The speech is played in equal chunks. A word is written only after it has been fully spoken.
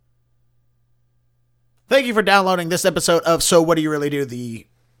Thank you for downloading this episode of So What Do You Really Do, the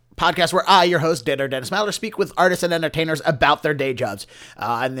podcast where I, your host, Dennis Maller, speak with artists and entertainers about their day jobs.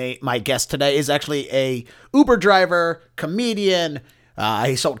 My guest today is actually a Uber driver, comedian.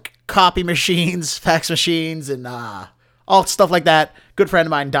 He sold copy machines, fax machines, and all stuff like that. Good friend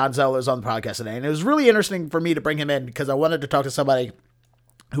of mine, Don Zollo, is on the podcast today. And it was really interesting for me to bring him in because I wanted to talk to somebody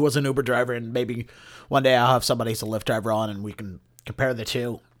who was an Uber driver, and maybe one day I'll have somebody who's a Lyft driver on and we can compare the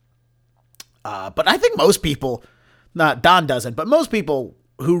two. But I think most people, not Don doesn't, but most people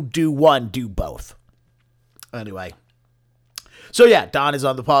who do one do both. Anyway. So yeah, Don is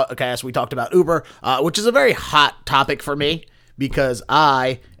on the podcast. We talked about Uber, which is a very hot topic for me because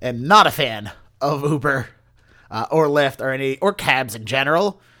I am not a fan of Uber or Lyft or cabs in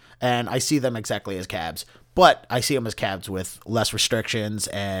general. And I see them exactly as cabs, but I see them as cabs with less restrictions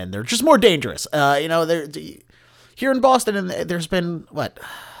and they're just more dangerous. Here in Boston, and there's been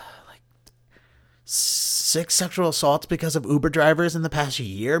 6 sexual assaults because of Uber drivers in the past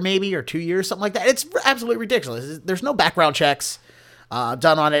year, maybe, or 2 years, something like that. It's absolutely ridiculous. There's no background checks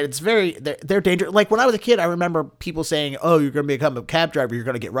done on it. It's they're dangerous. Like when I was a kid, I remember people saying, "Oh, you're going to become a cab driver, you're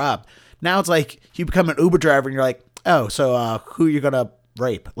going to get robbed." Now it's like you become an Uber driver and you're like, "Oh, so who are you going to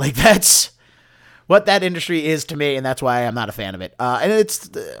rape?" Like that's what that industry is to me, and that's why I'm not a fan of it. And it's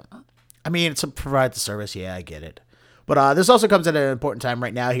provide the service. Yeah, I get it. But this also comes at an important time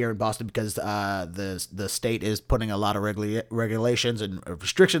right now here in Boston because the state is putting a lot of regulations and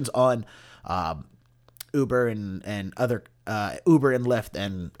restrictions on Uber and other Uber and Lyft,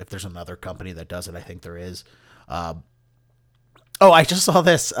 and if there's another company that does it, I think there is. I just saw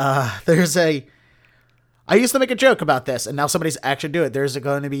this. I used to make a joke about this, and now somebody's actually doing it. There's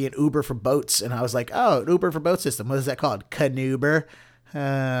going to be an Uber for boats, and I was like, an Uber for boat system. What is that called? Canuber?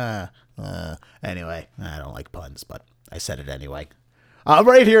 Anyway, I don't like puns, but I said it anyway.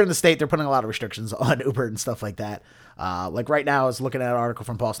 Right here in the state, they're putting a lot of restrictions on Uber and stuff like that. Like right now, I was looking at an article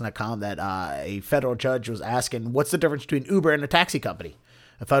from Boston.com that a federal judge was asking, what's the difference between Uber and a taxi company?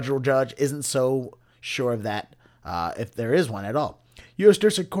 A federal judge isn't so sure of that, if there is one at all. U.S.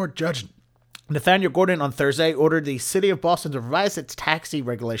 District Court Judge Nathaniel Gordon on Thursday ordered the city of Boston to revise its taxi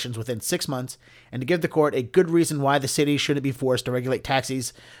regulations within 6 months and to give the court a good reason why the city shouldn't be forced to regulate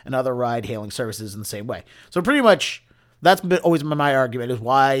taxis and other ride-hailing services in the same way. So pretty much that's always been my argument is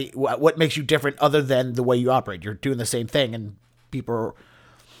what makes you different other than the way you operate. You're doing the same thing, and people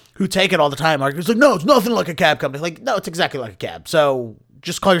who take it all the time argue, it's like, no, it's nothing like a cab company. Like, no, it's exactly like a cab. So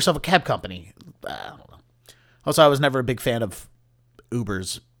just call yourself a cab company. I don't know. Also, I was never a big fan of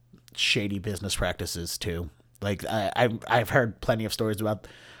Uber's shady business practices too. Like I've heard plenty of stories about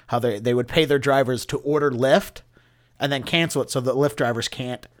how they would pay their drivers to order Lyft and then cancel it so that Lyft drivers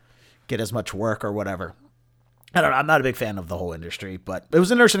can't get as much work or whatever. I don't know. I'm not a big fan of the whole industry, but it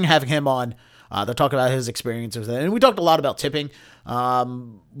was interesting having him on to talk about his experiences. And we talked a lot about tipping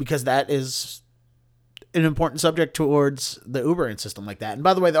because that is an important subject towards the Uber and system like that. And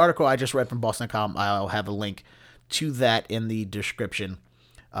by the way, the article I just read from Boston.com, I'll have a link to that in the description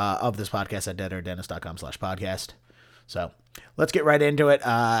of this podcast at deaderdennis.com/podcast. So let's get right into it.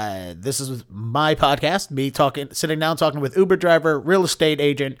 This is my podcast, me sitting down, talking with Uber driver, real estate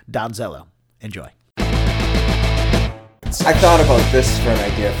agent, Don Zollo. Enjoy. I thought about this for an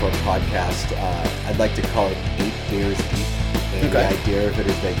idea for a podcast. I'd like to call it 8 Beers Deep. And the idea of it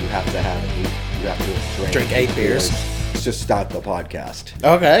is that you have to drink 8 beers. Just start the podcast.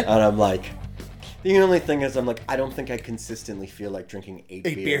 Okay. And I'm like, the only thing is, I don't think I consistently feel like drinking 8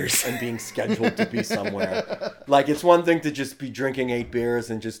 beers and being scheduled to be somewhere. Like, it's one thing to just be drinking 8 beers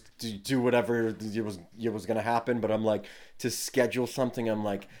and just do whatever it was going to happen. But I'm like, to schedule something, I'm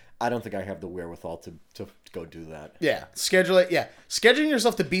like, I don't think I have the wherewithal to go do that. Yeah, schedule it. Yeah, scheduling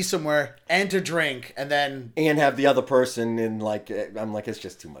yourself to be somewhere and to drink and have the other person and I'm like, it's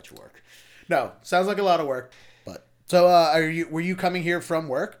just too much work. No, sounds like a lot of work. But so, were you coming here from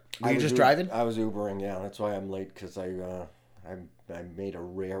work? Were you just driving? I was Ubering. Yeah, that's why I'm late because I made a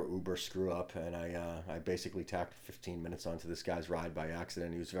rare Uber screw up and I basically tacked 15 minutes onto this guy's ride by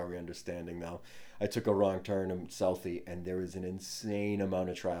accident. He was very understanding though. I took a wrong turn in Southie and there is an insane amount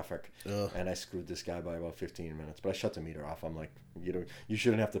of traffic. Ugh. And I screwed this guy by about 15 minutes. But I shut the meter off. I'm like, you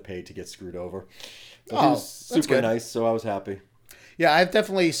shouldn't have to pay to get screwed over. But he was super nice, so I was happy. Yeah, I've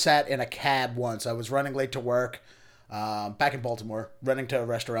definitely sat in a cab once. I was running late to work back in Baltimore, running to a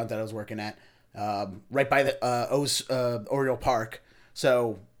restaurant that I was working at right by the Oriole Park.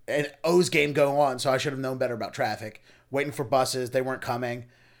 So an O's game going on, so I should have known better about traffic. Waiting for buses, they weren't coming.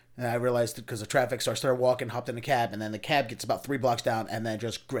 And I realized because the traffic, so I started walking, hopped in a cab, and then the cab gets about 3 blocks down, and then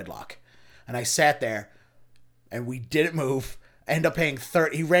just gridlock. And I sat there, and we didn't move, end up paying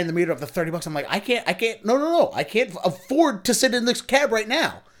 30. He ran the meter up to $30. I'm like, I can't. No. I can't afford to sit in this cab right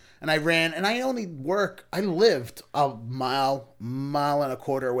now. And I ran, and I lived a mile and a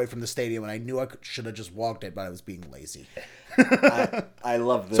quarter away from the stadium, and I knew I should have just walked it, but I was being lazy. I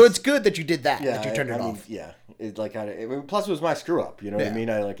love this. So it's good that you did that, that you turned it off. Yeah. Plus it was my screw up, you know what I mean?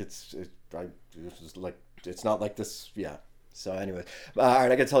 It's not like this, yeah. So anyway, all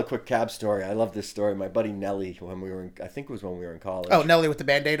right, I got to tell a quick cab story. I love this story. My buddy Nelly, I think it was when we were in college. Oh, Nelly with the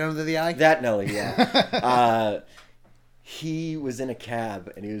Band-Aid under the eye? That Nelly, yeah. He was in a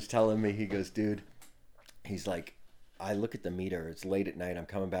cab, and he was telling me, he goes, dude, he's like, I look at the meter. It's late at night. I'm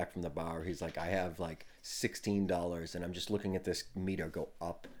coming back from the bar. He's like, I have like $16, and I'm just looking at this meter go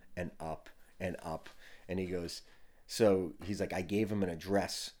up and up and up. And he goes, so he's like, I gave him an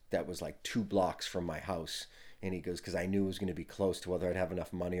address that was like 2 blocks from my house. And he goes, because I knew it was going to be close to whether I'd have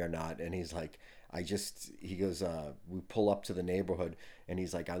enough money or not. And he's like, he goes, we pull up to the neighborhood, and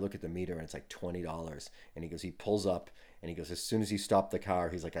he's like, I look at the meter, and it's like $20. And he goes, he pulls up, and he goes, as soon as he stopped the car,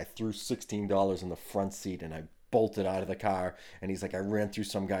 he's like, I threw $16 in the front seat, and I bolted out of the car. And he's like, I ran through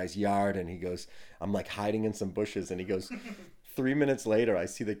some guy's yard, and he goes, I'm like hiding in some bushes. And he goes, 3 minutes later, I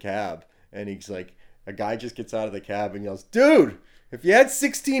see the cab, and he's like, a guy just gets out of the cab and yells, dude, if you had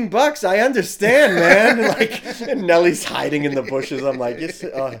 $16, I understand, man. And Nelly's hiding in the bushes. I'm like, he's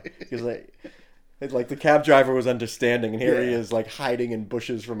like the cab driver was understanding, and here he is, like hiding in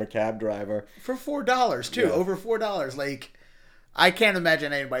bushes from a cab driver for $4 too, over $4. Like, I can't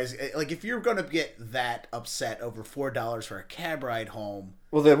imagine anybody's like, if you're gonna get that upset over $4 for a cab ride home.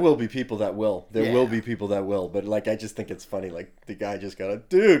 Well, there will be people that will. Will be people that will, but like, I just think it's funny. Like, the guy just got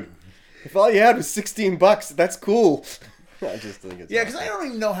dude, if all you had was $16, that's cool. I just think it's because I don't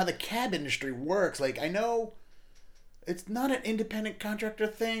even know how the cab industry works. Like, I know it's not an independent contractor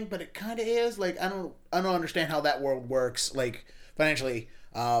thing, but it kind of is. Like, I don't understand how that world works. Like, financially,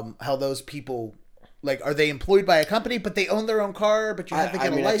 how those people, like, are they employed by a company, but they own their own car, but you have to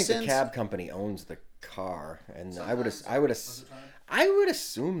get a license? I think the cab company owns the car, and I would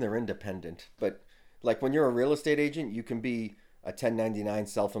assume they're independent. But like, when you're a real estate agent, you can be a 1099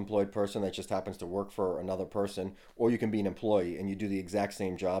 self-employed person that just happens to work for another person, or you can be an employee and you do the exact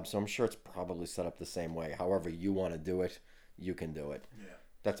same job. So I'm sure it's probably set up the same way. However you want to do it, you can do it. Yeah.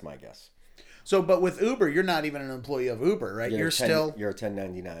 That's my guess. So, but with Uber, you're not even an employee of Uber, right? You're a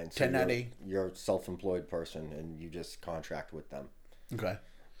 1099. So 1090. You're a self-employed person, and you just contract with them. Okay.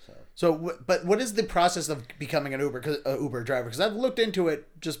 But what is the process of becoming an Uber driver? Because I've looked into it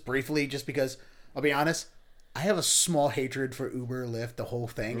just briefly, just because, I'll be honest, I have a small hatred for Uber, Lyft, the whole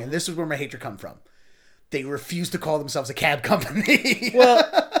thing, and this is where my hatred comes from. They refuse to call themselves a cab company. Well,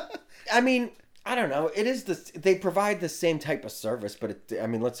 I mean, I don't know. They provide the same type of service, but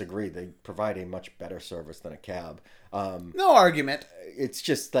let's agree, they provide a much better service than a cab. No argument. It's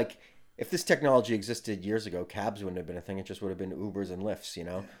just like, if this technology existed years ago, cabs wouldn't have been a thing. It just would have been Ubers and Lyfts, you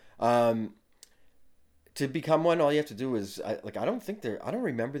know? Yeah. To become one, all you have to do is, I don't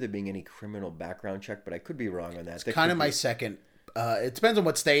remember there being any criminal background check, but I could be wrong on that. It's kind of my second. It depends on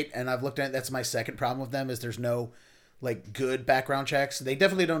what state, and I've looked at it. That's my second problem with them, is there's no, like, good background checks. They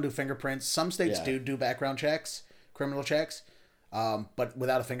definitely don't do fingerprints. Some states do background checks, criminal checks, but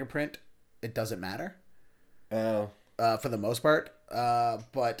without a fingerprint, it doesn't matter. Oh. For the most part.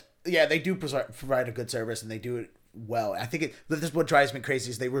 But, yeah, they do provide a good service, and they do it well. I think this is what drives me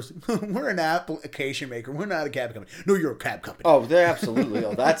crazy, is we're an application maker. We're not a cab company. No, you're a cab company. Oh, they're absolutely.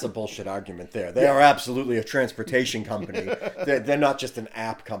 That's a bullshit argument there. They are absolutely a transportation company. They're not just an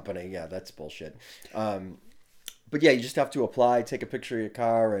app company. Yeah, that's bullshit. But yeah, you just have to apply, take a picture of your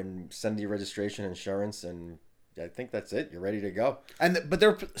car, and send your registration, insurance, and I think that's it. You're ready to go. But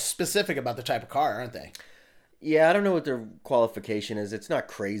they're specific about the type of car, aren't they? Yeah, I don't know what their qualification is. It's not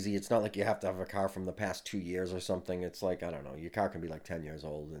crazy. It's not like you have to have a car from the past 2 years or something. It's like, I don't know, your car can be like 10 years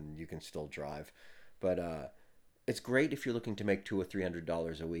old and you can still drive. But it's great if you're looking to make $200 or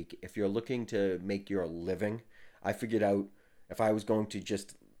 $300 a week. If you're looking to make your living, I figured out if I was going to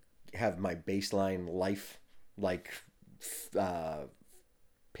just have my baseline life, like,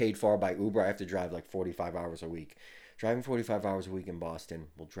 paid for by Uber, I have to drive like 45 hours a week. Driving 45 hours a week in Boston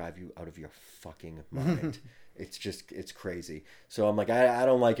will drive you out of your fucking mind. It's crazy. So I'm like, I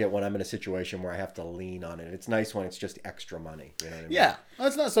don't like it when I'm in a situation where I have to lean on it. It's nice when it's just extra money. You know what I mean? Yeah,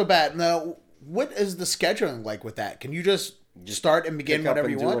 that's not so bad. Now, what is the scheduling like with that? Can you just start and begin whenever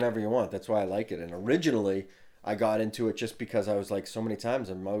you want? Do whenever you want. That's why I like it. And originally, I got into it just because I was like, so many times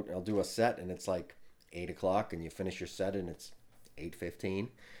I'll do a set and it's like 8 o'clock and you finish your set and it's 8:15.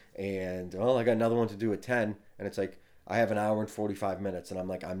 And, I got another one to do at 10. And it's like, I have an hour and 45 minutes. And I'm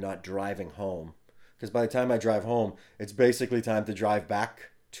like, I'm not driving home because by the time I drive home, it's basically time to drive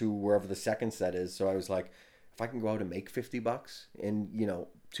back to wherever the second set is. So I was like, if I can go out and make $50 in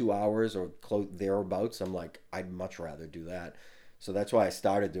 2 hours or close thereabouts, I'm like, I'd much rather do that. So that's why I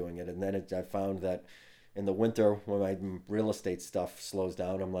started doing it. And then I found that in the winter, when my real estate stuff slows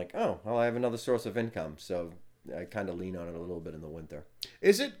down, I'm like, oh, well, I have another source of income. So I kind of lean on it a little bit in the winter.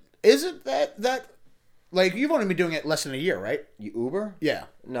 Is it that like you've only been doing it less than a year, right? You Uber? Yeah.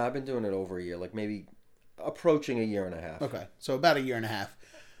 No, I've been doing it over a year, like maybe approaching a year and a half. Okay, so about a year and a half.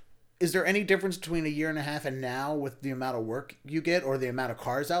 Is there any difference between a year and a half and now with the amount of work you get or the amount of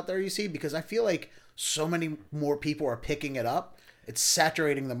cars out there you see? Because I feel like so many more people are picking it up. It's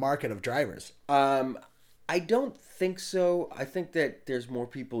saturating the market of drivers. I don't think so. I think that there's more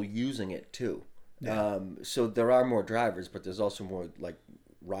people using it too. Yeah. So there are more drivers, but there's also more like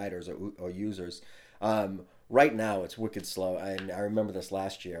riders or users. Right now, it's wicked slow. And I remember this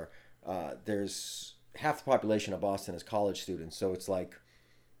last year. There's half the population of Boston is college students. So it's like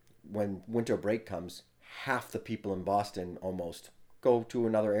when winter break comes, half the people in Boston almost go to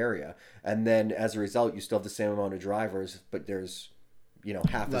another area. And then as a result, you still have the same amount of drivers, but there's,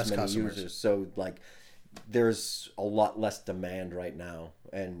 half less as many customers. users. So like there's a lot less demand right now.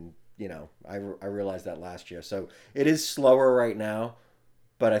 And, I realized that last year. So it is slower right now.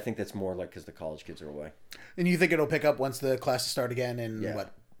 But I think that's more like because the college kids are away. And you think it'll pick up once the classes start again in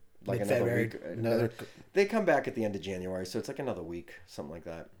what? Like mid-February? another week. They come back at the end of January, so it's like another week, something like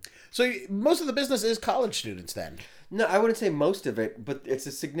that. So most of the business is college students then? No, I wouldn't say most of it, but it's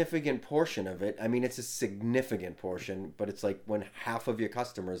a significant portion of it. I mean, it's a significant portion, but it's like when half of your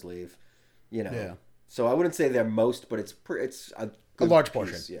customers leave, Yeah. So I wouldn't say they're most, but it's a good large piece,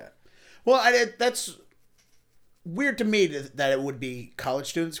 portion. Yeah. Well, that's weird to me that it would be college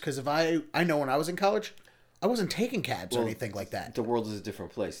students because if I know when I was in college, I wasn't taking cabs or anything like that. The world is a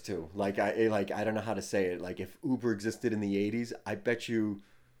different place too. Like I don't know how to say it. Like if Uber existed in the 80s, I bet you,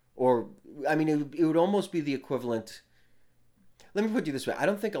 or I mean, it would almost be the equivalent. Let me put it this way: I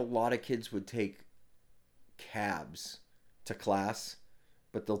don't think a lot of kids would take cabs to class,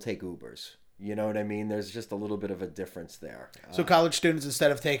 but they'll take Ubers. You know what I mean? There's just a little bit of a difference there. So college students,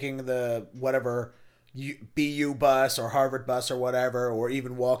 instead of taking the whatever BU bus or Harvard bus or whatever, or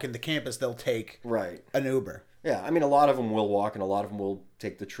even walking to campus, they'll take an Uber. Yeah, I mean, a lot of them will walk, and a lot of them will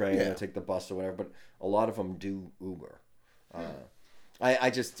take the train or Yeah. take the bus or whatever. But a lot of them do Uber.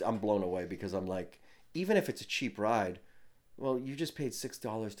 I'm blown away because I'm like, even if it's a cheap ride, well, you just paid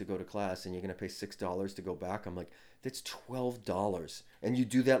 $6 to go to class, and you're gonna pay $6 to go back. I'm like, that's $12, and you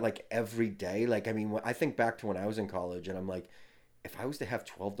do that like every day. Like, I mean, I think back to when I was in college, and I'm like, if I was to have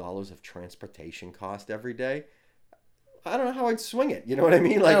 $12 of transportation cost every day, I don't know how I'd swing it. You know what I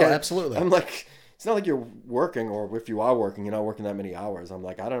mean? Like, absolutely. I'm like, it's not like you're working, or if you are working, you're not working that many hours. I'm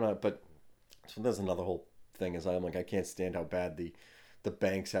like, I don't know, but so there's another whole thing is I'm like, I can't stand how bad the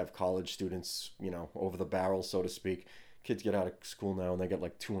banks have college students, over the barrel, so to speak. Kids get out of school now and they get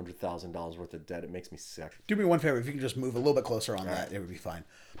like $200,000 worth of debt. It makes me sick. Do me one favor, if you can just move a little bit closer on that, it would be fine.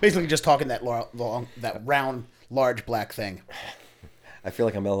 Basically, just talking that that round, large black thing. I feel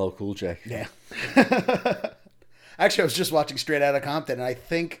like I'm LL Cool J. Yeah. Actually, I was just watching Straight Outta Compton, and I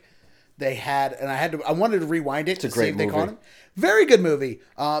think they had, and I wanted to rewind it to see if they caught him. Very good movie.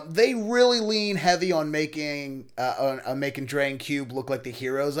 They really lean heavy on making Dre and Cube look like the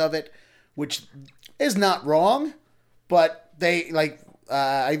heroes of it, which is not wrong, but they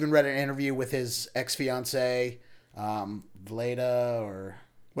I even read an interview with his ex-fiance, Vlada or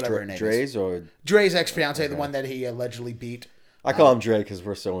whatever her name is. Dre's ex-fiance, the one that he allegedly beat. I call him Dre because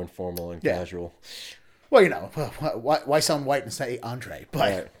we're so informal and casual. Well, why sound white and say Andre?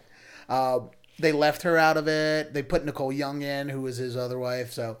 But they left her out of it. They put Nicole Young in, who was his other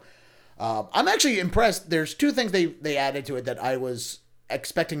wife. So I'm actually impressed. There's two things they added to it that I was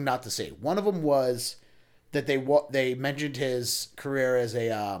expecting not to see. One of them was that they mentioned his career as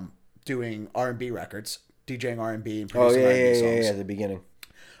a doing R&B records, DJing R&B and producing R&B songs. Yeah, at the beginning.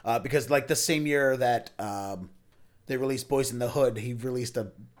 Because like the same year that they released Boys in the Hood, he released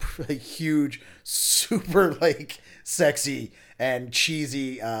a huge, super sexy and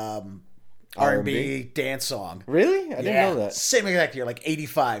cheesy R&B dance song. Really? I didn't know that. Same exact year,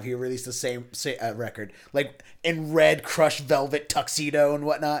 85. He released the same record, in red crushed velvet tuxedo and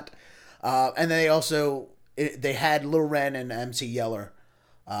whatnot. And they also they had Lil Ren and MC Yeller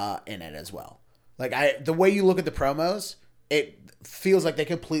in it as well. The way you look at the promos, it feels like they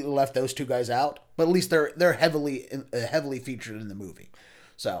completely left those two guys out, but at least they're heavily featured in the movie.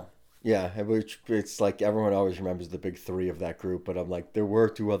 So yeah, which it's like everyone always remembers the big three of that group, but I'm like, there were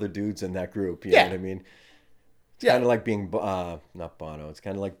two other dudes in that group. You know what I mean? It's kind of like being not Bono. It's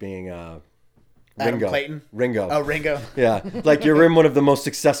kind of like being Adam Clayton? Ringo. Oh, Ringo. Yeah, like you're in one of the most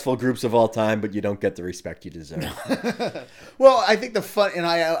successful groups of all time, but you don't get the respect you deserve. Well, I think the fun, and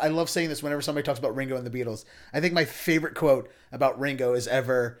I love saying this whenever somebody talks about Ringo and the Beatles. I think my favorite quote about Ringo is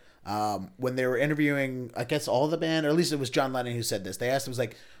ever when they were interviewing, I guess, all the band, or at least it was John Lennon who said this. They asked him, was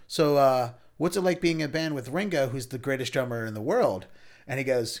like, so what's it like being in a band with Ringo, who's the greatest drummer in the world? And he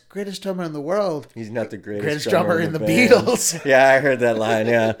goes, greatest drummer in the world. He's not the greatest drummer in the band. Beatles. Yeah, I heard that line,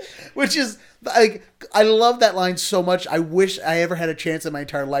 yeah. Which is, like, I love that line so much. I wish I ever had a chance in my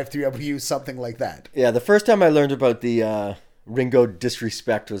entire life to be able to use something like that. Yeah, the first time I learned about the Ringo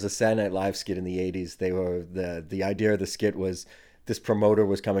disrespect was a Saturday Night Live skit in the 80s. They were, the idea of the skit was this promoter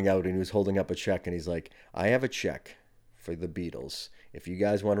was coming out and he was holding up a check and he's like, I have a check for the Beatles. If you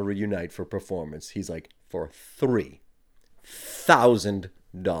guys want to reunite for performance, he's like, for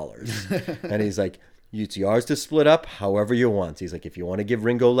 $3,000. And he's like, it's yours to split up however you want. He's like, if you want to give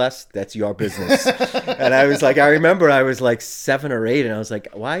Ringo less, that's your business. And I was like, I remember I was like 7 or 8 and I was like,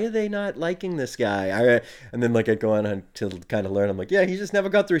 why are they not liking this guy? And then like I'd go on to kind of learn. I'm like, yeah, he just never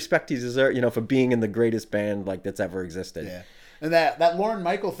got the respect he deserved, for being in the greatest band like that's ever existed. Yeah. And that Lorne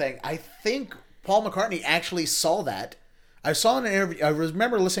Michael thing, I think Paul McCartney actually saw that. I saw an interview. I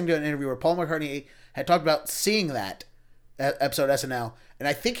remember listening to an interview where Paul McCartney had talked about seeing that episode of SNL, and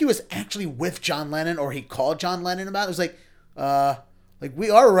I think he was actually with John Lennon, or he called John Lennon about it. It was like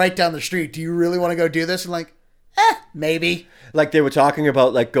we are right down the street. Do you really want to go do this? And like, maybe. Like they were talking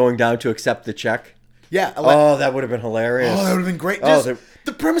about like going down to accept the check. Yeah. That would have been hilarious. Oh, that would have been great.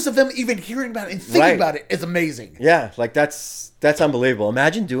 The premise of them even hearing about it and thinking about it is amazing. Yeah, like that's unbelievable.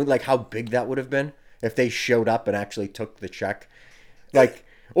 Imagine doing like how big that would have been if they showed up and actually took the check. Like,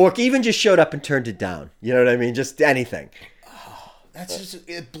 or even just showed up and turned it down. You know what I mean? Just anything. Oh, that's just,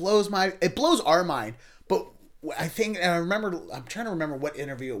 it blows our mind. But I think, and I'm trying to remember what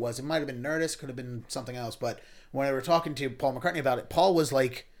interview it was. It might have been Nerdist, could have been something else. But when I were talking to Paul McCartney about it, Paul was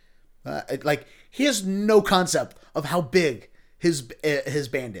like he has no concept of how big his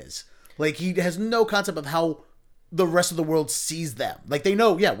band is. Like, he has no concept of how the rest of the world sees them. Like, they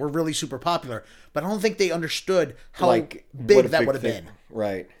know, yeah, we're really super popular, but I don't think they understood how big that would have been.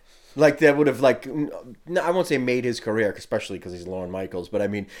 Right. Like, that would have, like, I won't say made his career, especially because he's Lorne Michaels, but I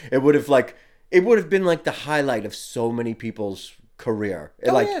mean, it would have been like the highlight of so many people's career.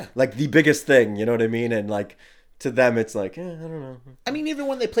 Like the biggest thing, you know what I mean? And like, to them, it's like, I don't know. I mean, even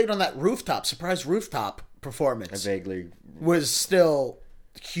when they played on that surprise rooftop performance, was still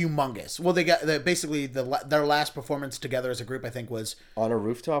humongous. Well, they got basically their last performance together as a group, I think, was on a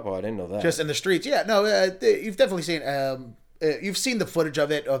rooftop. Oh, I didn't know that. Just in the streets. Yeah, no, you've definitely seen. You've seen the footage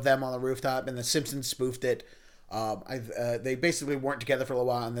of them on the rooftop, and the Simpsons spoofed it. They basically weren't together for a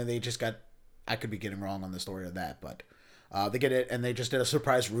little while, and then they just got. I could be getting wrong on the story of that, but they get it, and they just did a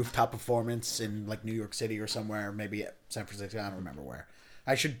surprise rooftop performance in like New York City or somewhere, maybe San Francisco. I don't remember where.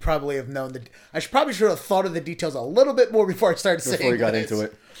 I should probably have known I should have thought of the details a little bit more before I started saying. Before we got into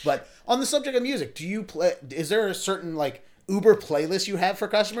it. But on the subject of music, do you play? Is there a certain like Uber playlist you have for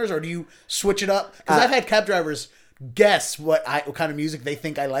customers, or do you switch it up? Because I've had cab drivers guess what kind of music they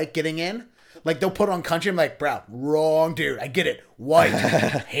think I like getting in. Like, they'll put on country. I'm like, bro, wrong dude. I get it. White.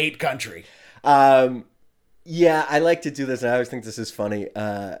 Hate country. Yeah, I like to do this, and I always think this is funny.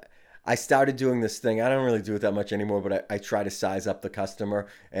 I started doing this thing. I don't really do it that much anymore, but I try to size up the customer.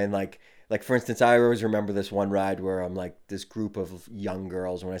 And like for instance, I always remember this one ride where I'm like, this group of young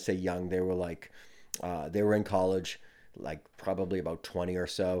girls. When I say young, they were like, they were in college, like probably about 20 or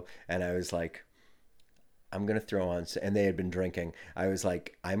so. And I was like, I'm going to throw on, and they had been drinking. I was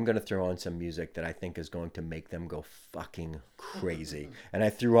like, I'm going to throw on some music that I think is going to make them go fucking crazy. And I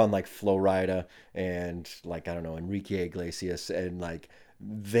threw on like Flo Rida and like, I don't know, Enrique Iglesias, and like,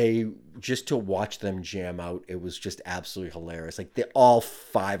 they just to watch them jam out, it was just absolutely hilarious. Like, they all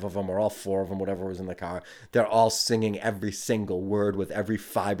 5 of them or all 4 of them, whatever was in the car, they're all singing every single word with every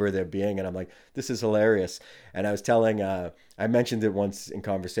fiber of their being, and I'm like, this is hilarious. And I was telling I mentioned it once in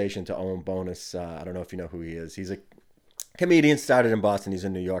conversation to Owen Bonus. I don't know if you know who he is. He's a comedian, started in Boston, he's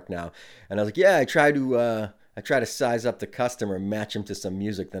in New York now. And I was like, yeah, I try to size up the customer, match him to some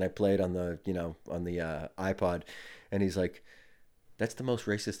music. Then I played on the iPod, and he's like, that's the most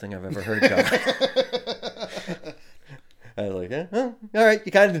racist thing I've ever heard, Doug. I was like, all right,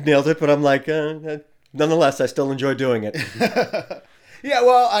 you kind of nailed it, but I'm like, nonetheless, I still enjoy doing it. Yeah,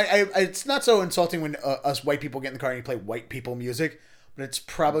 well, I it's not so insulting when us white people get in the car and you play white people music, but it's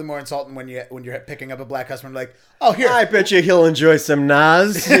probably more insulting when you're picking up a black customer and like, oh, here. I bet you he'll enjoy some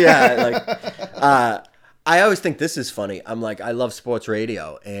Nas. Yeah, like, I always think this is funny. I'm like, I love sports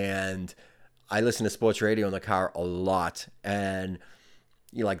radio, and I listen to sports radio in the car a lot, and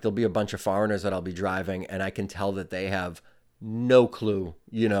like there'll be a bunch of foreigners that I'll be driving, and I can tell that they have no clue,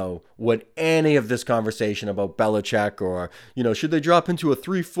 what any of this conversation about Belichick or, should they drop into a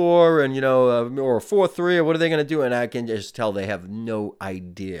 3-4 and, or a 4-3 or what are they going to do? And I can just tell they have no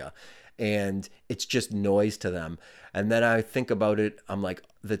idea. And it's just noise to them. And then I think about it. I'm like,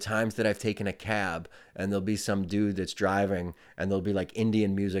 the times that I've taken a cab and there'll be some dude that's driving and there'll be like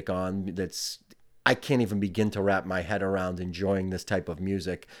Indian music on I can't even begin to wrap my head around enjoying this type of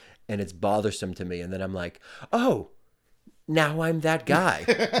music. And it's bothersome to me. And then I'm like, oh, now I'm that guy.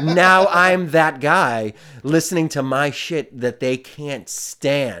 Now I'm that guy listening to my shit that they can't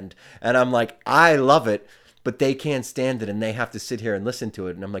stand. And I'm like, I love it, but they can't stand it and they have to sit here and listen to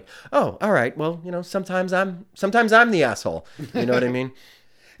it. And I'm like, oh, all right. Well, sometimes I'm the asshole. You know what I mean?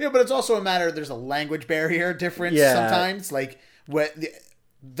 Yeah, but it's also a matter, there's a language barrier difference sometimes. Like,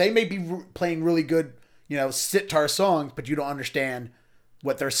 they may be playing really good, sitar songs, but you don't understand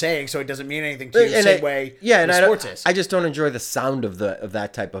what they're saying, so it doesn't mean anything to you the same way sports is. I just don't enjoy the sound of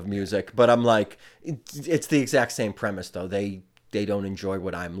that type of music, but I'm like, it's the exact same premise, though. They don't enjoy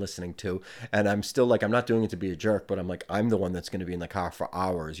what I'm listening to, and I'm still like, I'm not doing it to be a jerk, but I'm like, I'm the one that's going to be in the car for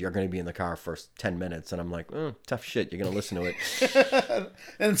hours. You're going to be in the car for 10 minutes, and I'm like, tough shit, you're going to listen to it.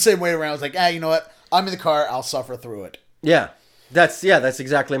 And the same way around, I was like, you know what? I'm in the car, I'll suffer through it. Yeah. That's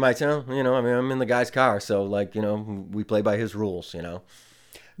exactly my, I'm in the guy's car, so like, we play by his rules,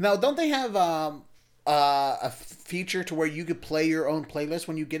 Now, don't they have a feature to where you could play your own playlist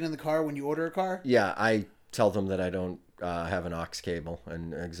when you get in the car, when you order a car? Yeah, I tell them that I don't have an aux cable,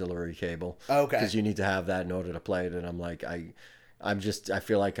 an auxiliary cable. Okay. Because you need to have that in order to play it. And I'm like, I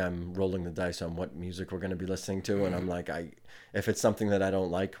feel like I'm rolling the dice on what music we're going to be listening to. And I'm like, if it's something that I don't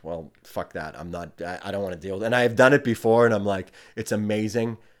like, well, fuck that. I don't want to deal with it. And I've done it before, and I'm like, it's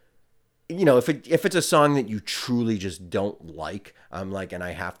amazing. If it's a song that you truly just don't like, I'm like, and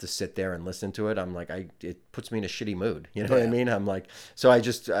I have to sit there and listen to it, I'm like, it puts me in a shitty mood. You know what I mean? I'm like, so I'm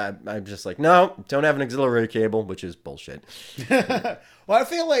just like, no, don't have an auxiliary cable, which is bullshit. Well, I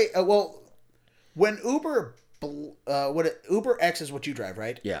feel like, when Uber X is what you drive,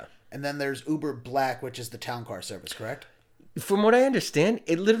 right? Yeah. And then there's Uber Black, which is the town car service, correct? From what I understand,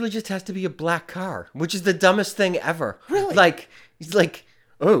 it literally just has to be a black car, which is the dumbest thing ever. Really? It's like,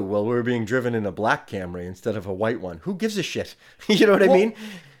 oh, well, we're being driven in a black Camry instead of a white one. Who gives a shit? You know what I mean?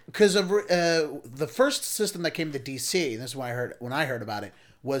 Because of the first system that came to DC, and this is when I heard about it,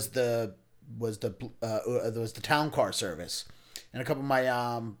 was the town car service, and a couple of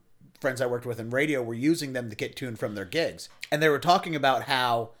my friends I worked with in radio were using them to get to and from their gigs, and they were talking about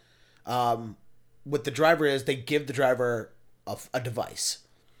how what the driver is, they give the driver a device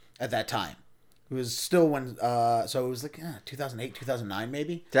at that time. It was still when, so it was like 2008, 2009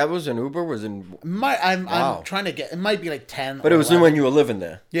 maybe. That was an Uber? I'm trying to get, it might be like 10 But it was 11. When you were living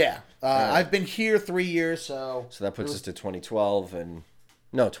there. Yeah. I've been here 3 years, so. So that puts us to 2012 and,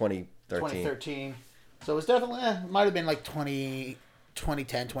 no, 2013. 2013. So it was definitely, it might have been like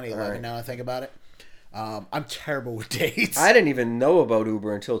 2010, 2011 right. Now I think about it. I'm terrible with dates. I didn't even know about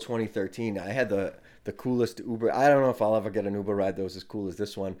Uber until 2013. I had the coolest Uber. I don't know if I'll ever get an Uber ride that was as cool as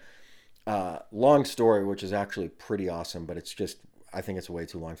this one. Long story, which is actually pretty awesome, but it's just, I think it's way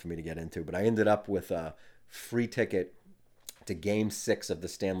too long for me to get into. But I ended up with a free ticket to Game 6 of the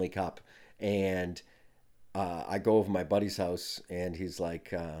Stanley Cup, and I go over to my buddy's house, and he's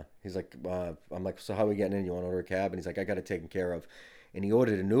like, I'm like, so how are we getting in? You want to order a cab? And he's like, I got it taken care of. And he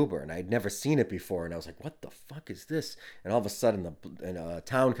ordered an Uber, and I had never seen it before, and I was like, what the fuck is this? And all of a sudden, a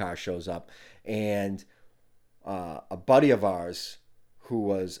town car shows up, and a buddy of ours, who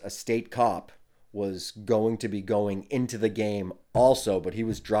was a state cop, was going to be going into the game also, but he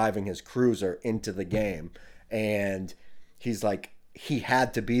was driving his cruiser into the game. And he's like, he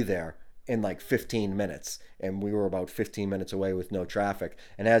had to be there in like 15 minutes. And we were about 15 minutes away with no traffic.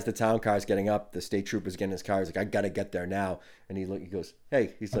 And as the town car's getting up, the state trooper's getting his car. He's like, I got to get there now. And he goes,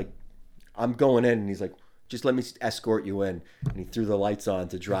 hey, he's like, I'm going in. And he's like, just let me escort you in. And he threw the lights on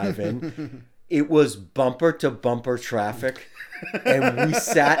to drive in. It was bumper to bumper traffic, and we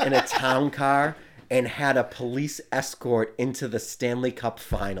sat in a town car and had a police escort into the Stanley Cup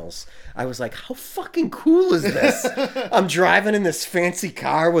Finals. I was like, how fucking cool is this? I'm driving in this fancy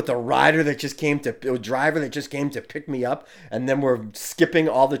car with a driver that just came to pick me up, and then we're skipping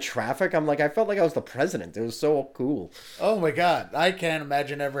all the traffic. I'm like, I felt like I was the president. It was so cool. Oh my God. I can't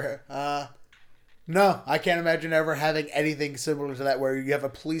imagine ever... No, I can't imagine ever having anything similar to that where you have a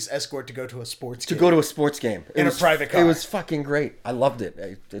police escort to go to a sports game. To go to a sports game. In a private car. It was fucking great. I loved it.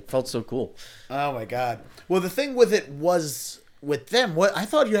 It felt so cool. Oh my God. Well, the thing with it was, with them, I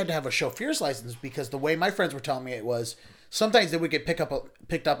thought you had to have a chauffeur's license, because the way my friends were telling me it was, sometimes they would get picked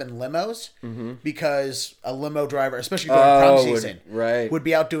up in limos because a limo driver, especially during prom season, would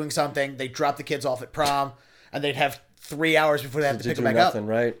be out doing something. They'd drop the kids off at prom, and they'd have 3 hours before they have to pick them back up.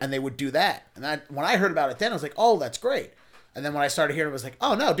 Right. And they would do that. And when I heard about it then, I was like, oh, that's great. And then when I started hearing it, was like,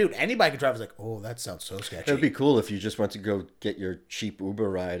 oh, no, dude, anybody can drive. I was like, oh, that sounds so sketchy. It would be cool if you just went to go get your cheap Uber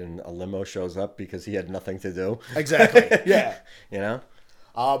ride and a limo shows up because he had nothing to do. Exactly. Yeah. You know?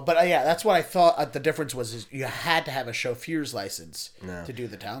 But yeah, that's what I thought the difference was is you had to have a chauffeur's license to do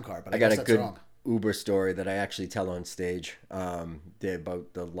the town car. But I got guess a that's good wrong. Uber story that I actually tell on stage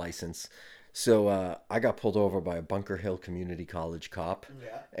about the license. So I got pulled over by a Bunker Hill Community College cop.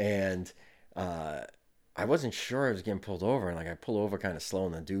 Yeah. And I wasn't sure I was getting pulled over, and like I pulled over kind of slow,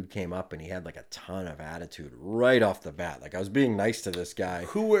 and the dude came up, and he had like a ton of attitude right off the bat. Like I was being nice to this guy.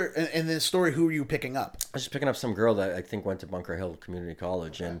 Who were in this story? Who were you picking up? I was just picking up some girl that I think went to Bunker Hill Community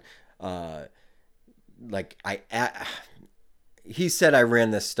College, and he said I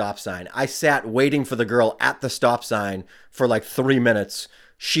ran this stop sign. I sat waiting for the girl at the stop sign for like 3 minutes.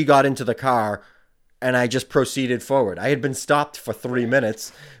 She got into the car, and I just proceeded forward. I had been stopped for 3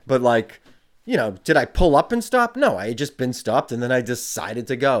 minutes, but like. You know, did I pull up and stop? No, I had just been stopped, and then I decided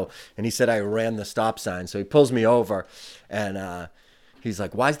to go. And he said I ran the stop sign. So he pulls me over, and he's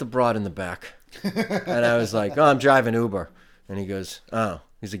like, why's the broad in the back? And I was like, oh, I'm driving Uber. And he goes, oh.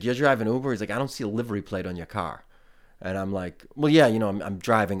 He's like, you're driving Uber? He's like, I don't see a livery plate on your car. And I'm like, well, yeah, you know, I'm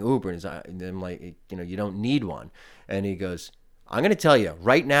driving Uber. And I'm like, you know, you don't need one. And he goes, I'm going to tell you,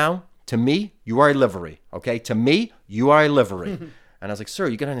 right now, to me, you are a livery, okay? To me, you are a livery. And I was like, sir,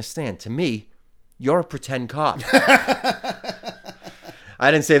 you got to understand, to me, you're a pretend cop. I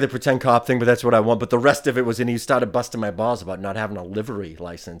didn't say the pretend cop thing, but that's what I want. But the rest of it was, and he started busting my balls about not having a livery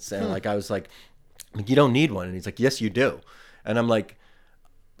license. And like, I was like, you don't need one. And he's like, yes, you do. And I'm like,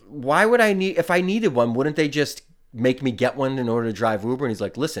 why would I need, if I needed one, wouldn't they just make me get one in order to drive Uber? And he's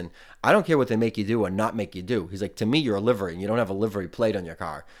like, listen, I don't care what they make you do or not make you do. He's like, to me, you're a livery and you don't have a livery plate on your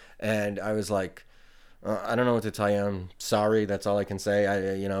car. And I was like, I don't know what to tell you. I'm sorry. That's all I can say.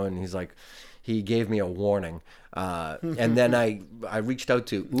 And he's like, he gave me a warning. And then I reached out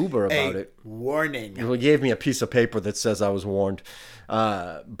to Uber about it. Warning. He gave me a piece of paper that says I was warned.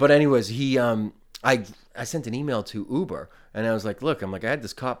 But anyways, I sent an email to Uber, and I was like, look, I had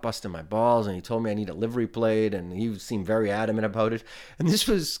this cop busting my balls, and he told me I need a livery plate, and he seemed very adamant about it. And this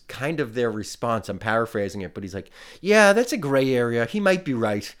was kind of their response. I'm paraphrasing it, but he's like, yeah, that's a gray area. He might be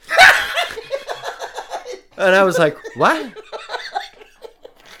right. And I was like, what?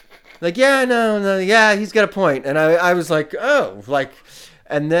 Like, yeah, no, yeah, he's got a point. And I was like, oh, like,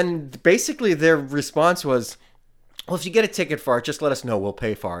 and then basically their response was, well, if you get a ticket for it, just let us know. We'll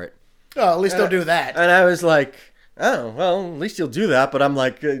pay for it. Oh, at least they'll do that. And I was like, oh, well, at least you'll do that. But I'm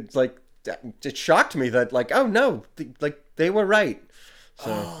like, it shocked me that, like, oh, no, they were right.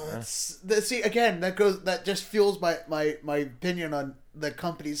 So, see, again, that just fuels my opinion on the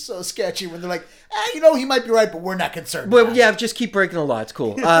company's so sketchy when they're like, he might be right, but we're not concerned. Well, yeah, just keep breaking the law. It's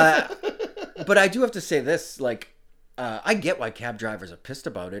cool. But I do have to say this, like, I get why cab drivers are pissed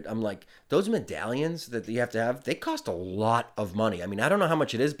about it. I'm like, those medallions that you have to have, they cost a lot of money. I mean, I don't know how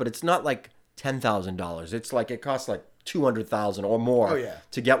much it is, but it's not like $10,000. It's like it costs like $200,000 or more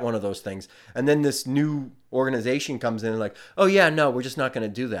to get one of those things. And then this new organization comes in and like, oh yeah, no, we're just not going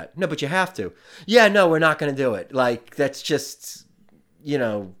to do that. No, but you have to. Yeah, no, we're not going to do it. Like, that's just,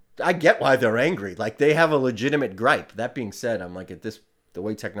 I get why they're angry. Like, they have a legitimate gripe. That being said, I'm like, the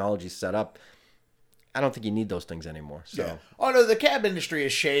way technology's set up, I don't think you need those things anymore. So, yeah. Oh no, the cab industry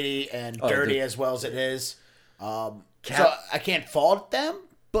is shady and dirty as well as it is. So I can't fault them,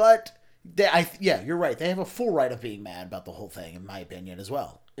 but you're right. They have a full right of being mad about the whole thing, in my opinion, as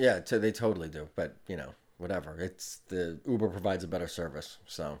well. Yeah, they totally do. But whatever. It's the Uber provides a better service,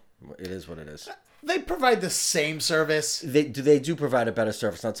 so it is what it is. They provide the same service. They do provide a better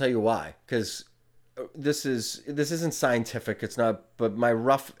service. And I'll tell you why. Because this isn't scientific. It's not. But my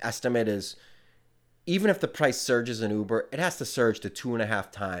rough estimate is, even if the price surges in Uber, it has to surge to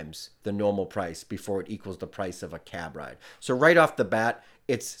 2.5 times the normal price before it equals the price of a cab ride. So right off the bat,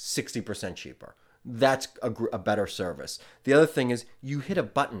 it's 60% cheaper. That's a better service. The other thing is, you hit a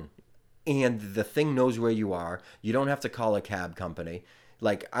button and the thing knows where you are. You don't have to call a cab company.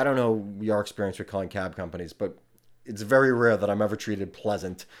 Like, I don't know your experience with calling cab companies, but it's very rare that I'm ever treated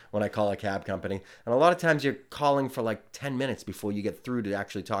pleasant when I call a cab company. And a lot of times you're calling for like 10 minutes before you get through to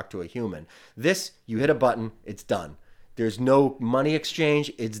actually talk to a human. This, you hit a button, it's done. There's no money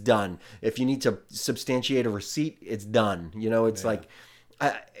exchange, it's done. If you need to substantiate a receipt, it's done. It's like,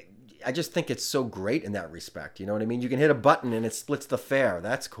 I just think it's so great in that respect. You know what I mean? You can hit a button and it splits the fare.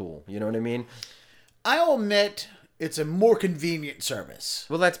 That's cool. You know what I mean? I'll admit, It's a more convenient service.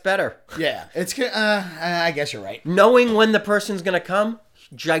 Well, that's better. Yeah, it's. I guess you're right. Knowing when the person's gonna come,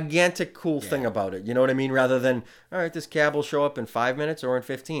 gigantic cool thing about it. You know what I mean? Rather than, all right, this cab will show up in 5 minutes or in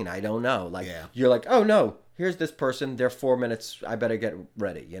 15. I don't know. Like you're like, oh no, here's this person. They're 4 minutes. I better get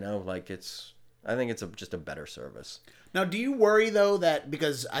ready. You know, like it's. I think it's just a better service. Now, do you worry though that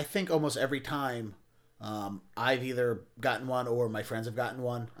because I think almost every time. I've either gotten one or my friends have gotten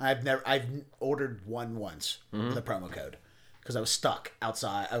one. I've ordered one once with a promo code because I was stuck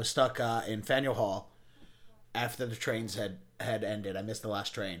outside. I was stuck in Faneuil Hall after the trains had ended. I missed the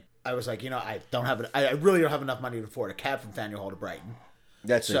last train. I was like, I really don't have enough money to afford a cab from Faneuil Hall to Brighton.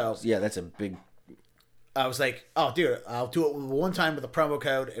 That's a big. I was like, oh, dude, I'll do it one time with a promo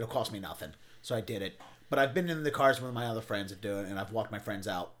code. It'll cost me nothing. So I did it. But I've been in the cars with my other friends that do it, and I've walked my friends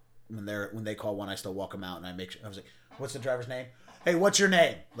out. When they call one, I still walk them out, and I make sure. I was like, "What's the driver's name? Hey, what's your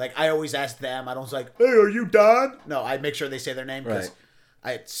name?" Like I always ask them. I don't like, "Hey, are you Don?" No, I make sure they say their name because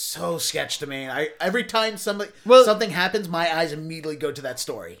it's so sketch to me. Every time something happens, my eyes immediately go to that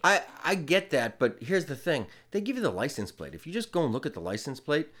story. I get that, but here's the thing: they give you the license plate. If you just go and look at the license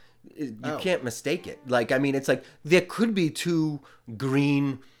plate, you can't mistake it. Like I mean, it's like there could be two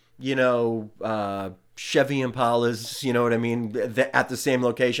green, Chevy Impalas, you know what I mean, at the same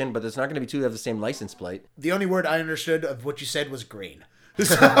location, but there's not going to be two that have the same license plate. The only word I understood of what you said was green.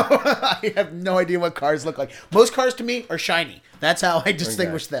 So I have no idea what cars look like. Most cars to me are shiny. That's how I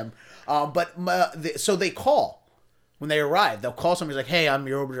distinguish them. So they call. When they arrive, they'll call somebody like, "Hey, I'm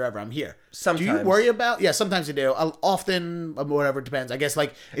your Uber driver. I'm here." Sometimes. Do you worry about? Yeah, sometimes they do. Often, whatever, it depends. I guess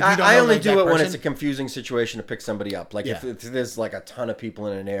like if you don't I know only the do it exact when it's a person. confusing situation to pick somebody up. Like if there's like a ton of people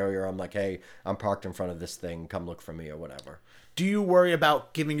in an area, I'm like, "Hey, I'm parked in front of this thing. Come look for me," or whatever. Do you worry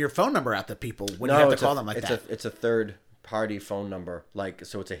about giving your phone number out to people when you have to call them like that? It's a third party phone number. Like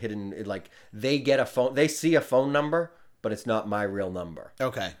so, it's a hidden. They get a phone. They see a phone number, but it's not my real number.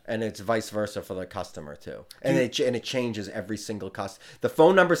 Okay. And it's vice versa for the customer too. And it changes every single The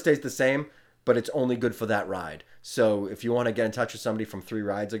phone number stays the same, but it's only good for that ride. So if you want to get in touch with somebody from 3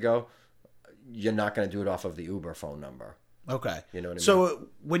 rides ago, you're not going to do it off of the Uber phone number. Okay. You know what I mean? So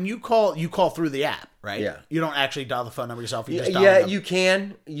when you call through the app, right? Yeah. You don't actually dial the phone number yourself. You just dial you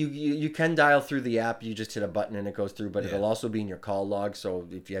can. You can dial through the app. You just hit a button and it goes through, but it'll also be in your call log. So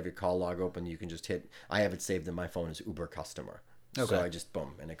if you have your call log open, you can just hit. I have it saved in my phone as Uber customer. Okay. So I just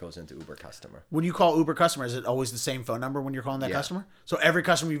boom and it goes into Uber customer. When you call Uber customer, is it always the same phone number when you're calling that customer? So every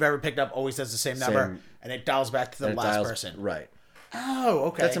customer you've ever picked up always has the same number, and it dials back to the last person. Right. Oh,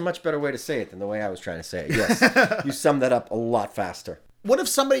 okay. That's a much better way to say it than the way I was trying to say it. Yes. You summed that up a lot faster. What if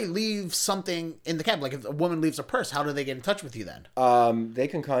somebody leaves something in the cab? Like if a woman leaves a purse, how do they get in touch with you then? They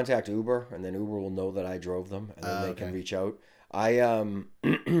can contact Uber, and then Uber will know that I drove them, and then they can reach out. I'm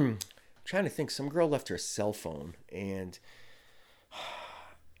trying to think. Some girl left her cell phone, and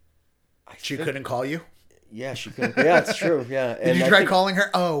She couldn't call you? Yeah, she couldn't. Yeah, it's true. Yeah. Did you try calling her?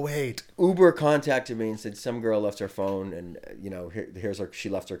 Oh, wait. Uber contacted me and said some girl left her phone, and she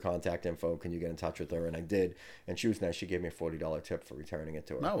left her contact info. Can you get in touch with her? And I did, and she was nice. She gave me a $40 tip for returning it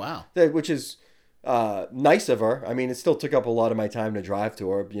to her. Oh, wow. Which is nice of her. I mean, it still took up a lot of my time to drive to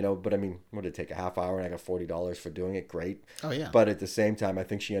her, but I mean, what did it take, a half hour, and I got $40 for doing it? Great. Oh, yeah. But at the same time, I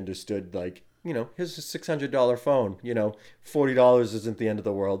think she understood, like, here's a $600 phone. $40 isn't the end of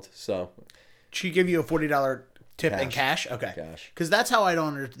the world. So she give you a $40 tip in cash? Okay. Cash. Because that's how I don't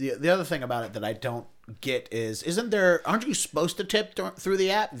understand. The other thing about it that I don't get is, aren't you supposed to tip through the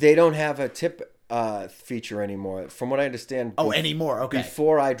app? They don't have a tip feature anymore. From what I understand. Oh, anymore. Okay.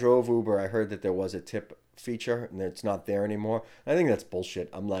 Before I drove Uber, I heard that there was a tip feature, and it's not there anymore. I think that's bullshit.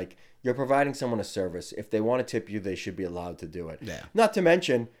 I'm like, you're providing someone a service. If they want to tip you, they should be allowed to do it. Yeah. Not to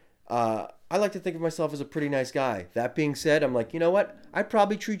mention, I like to think of myself as a pretty nice guy. That being said, I'm like, you know what? I'd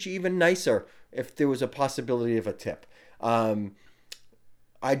probably treat you even nicer if there was a possibility of a tip.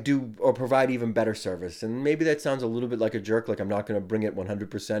 I do or provide even better service. And maybe that sounds a little bit like a jerk, like I'm not going to bring it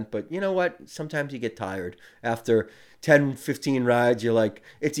 100%. But you know what? Sometimes you get tired. After 10, 15 rides, you're like,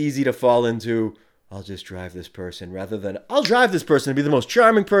 it's easy to fall into, I'll just drive this person, rather than I'll drive this person and be the most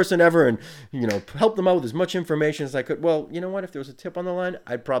charming person ever and, help them out with as much information as I could. Well, you know what? If there was a tip on the line,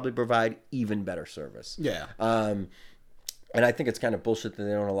 I'd probably provide even better service. Yeah. And I think it's kind of bullshit that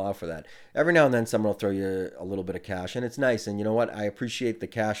they don't allow for that. Every now and then someone will throw you a little bit of cash, and it's nice. And you know what? I appreciate the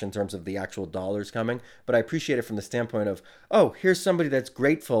cash in terms of the actual dollars coming, but I appreciate it from the standpoint of, oh, here's somebody that's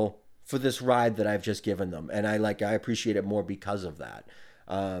grateful for this ride that I've just given them. And I appreciate it more because of that.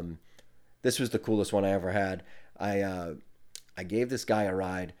 This was the coolest one I ever had. I gave this guy a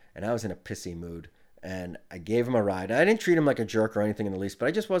ride, and I was in a pissy mood. And I gave him a ride. I didn't treat him like a jerk or anything in the least, but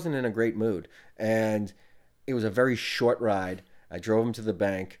I just wasn't in a great mood. And It was a very short ride. I drove him to the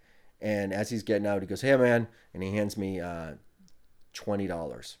bank, and as he's getting out, he goes, "Hey, man," and he hands me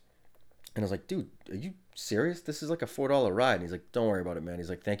 $20. And I was like, "Dude, are you serious? This is like a $4 ride." And he's like, "Don't worry about it, man." He's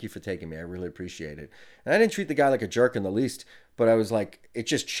like, "Thank you for taking me. I really appreciate it." And I didn't treat the guy like a jerk in the least, but I was like, it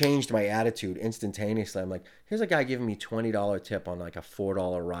just changed my attitude instantaneously. I'm like, here's a guy giving me $20 tip on like a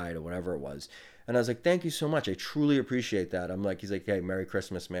 $4 ride or whatever it was. And I was like, "Thank you so much. I truly appreciate that." I'm like, he's like, "Hey, Merry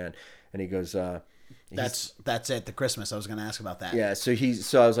Christmas, man." And he goes, That's it. The Christmas. I was going to ask about that. yeah. So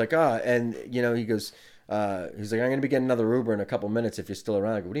I was like, and he goes, he's like, "I'm going to be getting another Uber in a couple minutes if you're still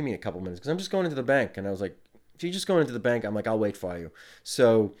around." I go, "What do you mean a couple minutes?" Because I'm just going into the bank. And I was like, "If you're just going into the bank," I'm like, "I'll wait for you."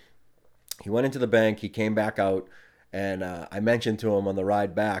 So he went into the bank. He came back out, and I mentioned to him on the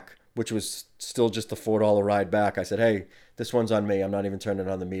ride back, which was still just a $4 ride back. I said, "Hey, this one's on me. I'm not even turning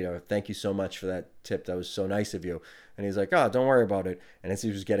on the meter. Thank you so much for that tip. That was so nice of you." And he's like, "Oh, don't worry about it." And as he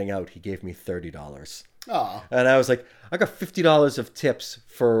was getting out, he gave me $30. Oh. And I was like, I got $50 of tips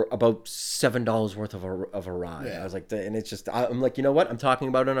for about $7 worth of a ride. Yeah. I was like, and it's just, I'm like, you know what? I'm talking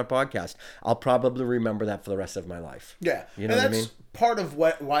about it on a podcast. I'll probably remember that for the rest of my life. Yeah. You know and what I that's mean? part of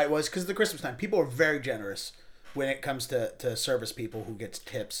why it was, because the Christmas time, people are very generous when it comes to service people who gets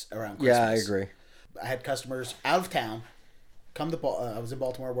tips around Christmas. Yeah, I agree. I had customers out of town come to I was in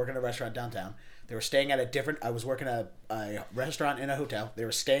Baltimore working at a restaurant downtown. They were staying at I was working at a restaurant in a hotel. They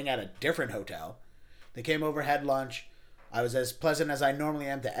were staying at a different hotel. They came over, had lunch. I was as pleasant as I normally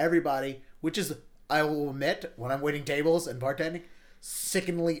am to everybody, which is, I will admit, when I'm waiting tables and bartending,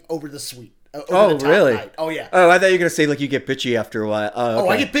 sickeningly over the sweet. Oh, really? Height. Oh, yeah. Oh, I thought you were going to say, like, you get bitchy after a while. Oh,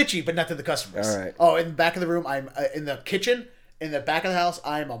 okay. I get bitchy, but not to the customers. All right. Oh, in the back of the room, I'm in the kitchen, in the back of the house,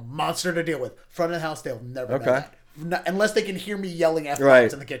 I am a monster to deal with. Front of the house, they'll never know that. Unless they can hear me yelling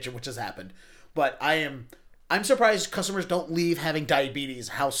F-bombs in the kitchen, which has happened. But I'm surprised customers don't leave having diabetes,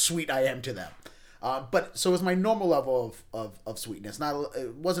 how sweet I am to them. But so was my normal level of sweetness.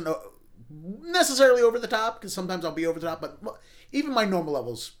 It wasn't necessarily over the top, because sometimes I'll be over the top, but even my normal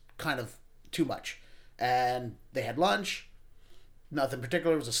level's kind of too much. And they had lunch, nothing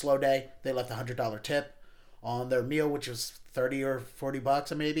particular. It was a slow day. They left a $100 tip on their meal, which was $30 or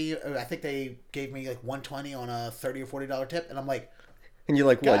 $40 maybe. I think they gave me like $120 on a $30 or $40 tip, and I'm like, and you're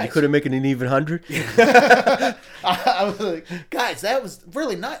like, what? Guys. You couldn't make it an even 100? I was like, guys, that was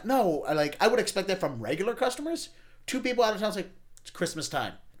really not. No, I would expect that from regular customers. Two people out of town, like, it's Christmas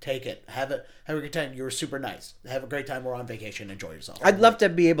time. Take it. Have a good time. You were super nice. Have a great time. We're on vacation. Enjoy yourself. I'd love to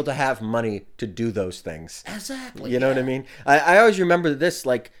be able to have money to do those things. Exactly. You know what I mean? I always remember this.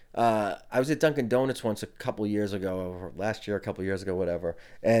 Like, I was at Dunkin' Donuts once a couple years ago, or last year, a couple years ago, whatever.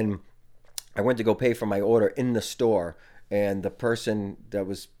 And I went to go pay for my order in the store. And the person that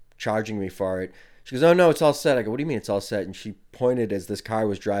was charging me for it, she goes, "Oh, no, it's all set." I go, "What do you mean it's all set?" And she pointed as this car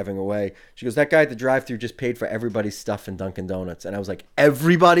was driving away. She goes, "That guy at the drive-thru just paid for everybody's stuff in Dunkin' Donuts." And I was like,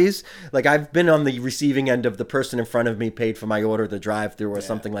 everybody's? Like, I've been on the receiving end of the person in front of me paid for my order at the drive-thru or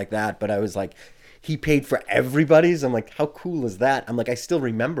something like that. But I was like, he paid for everybody's? I'm like, how cool is that? I'm like, I still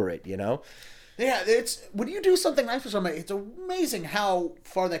remember it, you know? Yeah, it's when you do something nice for somebody, it's amazing how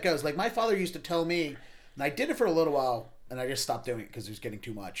far that goes. Like, my father used to tell me, and I did it for a little while, and I just stopped doing it because it was getting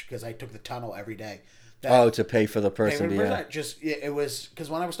too much, because I took the tunnel every day. To pay for the person. It was because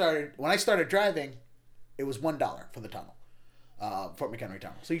when I started driving, it was $1 for the tunnel, Fort McHenry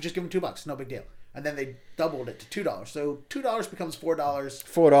tunnel. So you just give them $2, no big deal. And then they doubled it to $2. So $2 becomes $4.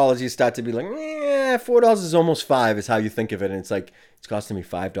 $4, you start to be like, $4 is almost $5 is how you think of it. And it's like, it's costing me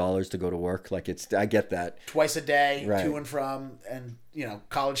 $5 to go to work. Like, I get that. Twice a day, right. To and from, and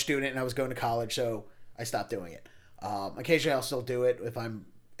college student, and I was going to college, so I stopped doing it. Occasionally I'll still do it. If I'm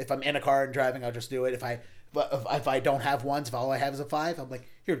in a car and driving, I'll just do it. If I don't have ones, if all I have is a $5, I'm like,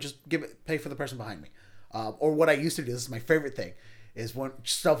 here, just pay for the person behind me. Or what I used to do, this is my favorite thing, is when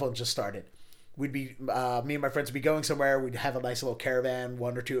cell phones just started. We'd be me and my friends would be going somewhere. We'd have a nice little caravan,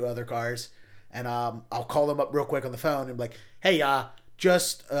 one or two other cars, and I'll call them up real quick on the phone and be like, "Hey,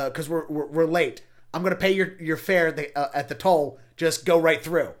 just because we're late, I'm gonna pay your fare at the toll. Just go right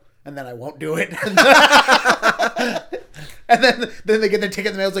through." And then I won't do it. And then they get their ticket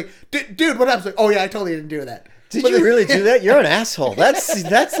in the mail. It's like, dude, what happened? Like, oh yeah, I totally didn't do that. Did you really do that? You're an asshole.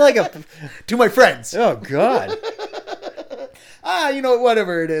 That's like a to my friends. Oh God.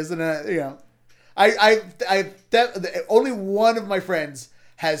 Whatever it is, and only one of my friends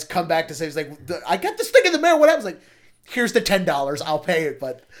has come back to say, "It's like, I got this thing in the mail. What happens?" Like, here's the $10. I'll pay it,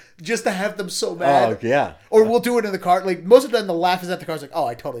 but just to have them so mad. Oh yeah. Or we'll do it in the car. Like, most of the time, the laugh is at the car. It's like, "Oh,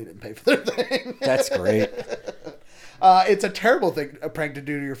 I totally didn't pay for their thing." That's great. It's a terrible thing, a prank to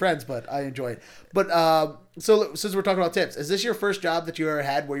do to your friends, but I enjoy it. But so since we're talking about tips, is this your first job that you ever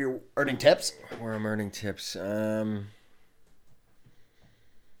had where you're earning tips? Where I'm earning tips. Trying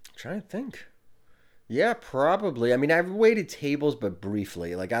to think. Yeah, probably. I mean, I've waited tables, but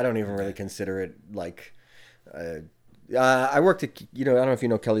briefly. Like, I don't even really consider it like. I worked at, I don't know if you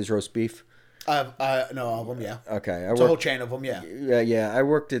know Kelly's Roast Beef. No, of them, yeah. Okay, It's a whole chain of them, yeah. Yeah. I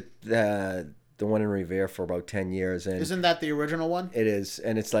worked at the one in Revere for about 10 years, and Isn't that the original one? it is,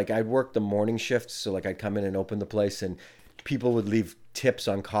 and it's like I'd work the morning shifts, so like I'd come in and open the place, and people would leave tips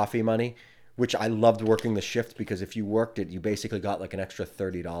on coffee money, which I loved working the shift because if you worked it, you basically got like an extra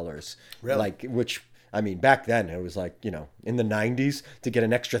 $30. Really? Like, which I mean, back then it was like, in the 90s to get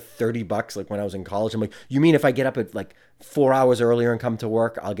an extra $30, like when I was in college. I'm like, you mean if I get up at like 4 hours earlier and come to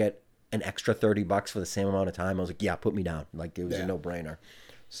work, I'll get an extra $30 for the same amount of time? I was like, yeah, put me down. Like, it was a no-brainer.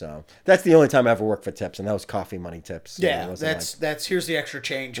 So that's the only time I ever worked for tips, and that was coffee money tips. Yeah, that's here's the extra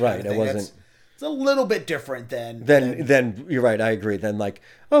change. Right, kind of it wasn't. It's a little bit different than. Then you're right. I agree. Then like,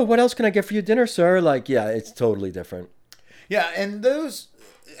 oh, what else can I get for your dinner, sir? Like, yeah, it's totally different. Yeah, and those.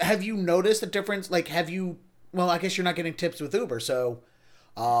 Have you noticed a difference? Like, well, I guess you're not getting tips with Uber, so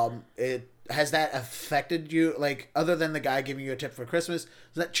has that affected you? Like, other than the guy giving you a tip for Christmas,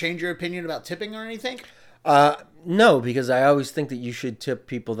 does that change your opinion about tipping or anything? No, because I always think that you should tip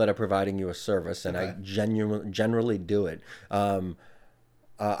people that are providing you a service, and I generally do it.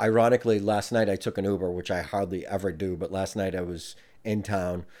 Ironically, last night I took an Uber, which I hardly ever do, but last night I was in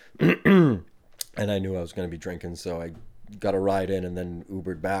town, and I knew I was going to be drinking, so I got a ride in and then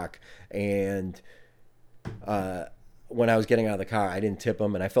Ubered back. And when I was getting out of the car, I didn't tip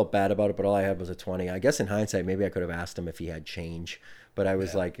him, and I felt bad about it, but all I had was a 20. I guess in hindsight, maybe I could have asked him if he had change, but I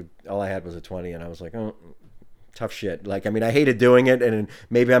was like, all I had was a 20, and I was like, oh, tough shit. Like, I mean, I hated doing it, and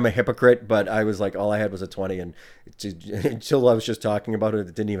maybe I'm a hypocrite, but I was like, all I had was a 20, and until I was just talking about it,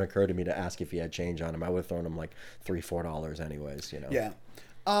 it didn't even occur to me to ask if he had change on him. I would have thrown him like $3-4 anyways, Yeah.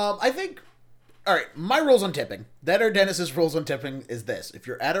 I think, all right, my rules on tipping, that or Dennis's rules on tipping is this. If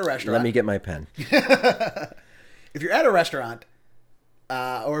you're at a restaurant. Let me get my pen. If you're at a restaurant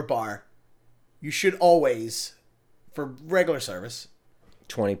or a bar, you should always, for regular service,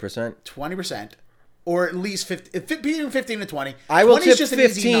 20%, or at least between 15 to 20. I will tip just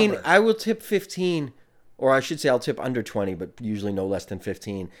 15. I will tip 15, or I should say I'll tip under 20, but usually no less than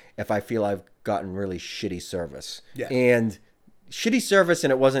 15 if I feel I've gotten really shitty service. Yeah. And shitty service,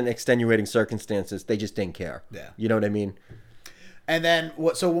 and it wasn't extenuating circumstances. They just didn't care. Yeah. You know what I mean? And then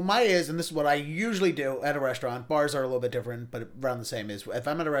what my is, and this is what I usually do at a restaurant. Bars are a little bit different, but around the same. Is if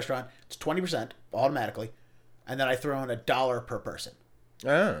I'm at a restaurant, it's 20% automatically, and then I throw in $1 per person.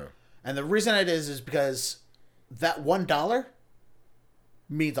 Oh. And the reason it is because that $1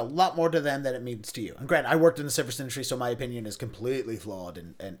 means a lot more to them than it means to you. And granted, I worked in the service industry, so my opinion is completely flawed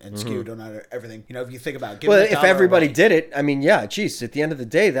and skewed on everything. If you think about giving if everybody did it, I mean, yeah, geez, at the end of the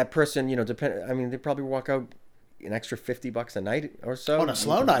day, that person, they probably walk out an extra $50 a night or so. On a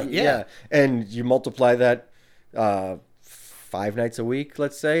slow night, yeah. And you multiply that 5 nights a week,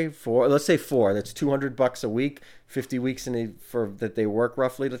 let's say 4. That's $200 a week, 50 weeks that they work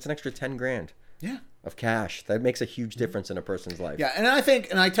roughly. That's an extra $10,000. Yeah. Of cash. That makes a huge difference in a person's life. Yeah, and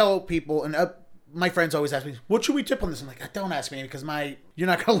I tell people, and my friends always ask me, what should we tip on this? I'm like, don't ask me because you're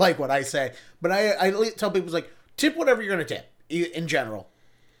not going to like what I say. But I tell people, like, tip whatever you're going to tip in general,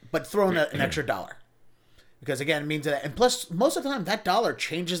 but throw in an extra $1. Because again, it means that, and plus, most of the time, that $1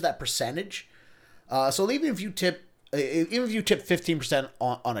 changes that percentage. So even if you tip 15%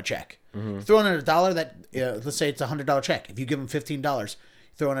 on a check, throw in $1 that, let's say it's $100 check. If you give them $15,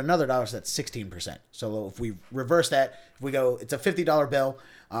 throw in another $1, so that's 16%. So if we reverse that, if we go, it's a $50 bill,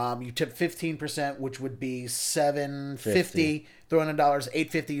 you tip 15%, which would be $7.50. Throw in $1,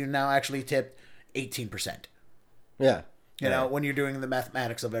 $8.50. You now actually tipped 18%. Yeah. When you're doing the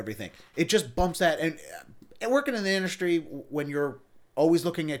mathematics of everything, it just bumps that. And working in the industry, when you're always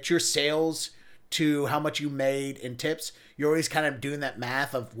looking at your sales to how much you made in tips, you're always kind of doing that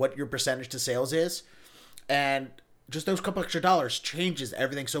math of what your percentage to sales is, and just those couple extra dollars changes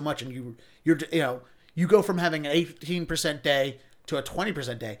everything so much. And you go from having an 18% day to a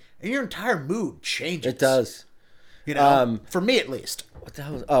 20% day, and your entire mood changes. It does. For me at least. What the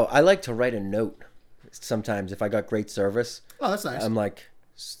hell? I like to write a note sometimes if I got great service. Oh, that's nice. I'm like,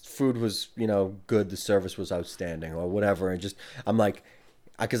 food was, good, the service was outstanding or whatever. And I'm like,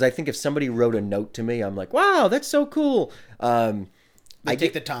 because I think if somebody wrote a note to me, I'm like, wow, that's so cool. They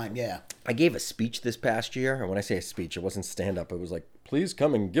take the time, yeah. I gave a speech this past year, and when I say a speech, it wasn't stand-up. It was like, please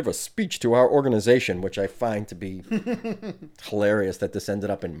come and give a speech to our organization, which I find to be hilarious that this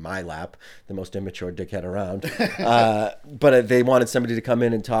ended up in my lap, the most immature dickhead around. But they wanted somebody to come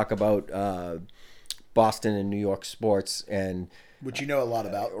in and talk about Boston and New York sports, and which you know a lot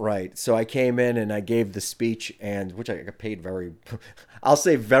about. Right. So I came in and I gave the speech, and which I got paid I'll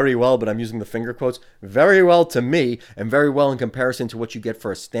say very well, but I'm using the finger quotes, very well to me, and very well in comparison to what you get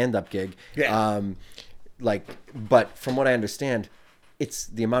for a stand-up gig. Yeah. But from what I understand, it's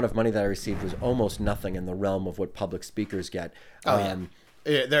the amount of money that I received was almost nothing in the realm of what public speakers get. Yeah,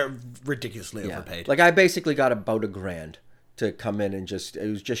 they're ridiculously overpaid. Like I basically got about $1,000 to come in and it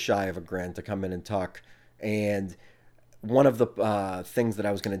was just shy of $1,000 to come in and talk. And one of the things that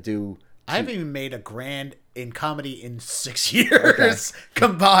I was going to do. I haven't even made $1,000 in comedy in 6 years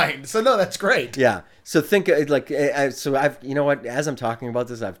combined. So no, that's great. Yeah. So think so I've, you know what, as I'm talking about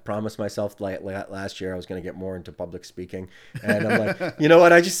this, I've promised myself last year I was going to get more into public speaking. And I'm like, you know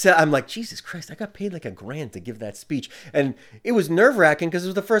what, I'm like, Jesus Christ, I got paid like $1,000 to give that speech. And it was nerve wracking because it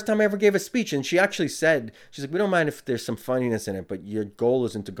was the first time I ever gave a speech. And she actually said, she's like, we don't mind if there's some funniness in it, but your goal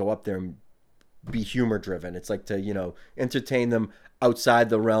isn't to go up there and be humor driven. It's like to, entertain them outside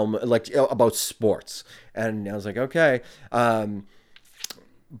the realm, like about sports. And I was like, okay.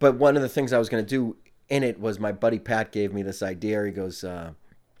 But one of the things I was going to do in it was my buddy Pat gave me this idea. He goes, I'm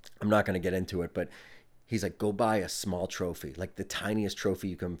not going to get into it, but he's like, go buy a small trophy, like the tiniest trophy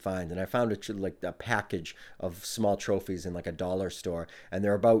you can find. And I found a package of small trophies in like a dollar store, and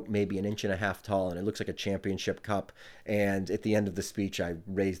they're about maybe 1.5 inches tall, and it looks like a championship cup. And at the end of the speech, I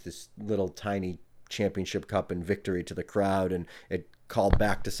raised this little tiny championship cup in victory to the crowd, and it called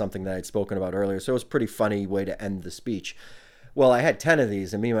back to something that I'd spoken about earlier. So it was a pretty funny way to end the speech. Well, I had 10 of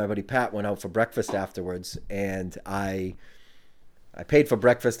these, and me and my buddy Pat went out for breakfast afterwards, and I paid for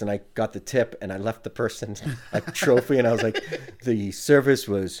breakfast, and I got the tip, and I left the person a trophy, and I was like, the service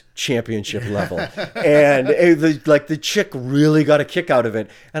was championship level. And the chick really got a kick out of it.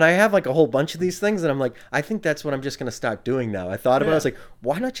 And I have like a whole bunch of these things, and I'm like, I think that's what I'm just going to start doing now. I thought about it, I was like,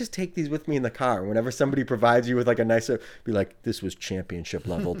 why not just take these with me in the car? Whenever somebody provides you with like a nicer, be like, this was championship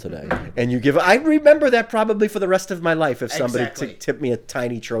level today. And I remember that probably for the rest of my life if somebody tipped me a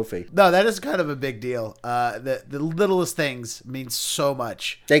tiny trophy. No, that is kind of a big deal. The littlest things means so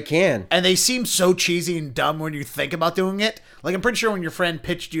much. They can. And they seem so cheesy and dumb when you think about doing it. Like, I'm pretty sure when your friend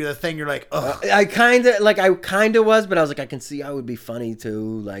pitched you the thing, you're like, ugh. I kind of was, but I was like, I can see how it would be funny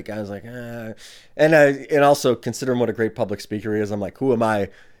too. Like, I was like, and also considering what a great public speaker he is, I'm like, who am I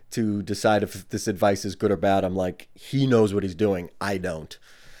to decide if this advice is good or bad? I'm like, he knows what he's doing. I don't.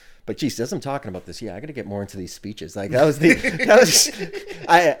 But geez, as I'm talking about this, I got to get more into these speeches. Like I'm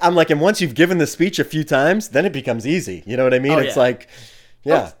like, and once you've given the speech a few times, then it becomes easy. You know what I mean? It's like,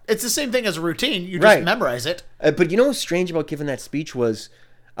 yeah. Well, it's the same thing as a routine. You just memorize it. But you know what's strange about giving that speech was,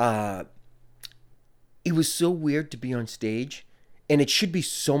 it was so weird to be on stage. And it should be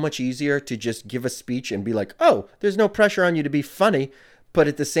so much easier to just give a speech and be like, oh, there's no pressure on you to be funny. But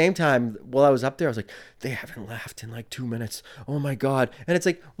at the same time, while I was up there, I was like, they haven't laughed in like 2 minutes. Oh my God. And it's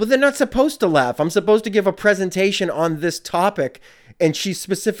like, well, they're not supposed to laugh. I'm supposed to give a presentation on this topic. And she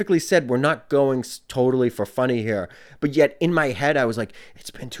specifically said, we're not going totally for funny here. But yet in my head, I was like,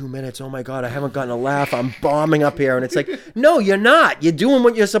 it's been 2 minutes. Oh my God, I haven't gotten a laugh. I'm bombing up here. And it's like, no, you're not. You're doing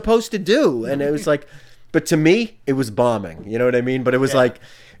what you're supposed to do. And it was like, but to me, it was bombing. You know what I mean? But it was like,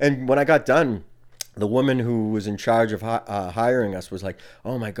 and when I got done, the woman who was in charge of hiring us was like,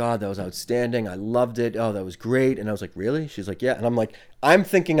 oh my God, that was outstanding. I loved it. Oh, that was great. And I was like, really? She's like, yeah. And I'm like, I'm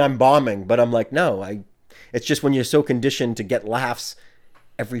thinking I'm bombing, but I'm like, no, it's just when you're so conditioned to get laughs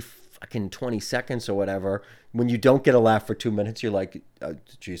every fucking 20 seconds or whatever, when you don't get a laugh for 2 minutes, you're like, oh,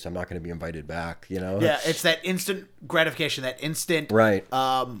 geez, I'm not going to be invited back, you know? Yeah, it's that instant gratification, that instant. Right.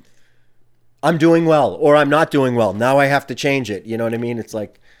 I'm doing well or I'm not doing well. Now I have to change it. You know what I mean? It's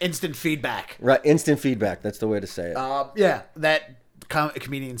like instant feedback. Right. Instant feedback. That's the way to say it. Yeah. That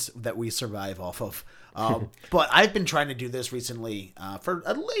comedians that we survive off of. But I've been trying to do this recently for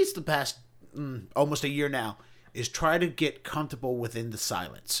at least the past almost a year now, is try to get comfortable within the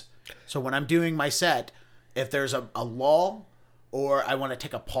silence. So when I'm doing my set, if there's a lull or I want to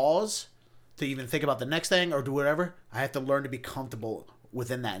take a pause to even think about the next thing or do whatever, I have to learn to be comfortable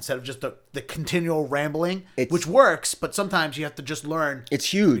within that instead of just the continual rambling, which works, but sometimes you have to just learn.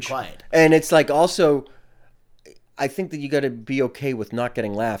 It's huge. To be quiet. And it's like also, I think that you got to be okay with not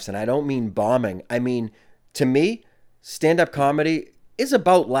getting laughs. And I don't mean bombing. I mean, to me, stand-up comedy is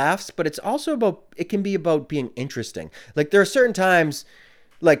about laughs, but it's also it can be about being interesting. Like there are certain times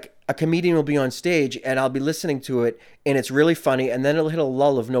like a comedian will be on stage and I'll be listening to it and it's really funny and then it'll hit a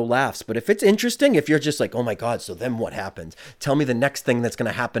lull of no laughs. But if it's interesting, if you're just like, oh my God, so then what happens? Tell me the next thing that's going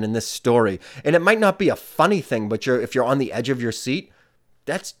to happen in this story. And it might not be a funny thing, but if you're on the edge of your seat,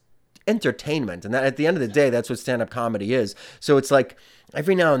 that's entertainment. And that, at the end of the day, that's what stand-up comedy is. So it's like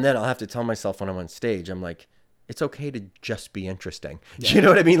every now and then I'll have to tell myself when I'm on stage, I'm like, it's okay to just be interesting. Yeah. You know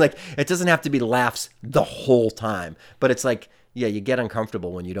what I mean? Like, it doesn't have to be laughs the whole time, but it's like, yeah, you get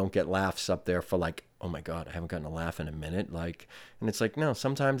uncomfortable when you don't get laughs up there for like, oh my God, I haven't gotten a laugh in a minute. Like, and it's like, no,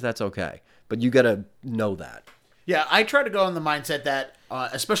 sometimes that's okay, but you got to know that. Yeah, I try to go in the mindset that,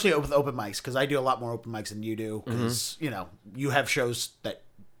 especially with open mics, because I do a lot more open mics than you do, because, you know, you have shows that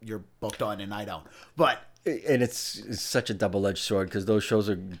you're booked on and I don't. But and it's such a double-edged sword, because those shows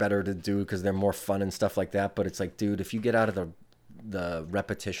are better to do because they're more fun and stuff like that. But it's like, dude, if you get out of the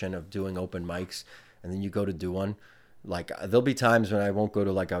repetition of doing open mics and then you go to do one, like, there'll be times when I won't go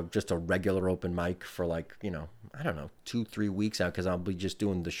to like just a regular open mic for like, you know, I don't know, 2-3 weeks out, because I'll be just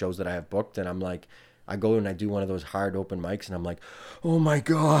doing the shows that I have booked, and I'm like, I go and I do one of those hard open mics and I'm like, oh my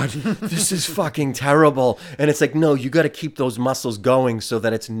God, this is fucking terrible. And it's like, no, you got to keep those muscles going so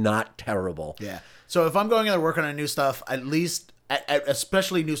that it's not terrible. Yeah. So if I'm going in there working on new stuff, at least,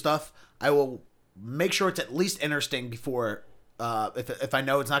 especially new stuff, I will make sure it's at least interesting before, if I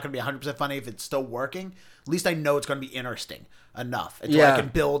know it's not going to be 100% funny, if it's still working, at least I know it's going to be interesting enough until I can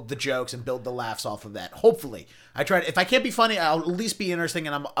build the jokes and build the laughs off of that. Hopefully. I try to, if I can't be funny, I'll at least be interesting,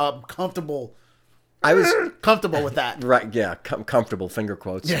 and I'm comfortable. I was comfortable with that. Right, yeah, comfortable, finger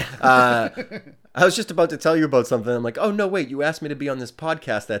quotes. Yeah. I was just about to tell you about something. I'm like, oh, no, wait, you asked me to be on this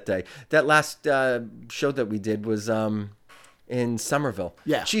podcast that day. That last show that we did was in Somerville.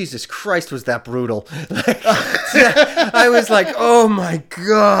 Yeah. Jesus Christ, was that brutal. I was like, oh, my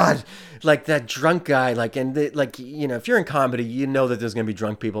God. Like that drunk guy, like, and like, you know, if you're in comedy, you know that there's going to be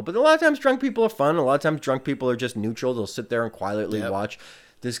drunk people. But a lot of times drunk people are fun. A lot of times drunk people are just neutral. They'll sit there and quietly watch.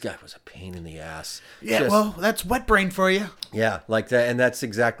 This guy was a pain in the ass. Yeah, well, that's wet brain for you. Yeah, like that, and that's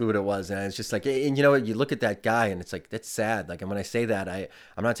exactly what it was. And it's just like, and you know what? You look at that guy, and it's like, that's sad. Like, and when I say that,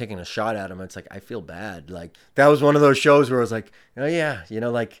 I'm not taking a shot at him. It's like, I feel bad. Like, that was one of those shows where I was like, oh yeah, you know,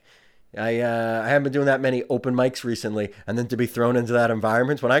 like, I haven't been doing that many open mics recently, and then to be thrown into that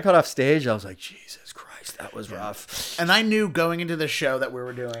environment. When I got off stage, I was like, Jesus Christ, that was rough. And I knew going into the show that we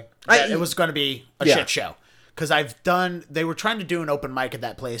were doing that it was going to be a shit show. Because they were trying to do an open mic at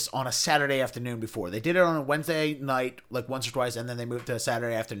that place on a Saturday afternoon before. They did it on a Wednesday night, like once or twice, and then they moved to a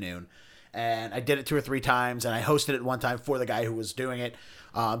Saturday afternoon. And I did it 2 or 3 times, and I hosted it one time for the guy who was doing it,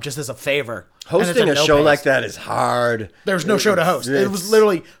 just as a favor. Hosting a show like that is hard. There's no show to host. It was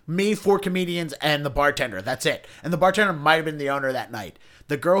literally me, 4 comedians, and the bartender. That's it. And the bartender might have been the owner that night.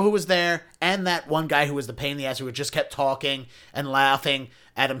 The girl who was there, and that one guy who was the pain in the ass, who just kept talking and laughing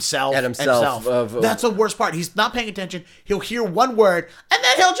at himself. That's the worst part. He's not paying attention. He'll hear one word, and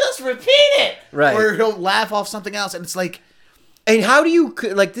then he'll just repeat it. Right. Or he'll laugh off something else, and it's like... And how do you,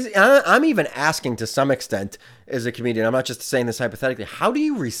 like, this? I'm even asking to some extent as a comedian, I'm not just saying this hypothetically, how do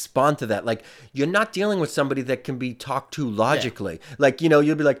you respond to that? Like, you're not dealing with somebody that can be talked to logically. Yeah. Like, you know,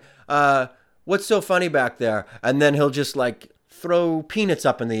 you'll be like, what's so funny back there? And then he'll just, like, throw peanuts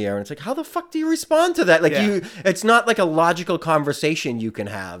up in the air, and it's like, how the fuck do you respond to that? Like, it's not like a logical conversation you can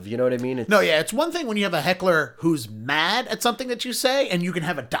have, you know what I mean? It's one thing when you have a heckler who's mad at something that you say, and you can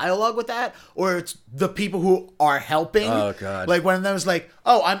have a dialogue with that, or it's the people who are helping. Oh God. Like one of them is like,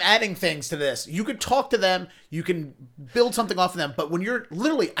 oh, I'm adding things to this. You could talk to them, you can build something off of them, but when you're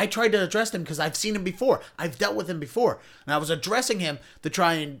literally, I tried to address him because I've seen him before, I've dealt with him before, and I was addressing him to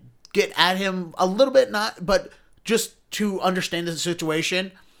try and get at him a little bit, but just to understand the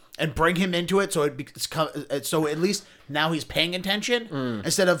situation and bring him into it, so so at least now he's paying attention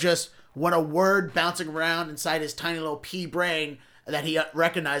instead of just when a word bouncing around inside his tiny little pea brain that he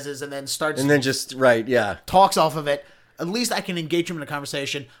recognizes and then starts talks off of it. At least I can engage him in a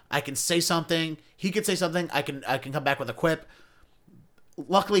conversation. I can say something. He could say something. I can come back with a quip.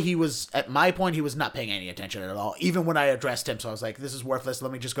 Luckily, he was at my point. He was not paying any attention at all, even when I addressed him. So I was like, "This is worthless.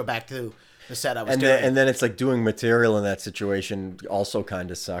 Let me just go back to the set I was doing." And then it's like doing material in that situation also kind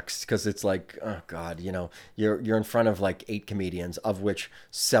of sucks, because it's like, oh God, you know, you're in front of like 8 comedians, of which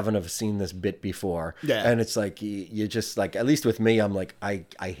 7 have seen this bit before. Yeah. And it's like you just like, at least with me, I'm like, I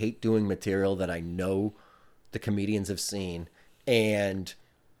hate doing material that I know the comedians have seen, and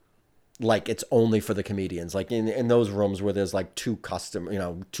like it's only for the comedians, like in those rooms where there's like 2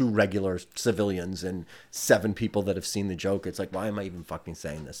 regular civilians and 7 people that have seen the joke. It's like, why am I even fucking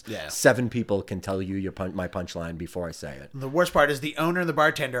saying this? Yeah. 7 people can tell you my punchline before I say it. The worst part is the owner and the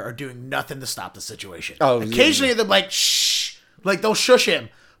bartender are doing nothing to stop the situation. Oh, occasionally they're like, shh, Like, they'll shush him,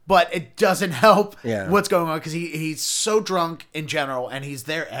 but it doesn't help Yeah. what's going on because he's so drunk in general, and he's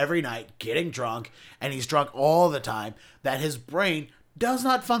there every night getting drunk, and he's drunk all the time that his brain does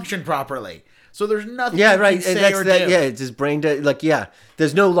not function properly. So there's nothing Yeah, you right. can say And that's or that. do. Yeah, it's his brain.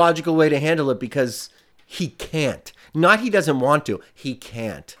 There's no logical way to handle it because he can't. Not he doesn't want to. He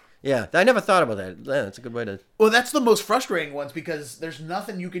can't. Yeah, I never thought about that. Yeah, that's a good way to. Well, that's the most frustrating ones because there's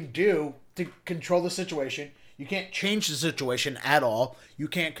nothing you can do to control the situation. You can't change the situation at all. You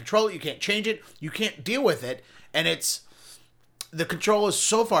can't control it. You can't change it. You can't deal with it. And the control is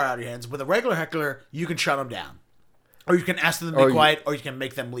so far out of your hands. With a regular heckler, you can shut them down. Or you can ask them to be quiet, or you can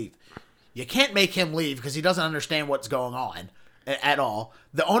make them leave. You can't make him leave because he doesn't understand what's going on at all.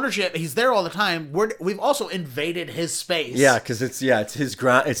 The ownership, he's there all the time. We've also invaded his space. Yeah, because it's his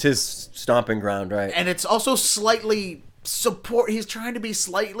ground. It's his stomping ground, right? And it's also slightly he's trying to be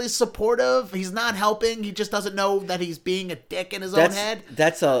slightly supportive. He's not helping. He just doesn't know that he's being a dick in his own head.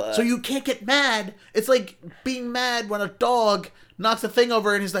 So you can't get mad. It's like being mad when a dog knocks a thing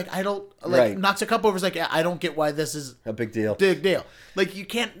over and he's like, knocks a cup over. He's like, I don't get why this is a big deal. Big deal. Like, you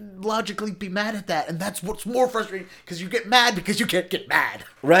can't logically be mad at that. And that's what's more frustrating because you get mad because you can't get mad.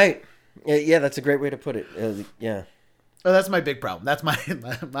 Right. Yeah, that's a great way to put it. Yeah. Oh, that's my big problem. That's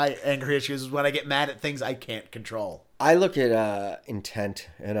my anger issues is when I get mad at things I can't control. I look at intent,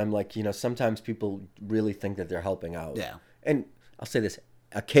 and I'm like, sometimes people really think that they're helping out. Yeah. And I'll say this,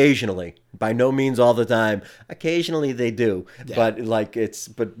 occasionally, by no means all the time, occasionally they do. Yeah.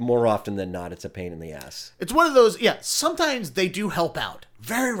 But more often than not, it's a pain in the ass. It's one of those, sometimes they do help out.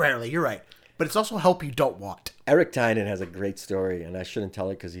 Very rarely, you're right. But it's also help you don't want. Eric Tynan has a great story, and I shouldn't tell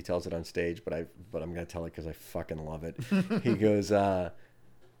it because he tells it on stage, but I'm going to tell it because I fucking love it. He goes,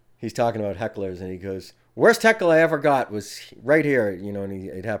 he's talking about hecklers, and he goes, worst heckle I ever got was right here, and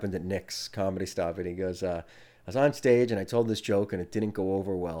it happened at Nick's Comedy Stop, and he goes, I was on stage, and I told this joke, and it didn't go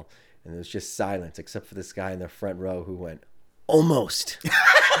over well, and there was just silence, except for this guy in the front row who went, almost.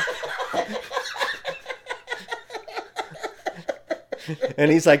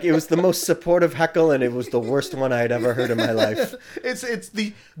 And he's like, it was the most supportive heckle, and it was the worst one I had ever heard in my life. It's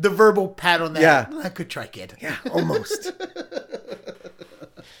the verbal pat on that. Yeah. I could try, kid. Yeah, almost.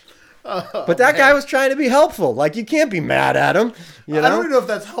 But that guy was trying to be helpful. Like, you can't be mad at him. I don't even know if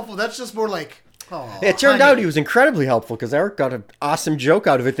that's helpful. That's just more like, it turned out he was incredibly helpful because Eric got an awesome joke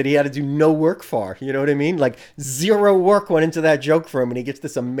out of it that he had to do no work for. You know what I mean? Like, zero work went into that joke for him, and he gets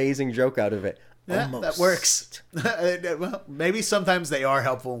this amazing joke out of it. Yeah, almost. That works. Well, maybe sometimes they are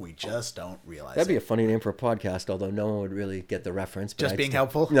helpful and we just don't realize That'd be a funny name for a podcast, although no one would really get the reference. Just being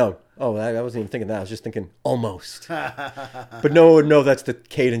helpful? No. Oh, I wasn't even thinking that. I was just thinking almost. But no one would know that's the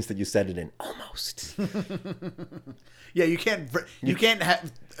cadence that you said it in. Almost. Yeah, you can't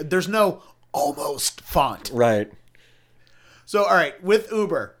have, there's no almost font. Right. So, all right, with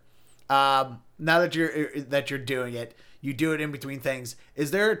Uber, now that you're doing it, you do it in between things. Is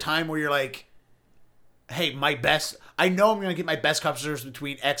there a time where you're like, hey, I know I'm going to get my best customers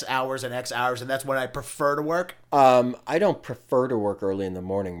between X hours and X hours, and that's when I prefer to work? I don't prefer to work early in the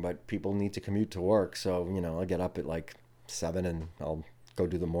morning, but people need to commute to work. So, I'll get up at like 7 and I'll go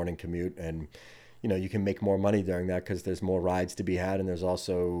do the morning commute. And, you can make more money during that because there's more rides to be had. And there's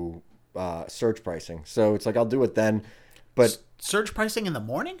also surge pricing. So it's like, I'll do it then. But surge pricing in the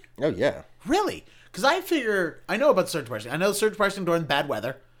morning? Oh, yeah. Really? Because I know about surge pricing. I know surge pricing during bad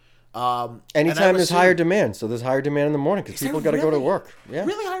weather. Anytime there's higher demand, so there's higher demand in the morning because people got to go to work. Yeah,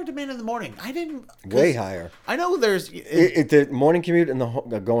 really higher demand in the morning. Way higher. I know there's the morning commute and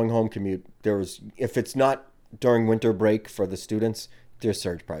the going home commute. If it's not during winter break for the students, there's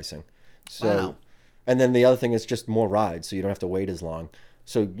surge pricing. So, wow. And then the other thing is just more rides, so you don't have to wait as long.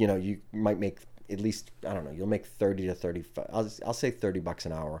 So you might make at least, I don't know, you'll make 30 to 35. I'll say $30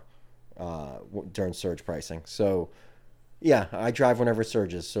 an hour during surge pricing. So. Yeah, I drive whenever it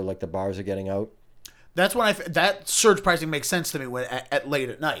surges. So, like, the bars are getting out. That's when that surge pricing makes sense to me at late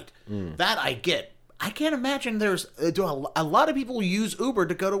at night. That I get. I can't imagine there's a lot of people use Uber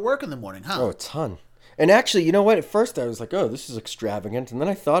to go to work in the morning, huh? Oh, a ton. And actually, you know what? At first, I was like, oh, this is extravagant. And then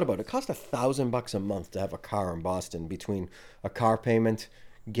I thought about it. It costs $1,000 a month to have a car in Boston between a car payment,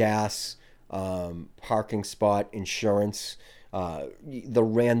 gas, parking spot, insurance, the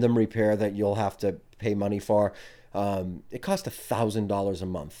random repair that you'll have to pay money for. It costs $1,000 a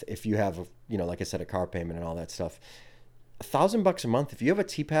month if you have, like I said, a car payment and all that stuff. $1,000 a month. If you have a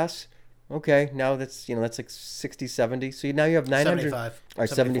T-Pass, okay, now that's like 60, 70. So now you have 900. 75. Or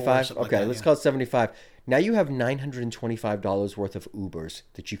 75. Okay, like let's call it 75. Now you have $925 worth of Ubers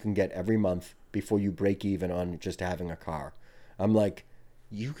that you can get every month before you break even on just having a car. I'm like,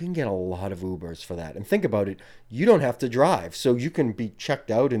 you can get a lot of Ubers for that. And think about it, you don't have to drive. So you can be checked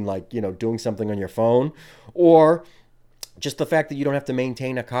out and like, doing something on your phone, or just the fact that you don't have to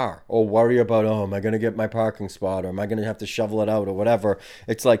maintain a car or worry about, oh, am I going to get my parking spot, or am I going to have to shovel it out or whatever.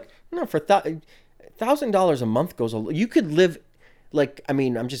 It's like, for $1,000 a month you could live, like, I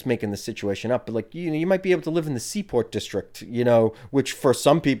mean, I'm just making the situation up, but like, you might be able to live in the Seaport district, which for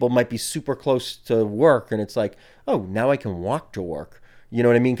some people might be super close to work. And it's like, oh, now I can walk to work. You know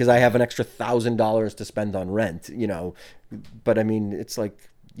what I mean? Because I have an extra $1,000 to spend on rent, but I mean, it's like,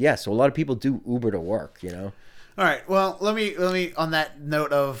 yeah, so a lot of people do Uber to work, All right. Well, let me on that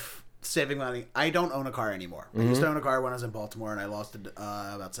note of saving money. I don't own a car anymore. I used to own a car when I was in Baltimore, and I lost it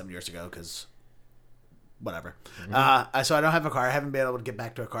about 7 years ago because whatever. So I don't have a car. I haven't been able to get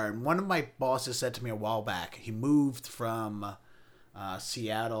back to a car. And one of my bosses said to me a while back, he moved from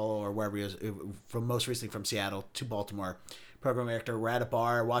Seattle or wherever he was, from most recently from Seattle to Baltimore. Program director. We're at a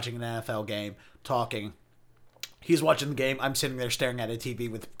bar watching an NFL game, talking. He's watching the game. I'm sitting there staring at a TV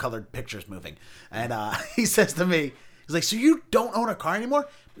with colored pictures moving. And he says to me, he's like, so you don't own a car anymore?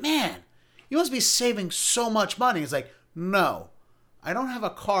 Man, you must be saving so much money. He's like, no, I don't have a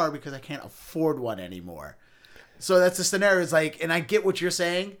car because I can't afford one anymore. So that's the scenario. It's like, and I get what you're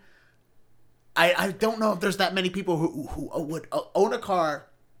saying. I don't know if there's that many people who would own a car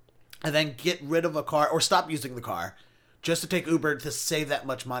and then get rid of a car or stop using the car just to take Uber to save that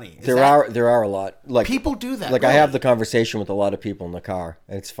much money. There are a lot. Like, people do that. Like, really. I have the conversation with a lot of people in the car.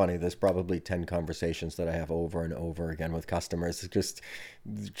 And it's funny. There's probably 10 conversations that I have over and over again with customers. It's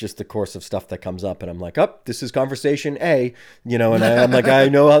just the course of stuff that comes up. And I'm like, oh, this is conversation A, and I'm like, I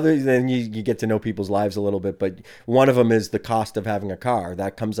know how then you get to know people's lives a little bit. But one of them is the cost of having a car.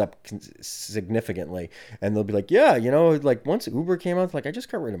 That comes up significantly. And they'll be like, yeah, like once Uber came out, like I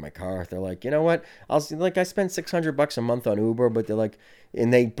just got rid of my car. They're like, you know what? I spent $600 a month on Uber, but they're like,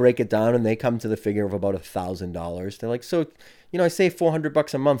 and they break it down and they come to the figure of about $1,000. They're like, so, I save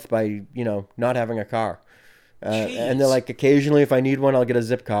 $400 a month by, not having a car. And they're like, occasionally if I need one, I'll get a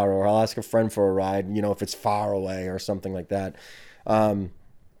zip car or I'll ask a friend for a ride, if it's far away or something like that.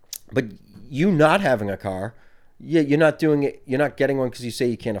 But you not having a car, you're not doing it. You're not getting one because you say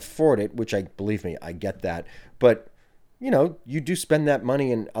you can't afford it, which believe me, I get that. But you do spend that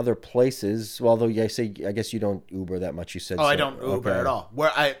money in other places. Although I guess you don't Uber that much. You said. Oh, so. I don't Uber at all.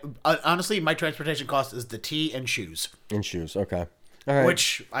 Where I honestly, my transportation cost is the tea and shoes. And shoes, okay. All right.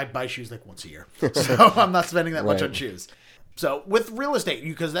 Which I buy shoes like once a year, so I'm not spending that much on shoes. So with real estate,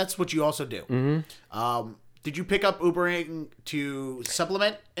 because that's what you also do. Mm-hmm. Did you pick up Ubering to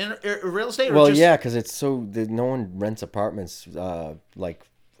supplement in real estate? Well, yeah, because it's no one rents apartments like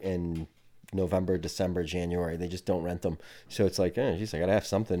in November, December, January. They just don't rent them. So it's like, geez, I got to have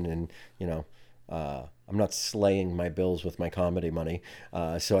something. And, I'm not slaying my bills with my comedy money.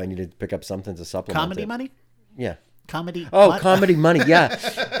 So I needed to pick up something to supplement comedy it. money? Yeah. Comedy? Oh, comedy money, yeah.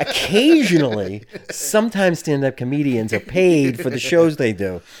 Occasionally, sometimes stand-up comedians are paid for the shows they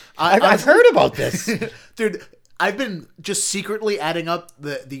do. I've heard about this. Dude, I've been just secretly adding up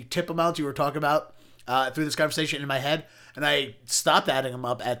the tip amounts you were talking about through this conversation in my head, and I stopped adding them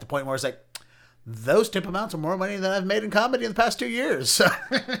up at the point where it's like, those tip amounts are more money than I've made in comedy in the past 2 years. So.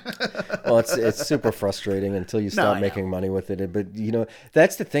 Well, it's super frustrating until you start making money with it. But,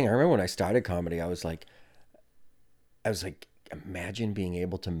 that's the thing. I remember when I started comedy, I was like, imagine being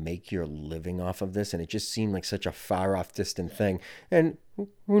able to make your living off of this. And it just seemed like such a far off distant thing. And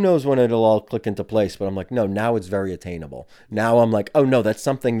who knows when it'll all click into place. But I'm like, no, now it's very attainable. Now I'm like, oh, no, that's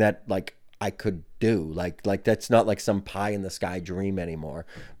something that like I could do. Like that's not like some pie in the sky dream anymore.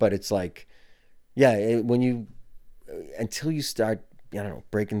 But it's like, yeah, until you start,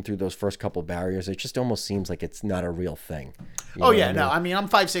 breaking through those first couple barriers, it just almost seems like it's not a real thing. Oh, yeah, no. I mean, I'm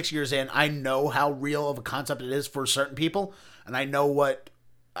 5-6 years in. I know how real of a concept it is for certain people, and I know what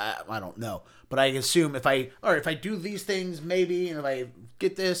I don't know, but I assume if I do these things, maybe, and if I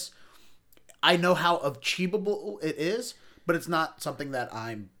get this, I know how achievable it is, but it's not something that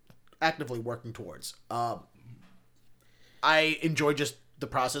I'm actively working towards. I enjoy just the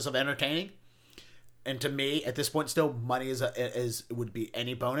process of entertaining. And to me, at this point, still money would be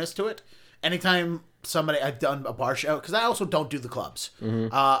any bonus to it. Anytime I've done a bar show, because I also don't do the clubs. Mm-hmm.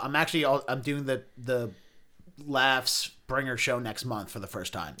 I'm doing the Laughs Bringer show next month for the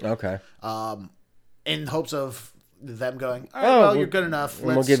first time. Okay. In hopes of them going, all right, well, you're good enough.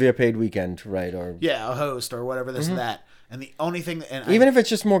 We'll give you a paid weekend, right? Or a host or whatever, this and that. And the only thing, even if it's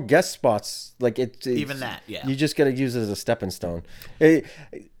just more guest spots, like even that, yeah, you just got to use it as a stepping stone.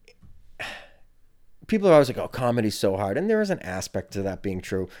 people are always like, oh, comedy's so hard. And there is an aspect to that being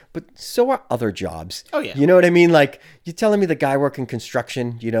true, but so are other jobs. Oh, yeah. You know what I mean? Like, you're telling me the guy working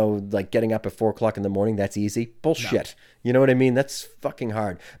construction, you know, like getting up at 4 o'clock in the morning, that's easy? Bullshit. No. You know what I mean? That's fucking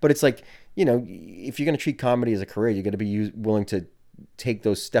hard. But it's like, you know, if you're going to treat comedy as a career, you got to be willing to take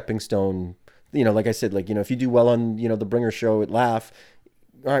those stepping stone, you know, like I said, like, you know, if you do well on, you know, the Bringer show at Laugh,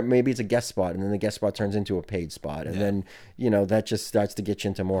 all right, maybe it's a guest spot, and then the guest spot turns into a paid spot, and then, you know, that just starts to get you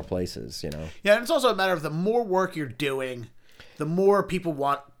into more places, you know. Yeah, and it's also a matter of the more work you're doing, the more people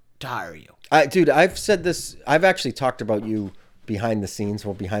want to hire you. Dude, I've said this. I've actually talked about you behind the scenes.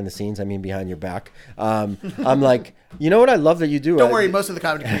 Well, behind the scenes, I mean behind your back. I'm like, you know what I love that you do? Don't worry, most of the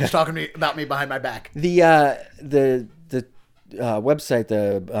comedy community is talking about me behind my back. The website,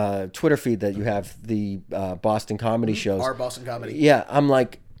 the Twitter feed that you have, the Boston comedy shows. Our Boston comedy. Yeah, I'm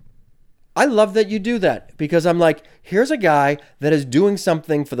like, I love that you do that, because I'm like, here's a guy that is doing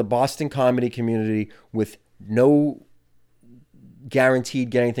something for the Boston comedy community with no guaranteed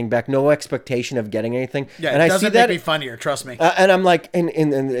get anything back, no expectation of getting anything. Yeah, and it I doesn't see that make me funnier, trust me. And I'm like, and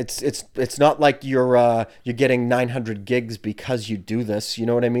it's not like you're getting 900 gigs because you do this, you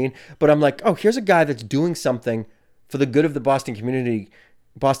know what I mean? But I'm like, oh, here's a guy that's doing something for the good of the Boston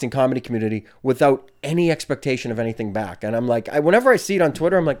comedy community without any expectation of anything back. And I'm like, whenever I see it on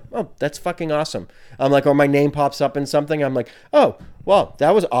Twitter, I'm like, oh, that's fucking awesome. I'm like, or my name pops up in something, I'm like, oh, well,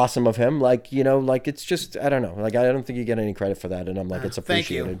 that was awesome of him. Like, you know, like, it's just, I don't know. Like, I don't think you get any credit for that. And I'm like, it's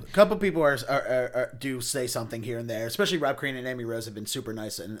appreciated. Thank you. A couple people do say something here and there, especially Rob Crean and Amy Rose have been super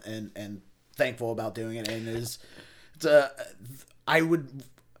nice and thankful about doing it. And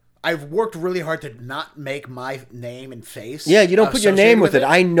I've worked really hard to not make my name and face. Yeah, you don't put your name with it.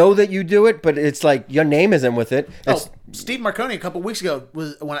 I know that you do it, but it's like your name isn't with it. Steve Marconi a couple weeks ago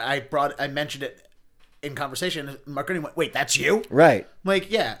was when I mentioned it in conversation. Marconi went, "Wait, that's you?" Right. I'm like,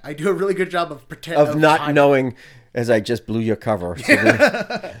 yeah, I do a really good job of pretending of not knowing, as I just blew your cover.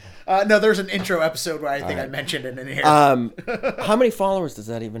 So no, there's an intro episode where I think I mentioned it in here. How many followers does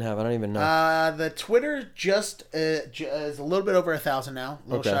that even have? I don't even know. The Twitter just is a little bit over 1,000 now, a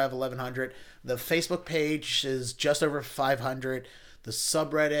little shy of 1,100. The Facebook page is just over 500. The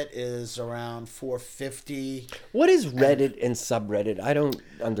subreddit is around 450. What is Reddit and subreddit? I don't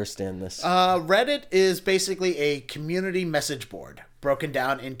understand this. Reddit is basically a community message board broken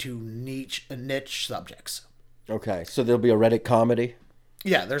down into niche subjects. Okay, so there'll be a Reddit comedy?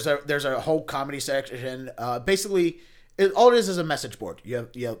 Yeah, there's a whole comedy section. Basically, all it is a message board. You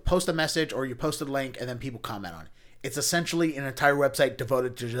post a message or you post a link, and then people comment on it. It's essentially an entire website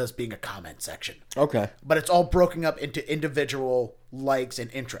devoted to just being a comment section. Okay. But it's all broken up into individual likes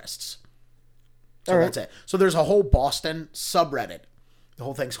and interests. So that's it. So there's a whole Boston subreddit. The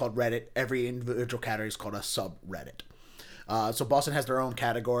whole thing's called Reddit. Every individual category is called a subreddit. So Boston has their own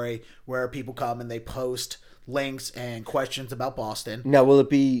category where people come and they post links and questions about Boston. Now, will it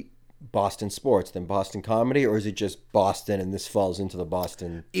be Boston sports, then Boston comedy, or is it just Boston and this falls into the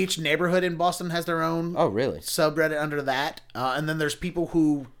Boston? Each neighborhood in Boston has their own subreddit under that. And then there's people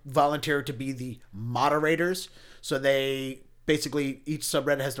who volunteer to be the moderators. So they basically, each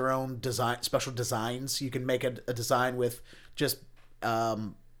subreddit has their own special designs. You can make a design with just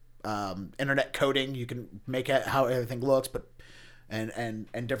internet coding. You can make it how everything looks, but and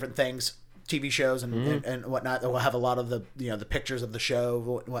different things. TV shows and whatnot that will have a lot of the the pictures of the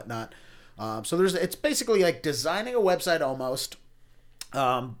show and whatnot. So it's basically like designing a website almost,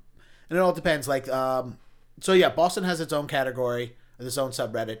 and it all depends. Like so yeah, Boston has its own category, its own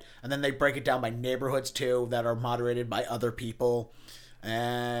subreddit, and then they break it down by neighborhoods too that are moderated by other people.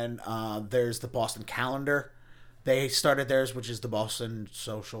 And there's the Boston Calendar. They started theirs, which is the Boston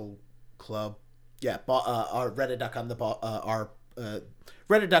Social Club. Yeah, our Reddit.com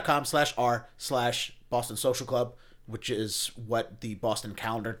reddit.com/r/Boston Social Club, which is what the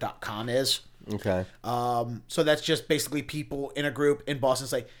BostonCalendar.com is. Okay. So that's just basically people in a group in Boston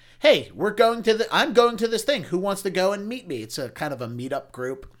say, "Hey, I'm going to this thing. Who wants to go and meet me?" It's a kind of a meetup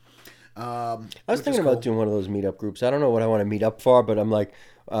group. I was thinking about doing one of those meetup groups. I don't know what I want to meet up for, but I'm like,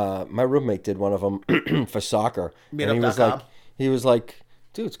 my roommate did one of them for soccer. Meetup.com. He was like,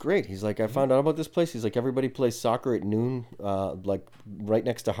 dude, it's great. He's like, I found out about this place. He's like, everybody plays soccer at noon, like right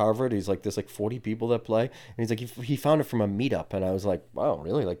next to Harvard. He's like, there's like 40 people that play. And he's like, he found it from a meetup. And I was like, wow,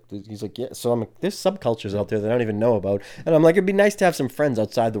 really? Like, he's like, yeah. So I'm like, there's subcultures out there that I don't even know about. And I'm like, it'd be nice to have some friends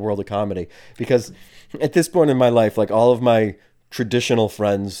outside the world of comedy. Because at this point in my life, like all of my traditional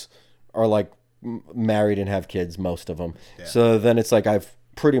friends are like married and have kids, most of them. Yeah. So then it's like I've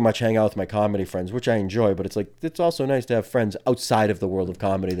pretty much hang out with my comedy friends, which I enjoy, but it's like it's also nice to have friends outside of the world of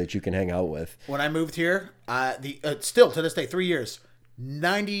comedy that you can hang out with. When I moved here, still to this day, 3 years,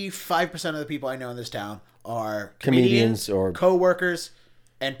 95% of the people I know in this town are Comedians or co-workers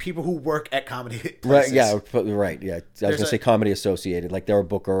and people who work at comedy places. Right, yeah, right, yeah. I was going to say comedy associated, like they're a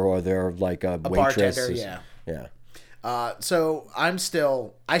booker or they're like a waitress. Bartender, yeah. Yeah. So I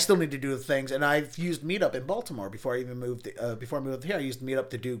still need to do things, and I've used Meetup in Baltimore before I even moved. Before I moved here, I used Meetup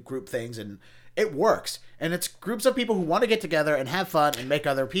to do group things, and it works. And it's groups of people who want to get together and have fun and make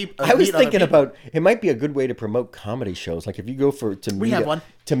other people. I was thinking about it might be a good way to promote comedy shows. Like if you go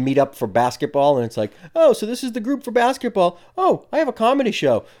to meet up for basketball, and it's like, oh, so this is the group for basketball. Oh, I have a comedy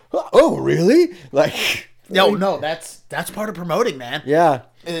show. Oh, really? Like, no, that's part of promoting, man. Yeah.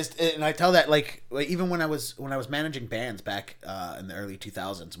 And I tell that like even when I was managing bands back in the early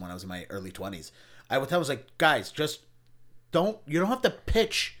 2000s, when I was in my early 20s, I would tell them, like, guys, just you don't have to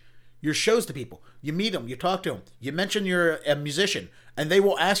pitch your shows to people. You meet them, you talk to them, you mention you're a musician, and they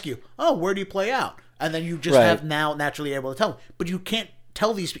will ask you, oh, where do you play out? And then you just have now naturally able to tell them. But you can't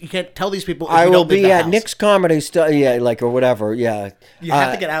tell these people. If I you will don't leave be the at house. Nick's comedy or whatever. Yeah, you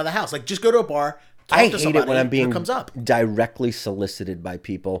have to get out of the house. Like, just go to a bar. I hate it when I'm being comes up. directly solicited by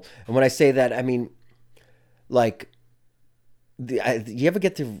people. And when I say that, I mean, like, you ever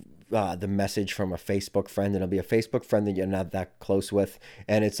get the message from a Facebook friend, and it'll be a Facebook friend that you're not that close with,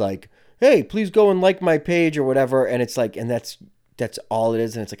 and it's like, hey, please go and like my page or whatever, and it's like, and that's all it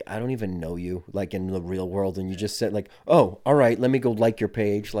is, and it's like, I don't even know you, like, in the real world, and you just said, like, oh, all right, let me go like your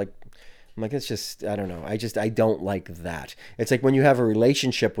page, like, I'm like, it's just, I don't know. I don't like that. It's like when you have a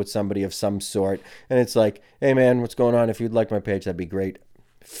relationship with somebody of some sort, and it's like, hey, man, what's going on? If you'd like my page, that'd be great.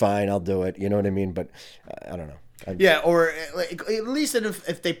 Fine, I'll do it. You know what I mean? But I don't know. Yeah, or like, at least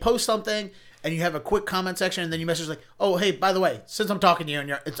if they post something and you have a quick comment section, and then you message like, oh, hey, by the way, since I'm talking to you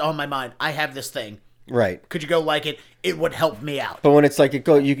and it's on my mind, I have this thing. Right. Could you go like it? It would help me out. But when it's like,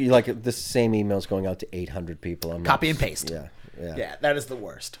 you like the same email's going out to 800 people. Copy and paste. Yeah. Yeah, that is the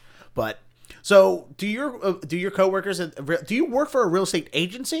worst. But so do your coworkers? Do you work for a real estate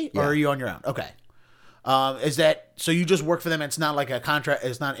agency or are you on your own? Okay. Is that so? You just work for them? It's not like a contract.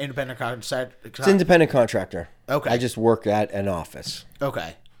 It's not an independent contract. It's independent contractor. Okay. I just work at an office.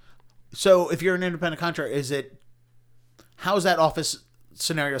 Okay. So if you're an independent contractor, how's that office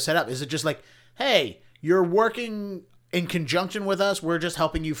scenario set up? Is it just like, hey, you're working in conjunction with us, we're just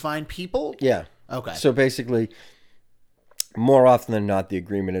helping you find people? Yeah. Okay. So basically, more often than not, the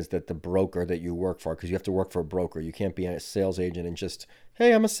agreement is that the broker that you work for, because you have to work for a broker, you can't be a sales agent and just,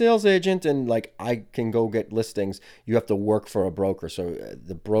 hey, I'm a sales agent and like I can go get listings. You have to work for a broker. So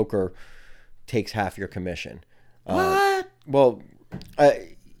the broker takes half your commission. What?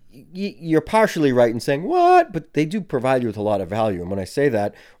 You're partially right in saying what, but they do provide you with a lot of value. And when I say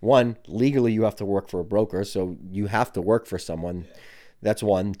that, one, legally you have to work for a broker, so you have to work for someone. That's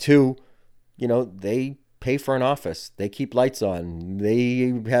one. Two, they pay for an office. They keep lights on.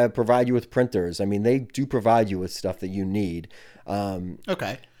 They provide you with printers. I mean, they do provide you with stuff that you need.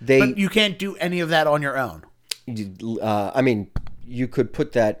 Okay. But you can't do any of that on your own. You could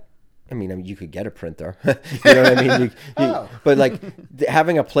put that. You could get a printer. You know what I mean? But like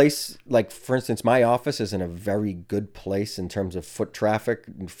having a place, like for instance, my office is in a very good place in terms of foot traffic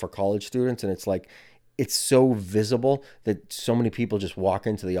for college students, and it's like it's so visible that so many people just walk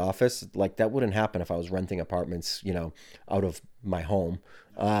into the office. Like that wouldn't happen if I was renting apartments, out of my home.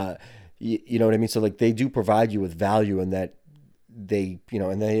 You know what I mean? So like they do provide you with value in that. They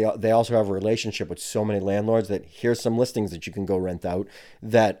also have a relationship with so many landlords that here's some listings that you can go rent out,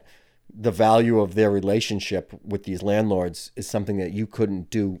 that the value of their relationship with these landlords is something that you couldn't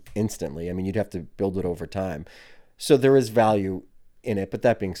do instantly. I mean, you'd have to build it over time. So there is value in it, but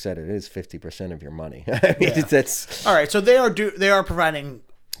that being said, it is 50% of your money. That's all right. So they are providing.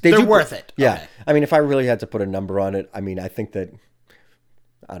 They're worth it. Yeah. Okay. I mean, if I really had to put a number on it, I mean, I think that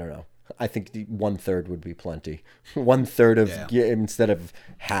I don't know. I think 1/3 would be plenty. 1/3 of instead of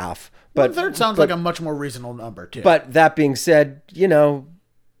half. But 1/3 sounds like a much more reasonable number too. But that being said,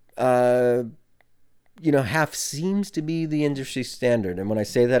 half seems to be the industry standard. And when I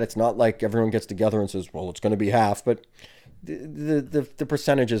say that, it's not like everyone gets together and says, well, it's going to be half, but the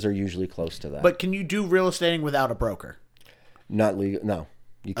percentages are usually close to that. But can you do real estate without a broker? Not legal. No,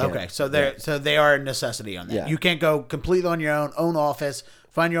 you can't. Okay. So they are a necessity on that. Yeah. You can't go completely on your own office,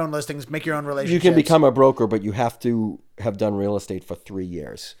 find your own listings, make your own relationships. You can become a broker, but you have to have done real estate for 3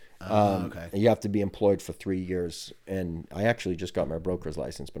 years. Okay. You have to be employed for 3 years, and I actually just got my broker's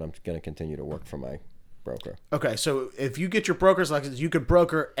license, but I'm going to continue to work for my broker. Okay, so if you get your broker's license, you could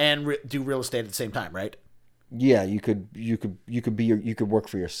broker and do real estate at the same time, right? Yeah, you could work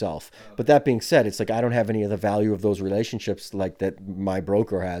for yourself. But that being said, it's like I don't have any of the value of those relationships like that my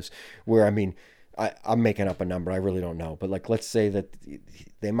broker has. Where I mean, I'm making up a number. I really don't know. But like, let's say that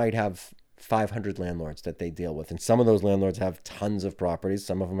they might have 500 landlords that they deal with. And some of those landlords have tons of properties.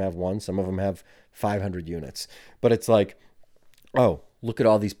 Some of them have one, some of them have 500 units. But it's like, oh, look at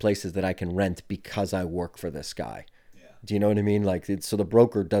all these places that I can rent because I work for this guy. Yeah. Do you know what I mean? Like, so the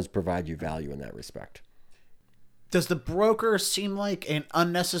broker does provide you value in that respect. Does the broker seem like an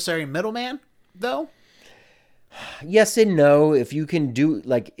unnecessary middleman, though? Yes and no. If you can do,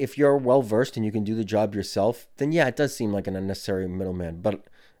 like, if you're well versed and you can do the job yourself, then yeah, it does seem like an unnecessary middleman. But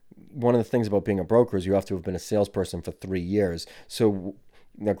one of the things about being a broker is you have to have been a salesperson for 3 years. So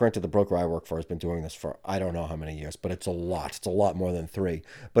now, granted, the broker I work for has been doing this for I don't know how many years, but it's a lot. It's a lot more than 3.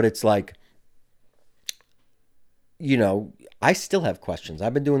 But it's like, you know, I still have questions.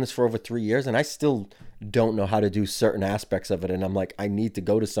 I've been doing this for over 3 years, and I still don't know how to do certain aspects of it. And I'm like, I need to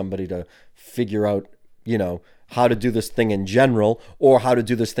go to somebody to figure out, you know, how to do this thing in general or how to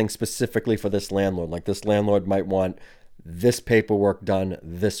do this thing specifically for this landlord. Like, this landlord might want this paperwork done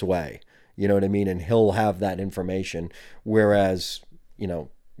this way. You know what I mean? And he'll have that information. Whereas, you know,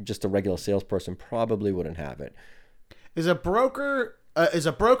 just a regular salesperson probably wouldn't have it. Is a broker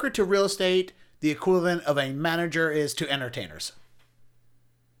to real estate the equivalent of a manager is to entertainers?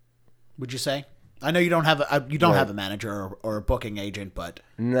 Would you say? I know you don't have a manager or a booking agent, but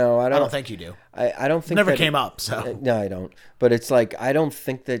no, I don't think you do. I don't think never came up. So no, I don't. But it's like, I don't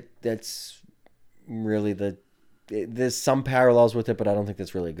think that's really there's some parallels with it, but I don't think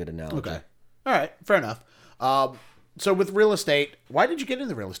that's really a good analogy. Okay, all right, fair enough. So with real estate, why did you get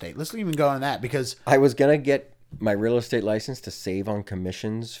into real estate? Let's even go on that, because I was gonna get my real estate license to save on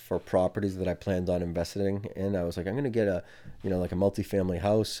commissions for properties that I planned on investing in. I was like, I'm going to get a, you know, like a multifamily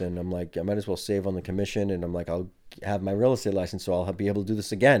house, and I'm like, I might as well save on the commission. And I'm like, I'll have my real estate license, so I'll be able to do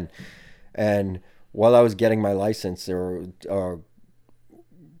this again. And while I was getting my license or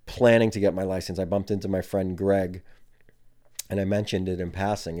planning to get my license, I bumped into my friend Greg, and I mentioned it in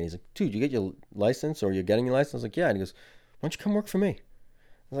passing. And he's like, dude, you get your license, or you're getting your license? I was like, yeah. And he goes, why don't you come work for me?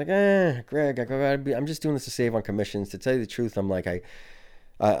 I was like, Greg, I'm just doing this to save on commissions. To tell you the truth, I'm like,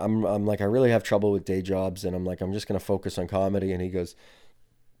 I'm like, I really have trouble with day jobs, and I'm like, I'm just gonna focus on comedy. And he goes,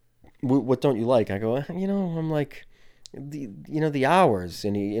 what don't you like? I go, you know, I'm like, the hours,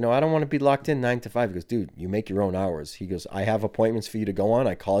 and he, you know, I don't want to be locked in 9 to 5. He goes, dude, you make your own hours. He goes, I have appointments for you to go on.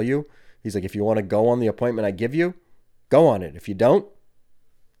 I call you. He's like, if you want to go on the appointment I give you, go on it. If you don't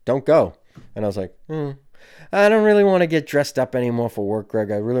go. And I was like, I don't really want to get dressed up anymore for work,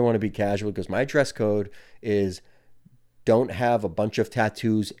 Greg. I really want to be casual, because my dress code is don't have a bunch of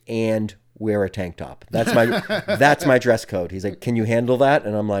tattoos and wear a tank top. That's my dress code. He's like, can you handle that?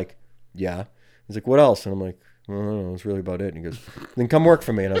 And I'm like, yeah. He's like, what else? And I'm like, I don't know. That's really about it. And he goes, then come work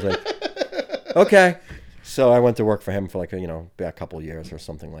for me. And I was like, okay. So I went to work for him for like a couple of years or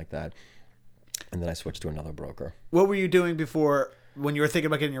something like that. And then I switched to another broker. What were you doing before, when you were thinking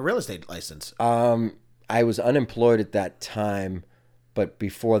about getting your real estate license? I was unemployed at that time, but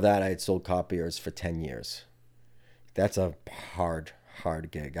before that I had sold copiers for 10 years. That's a hard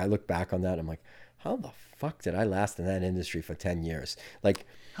gig. I look back on that, I'm like, how the fuck did I last in that industry for 10 years? Like,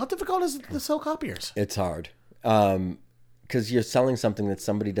 how difficult is it to sell copiers? It's hard. Because you're selling something that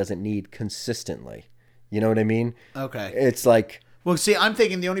somebody doesn't need consistently. You know what I mean? Okay. It's like... Well, see, I'm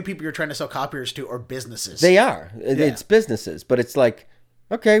thinking the only people you're trying to sell copiers to are businesses. They are. It's businesses. But it's like,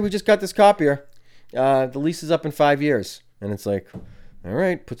 okay, we just got this copier. The lease is up in 5 years. And it's like, all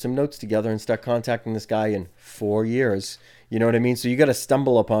right, put some notes together and start contacting this guy in 4 years. You know what I mean? So you got to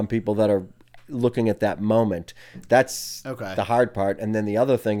stumble upon people that are looking at that moment. That's the hard part. And then the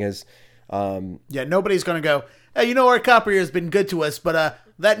other thing is... nobody's going to go, hey, our copier has been good to us, but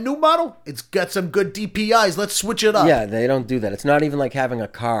that new model, it's got some good DPIs. Let's switch it up. Yeah, they don't do that. It's not even like having a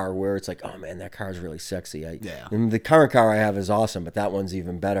car where it's like, oh, man, that car is really sexy. And the current car I have is awesome, but that one's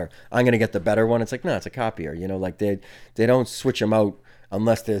even better. I'm going to get the better one. It's like, no, it's a copier. Like they don't switch them out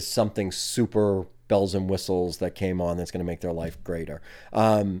unless there's something super bells and whistles that came on that's going to make their life greater.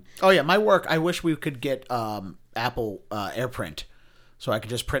 My work, I wish we could get Apple AirPrint so I could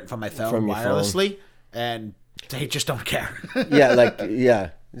just print from my phone wirelessly, and they just don't care.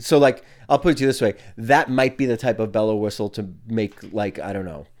 So like, I'll put it to you this way. That might be the type of bell or whistle to make, like, I don't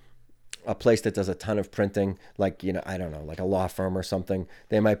know, a place that does a ton of printing, like, I don't know, like a law firm or something.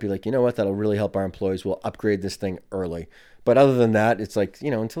 They might be like, you know what, that'll really help our employees. We'll upgrade this thing early. But other than that, it's like,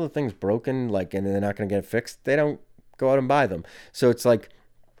 until the thing's broken, like, and they're not going to get it fixed, they don't go out and buy them. So it's like,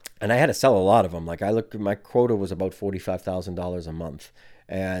 and I had to sell a lot of them. Like, my quota was about $45,000 a month.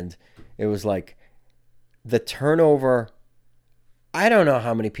 And it was like, the turnover, I don't know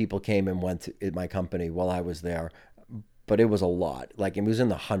how many people came and went at my company while I was there, but it was a lot. Like, it was in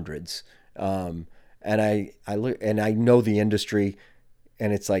the hundreds. And I look and I know the industry,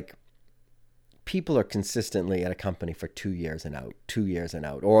 and it's like people are consistently at a company for 2 years and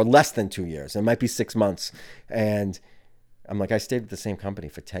out, or less than 2 years. It might be 6 months. And I'm like, I stayed at the same company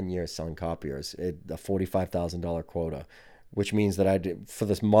for 10 years selling copiers, a $45,000 quota, which means that for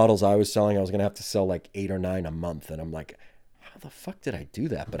the models I was selling, I was going to have to sell like 8 or 9 a month. And I'm like, how the fuck did I do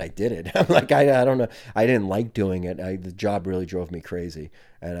that? But I did it. I'm like, I don't know. I didn't like doing it. The job really drove me crazy.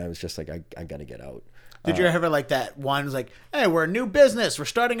 And I was just like, I got to get out. Did you ever like that one was like, hey, we're a new business. We're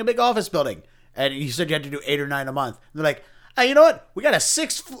starting a big office building. And you said you had to do 8 or 9 a month. And they're like, hey, you know what? We got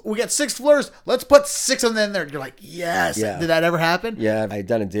 6 floors. Let's put 6 of them in there. You're like, yes. Yeah. Did that ever happen? Yeah, I had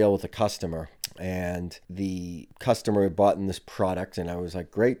done a deal with a customer, and the customer had bought in this product, and I was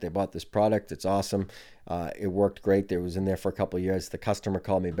like, great, they bought this product. It's awesome. It worked great. They was in there for a couple of years. The customer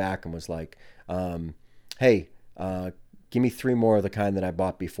called me back and was like, hey, give me 3 more of the kind that I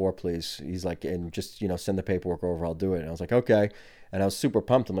bought before, please. He's like, and just, send the paperwork over. I'll do it. And I was like, okay. And I was super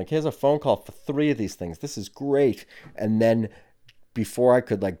pumped. I'm like, here's a phone call for 3 of these things. This is great. And then before I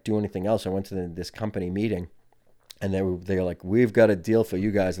could like do anything else, I went to this company meeting, and they were like, we've got a deal for you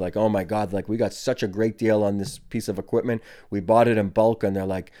guys. Like, oh my God, like we got such a great deal on this piece of equipment. We bought it in bulk, and they're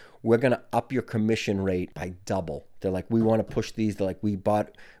like, we're going to up your commission rate by double. They're like, we want to push these. They're like,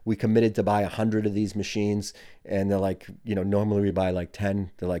 we committed to buy 100 of these machines. And they're like, normally we buy like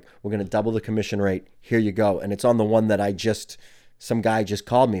 10. They're like, we're going to double the commission rate. Here you go. And it's on the one that some guy just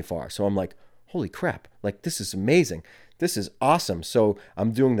called me for. So I'm like, holy crap. Like, this is amazing. This is awesome. So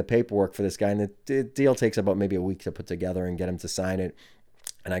I'm doing the paperwork for this guy, and the deal takes about maybe a week to put together and get him to sign it.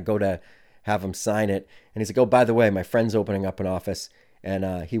 And I go to have him sign it, and he's like, oh, by the way, my friend's opening up an office,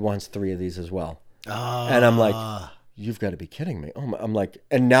 and he wants 3 of these as well. And I'm like, you've got to be kidding me. I'm like,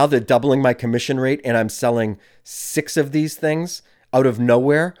 and now they're doubling my commission rate, and I'm selling 6 of these things out of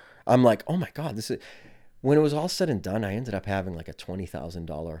nowhere. I'm like, oh my God, this is... When it was all said and done, I ended up having like a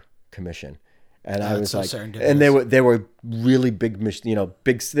 $20,000 commission. And I was so like, and they were really big,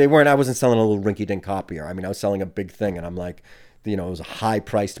 big. They weren't. I wasn't selling a little rinky-dink copier. I mean, I was selling a big thing, and I'm like, it was a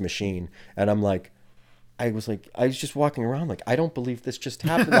high-priced machine, and I'm like, I was just walking around like, I don't believe this just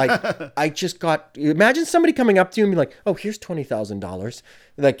happened. Like, I just got. Imagine somebody coming up to you and be like, oh, here's $20,000.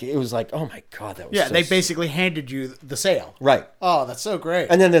 Like, it was like, oh my God, that was. Yeah, they basically handed you the sale. Right. Oh, that's so great.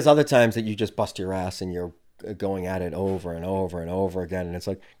 And then there's other times that you just bust your ass and you're going at it over and over and over again, and it's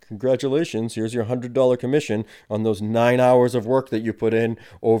like, congratulations, here's your $100 commission on those 9 hours of work that you put in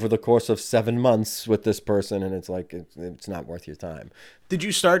over the course of 7 months with this person, and it's like, it's not worth your time. Did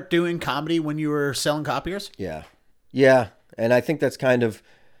you start doing comedy when you were selling copiers? Yeah, and I think that's kind of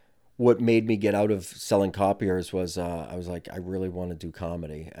what made me get out of selling copiers was I was like, I really want to do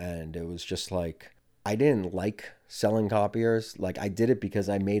comedy, and it was just like, I didn't like selling copiers. Like, I did it because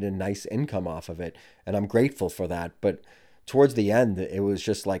I made a nice income off of it, and I'm grateful for that. But towards the end, it was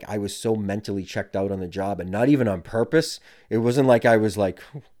just like I was so mentally checked out on the job, and not even on purpose. It wasn't like I was like,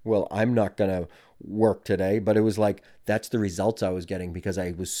 well, I'm not going to work today, but it was like that's the results I was getting because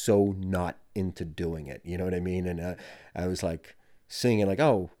I was so not into doing it. You know what I mean? And I was like seeing it like,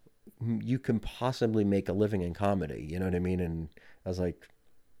 oh, you can possibly make a living in comedy. You know what I mean? And I was like,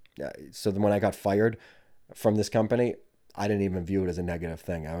 so then when I got fired from this company, I didn't even view it as a negative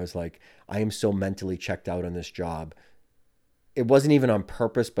thing. I was like, I am so mentally checked out on this job. It wasn't even on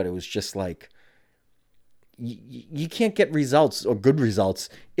purpose, but it was just like, you can't get results or good results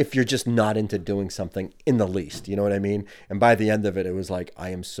if you're just not into doing something in the least. You know what I mean? And by the end of it, it was like, I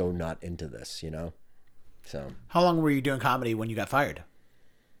am so not into this, So. How long were you doing comedy when you got fired?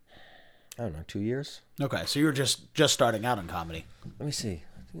 I don't know, 2 years. Okay, so you were just starting out in comedy. Let me see.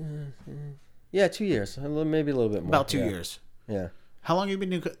 Yeah, 2 years. Maybe a little bit more. About 2 years. Yeah. How long have you been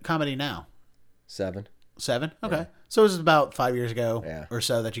doing comedy now? 7. 7? Okay. Yeah. So it was about 5 years ago or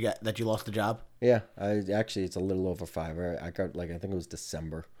so that you lost the job? Yeah. It's a little over 5. I got I think it was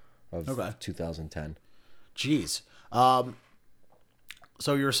December of 2010. Jeez.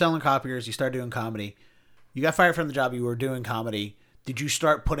 So you were selling copiers, you started doing comedy. You got fired from the job, you were doing comedy. Did you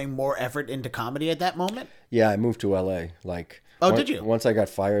start putting more effort into comedy at that moment? Yeah, I moved to LA. Did you? Once I got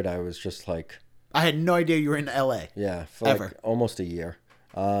fired, I was just like... I had no idea you were in LA. Yeah, for almost a year.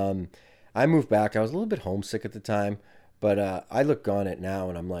 I moved back. I was a little bit homesick at the time, but I look on it now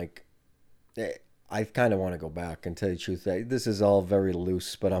and I'm like, I kind of want to go back and tell you the truth. This is all very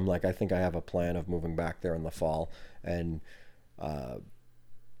loose, but I'm like, I think I have a plan of moving back there in the fall. And,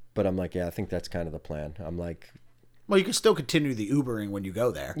 but I'm like, yeah, I think that's kind of the plan. I'm like... Well, you can still continue the Ubering when you go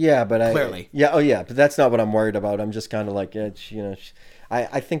there. Yeah, but clearly. But that's not what I'm worried about. I'm just kind of like,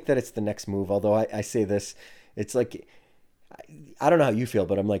 I think that it's the next move. Although I say this, it's like, I don't know how you feel,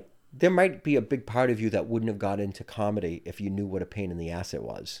 but I'm like, there might be a big part of you that wouldn't have got into comedy if you knew what a pain in the ass it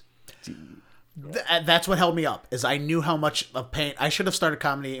was. That's what held me up, is I knew how much of pain. I should have started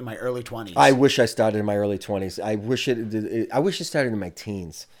comedy in my early 20s. I wish I started in my early 20s. I wish it started in my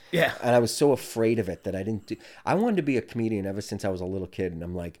teens. Yeah. And I was so afraid of it that I didn't do. I wanted to be a comedian ever since I was a little kid. And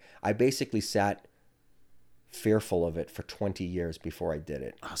I'm like, I basically sat fearful of it for 20 years before I did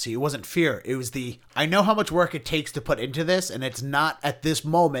it. Oh, see, it wasn't fear. It was I know how much work it takes to put into this, and it's not at this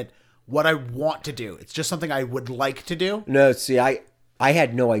moment what I want to do. It's just something I would like to do. No, see, I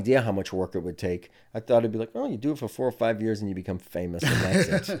had no idea how much work it would take. I thought it'd be like, oh, you do it for 4 or 5 years and you become famous and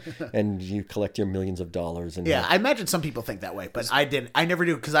that's it. And you collect your millions of dollars. And yeah, I imagine some people think that way, but I didn't. I never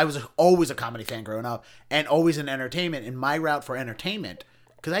do, because I was always a comedy fan growing up and always in entertainment. And my route for entertainment,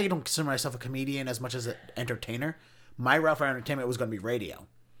 because I don't consider myself a comedian as much as an entertainer, my route for entertainment was going to be radio.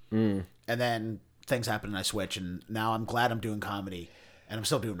 And then things happened and I switched, and now I'm glad I'm doing comedy, and I'm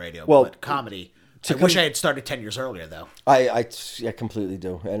still doing radio, but comedy. I wish I had started 10 years earlier, though. I completely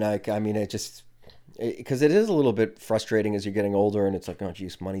do. And I mean, because it is a little bit frustrating as you're getting older, and it's like, oh,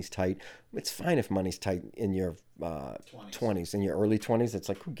 geez, money's tight. It's fine if money's tight in your 20s. In your early 20s, it's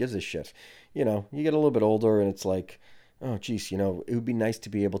like, who gives a shit? You know, you get a little bit older, and it's like, oh, geez, you know, it would be nice to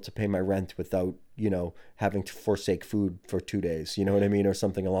be able to pay my rent without, you know, having to forsake food for 2 days. You know what I mean? Or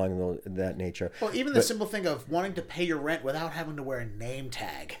something along that nature. Well, even the simple thing of wanting to pay your rent without having to wear a name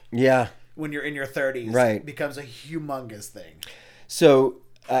tag. Yeah. When you're in your 30s, right, becomes a humongous thing. So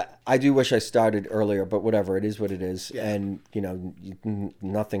I do wish I started earlier, but whatever, it is what it is. Yeah. And, you know,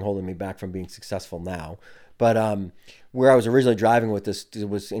 nothing holding me back from being successful now. But where I was originally driving with this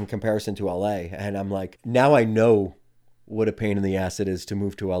was in comparison to LA. And I'm like, now I know what a pain in the ass it is to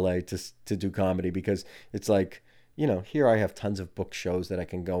move to LA to do comedy, because it's like, you know, here I have tons of book shows that I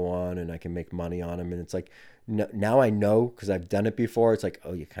can go on and I can make money on them. And it's like, now I know, because I've done it before. It's like,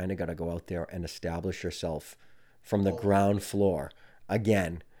 oh, you kind of got to go out there and establish yourself from the ground floor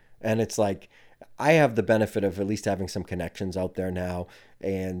again. And it's like, I have the benefit of at least having some connections out there now.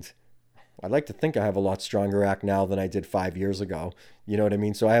 And I'd like to think I have a lot stronger act now than I did 5 years ago. You know what I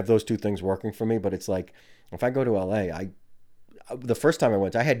mean? So I have those two things working for me. But it's like, if I go to LA, the first time I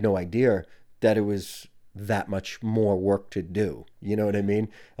went, I had no idea that it was that much more work to do. You know what I mean?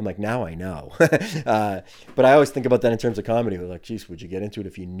 I'm like, now I know. But I always think about that in terms of comedy. We're like, geez, would you get into it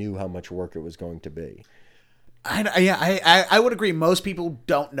if you knew how much work it was going to be? I would agree. Most people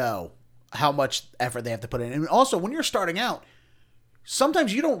don't know how much effort they have to put in. And also, when you're starting out,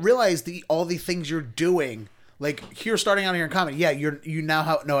 sometimes you don't realize all the things you're doing. Like, you're starting out here in comedy. Yeah, you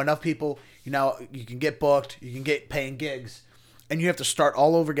now know enough people. You can get booked. You can get paying gigs. And you have to start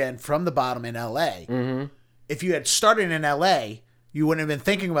all over again from the bottom in LA. Mm-hmm. If you had started in LA, you wouldn't have been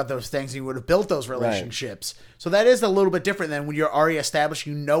thinking about those things, and you would have built those relationships. Right. So that is a little bit different than when you're already established.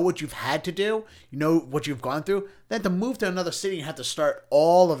 You know what you've had to do. You know what you've gone through. Then to move to another city and have to start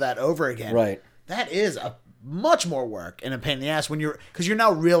all of that over again. Right. That is a much more work and a pain in the ass because you're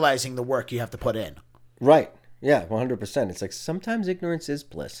now realizing the work you have to put in. Right. Yeah, 100%. It's like, sometimes ignorance is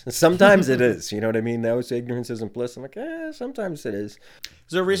bliss. Sometimes it is. You know what I mean? They always say ignorance isn't bliss. I'm like, sometimes it is. Is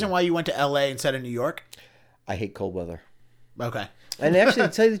there a reason why you went to LA instead of New York? I hate cold weather. Okay. And actually,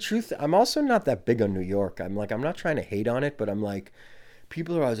 to tell you the truth, I'm also not that big on New York. I'm not trying to hate on it, but I'm like,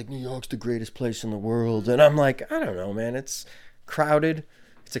 people are always like, New York's the greatest place in the world. And I'm like, I don't know, man. It's crowded.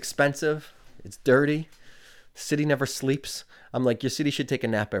 It's expensive. It's dirty. The city never sleeps. I'm like, your city should take a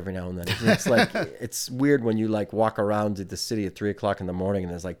nap every now and then. It's like, it's weird when you like walk around the city at 3:00 in the morning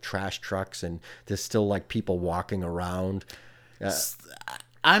and there's like trash trucks and there's still like people walking around.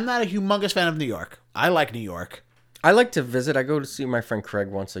 I'm not a humongous fan of New York. I like New York. I like to visit. I go to see my friend Craig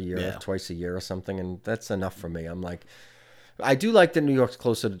once a year, twice a year or something. And that's enough for me. I'm like, I do like that New York's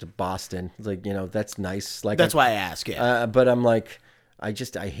closer to Boston. Like, you know, that's nice. Like, that's why I ask. Yeah. But I'm like, I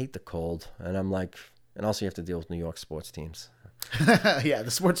hate the cold. And I'm like, and also you have to deal with New York sports teams. Yeah, the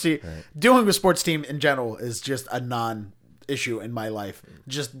sports team. Right. Dealing with sports team in general is just a non-issue in my life.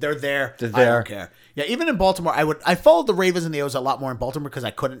 Just they're there. I don't care. Yeah, even in Baltimore, I followed the Ravens and the O's a lot more in Baltimore because I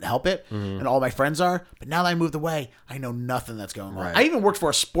couldn't help it, and all my friends are. But now that I moved away, I know nothing that's going on. Right. I even worked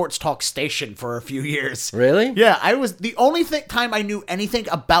for a sports talk station for a few years. Really? Yeah, I was the only time I knew anything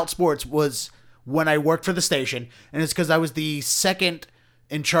about sports was when I worked for the station, and it's because I was the second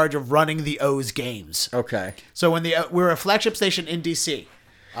in charge of running the O's games. Okay. So when we were a flagship station in DC.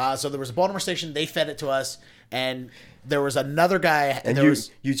 So there was a Baltimore station, they fed it to us, and there was another guy. And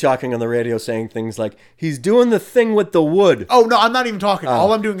you talking on the radio saying things like, he's doing the thing with the wood. Oh, no, I'm not even talking. Oh.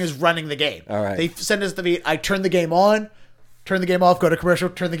 All I'm doing is running the game. All right. They send us the beat. I turn the game on, turn the game off, go to commercial,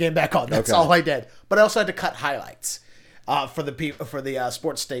 turn the game back on. That's all I did. But I also had to cut highlights. for the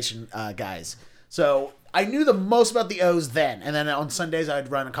sports station guys. So I knew the most about the O's then, and then on Sundays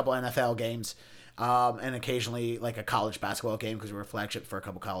I'd run a couple NFL games, and occasionally like a college basketball game because we were flagship for a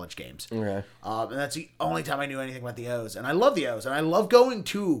couple college games. Okay. And that's the only time I knew anything about the O's, and I love the O's, and I love going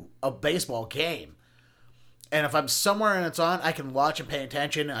to a baseball game. And if I'm somewhere and it's on, I can watch and pay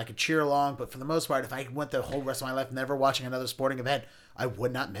attention, and I can cheer along. But for the most part, if I went the whole rest of my life never watching another sporting event, I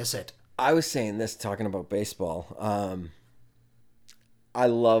would not miss it. I was saying this talking about baseball. I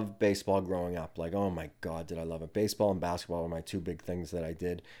loved baseball growing up. Like, oh my God, did I love it. Baseball and basketball were my two big things that I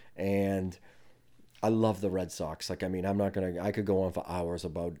did. And I love the Red Sox. Like, I mean, I could go on for hours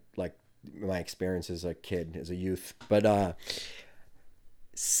about, like, my experience as a kid, as a youth. But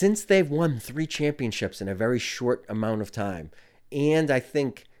since they've won 3 championships in a very short amount of time, and I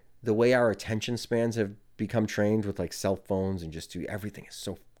think the way our attention spans have become trained with, like, cell phones and just everything is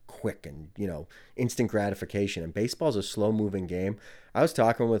so quick and, instant gratification. And baseball's a slow-moving game. I was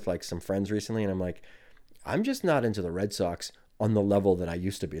talking with, like, some friends recently, and I'm like, I'm just not into the Red Sox on the level that I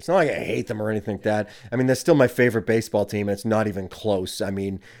used to be. It's not like I hate them or anything like that. I mean, they're still my favorite baseball team, and it's not even close. I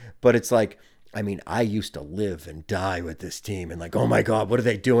mean, but it's like, I used to live and die with this team, and like, oh my God, what are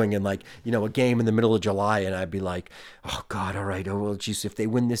they doing? And like, a game in the middle of July, and I'd be like, oh God, all right, oh well, geez, if they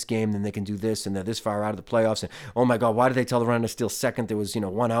win this game, then they can do this, and they're this far out of the playoffs, and oh my God, why did they tell the runner to steal second? There was,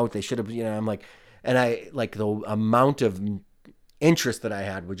 1 out. They should have, I'm like, and I like the amount of interest that I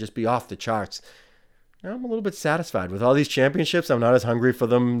had would just be off the charts. Now I'm a little bit satisfied with all these championships. I'm not as hungry for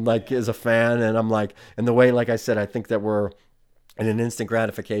them, like, as a fan, and I'm like, and the way, like I said, I think that we're in an instant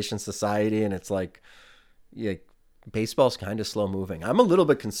gratification society, and it's like, yeah, baseball's kind of slow moving. I'm a little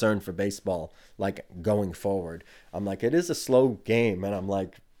bit concerned for baseball, like, going forward. I'm like, it is a slow game, and I'm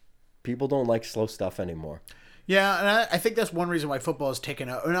like, people don't like slow stuff anymore. Yeah, and I think that's one reason why football has taken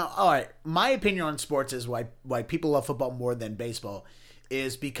over. Now, all right, my opinion on sports is why people love football more than baseball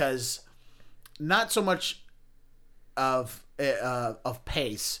is because not so much of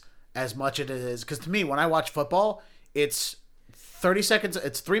pace as much as it is, because to me, when I watch football, it's 30 seconds,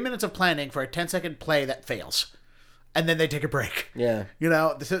 it's 3 minutes of planning for a 10-second play that fails. And then they take a break. Yeah.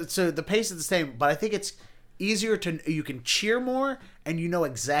 So the pace is the same, but I think it's easier you can cheer more, and you know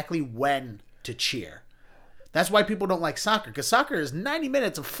exactly when to cheer. That's why people don't like soccer, because soccer is 90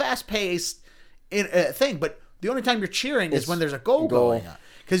 minutes of fast-paced thing, but the only time you're cheering is when there's a goal going on.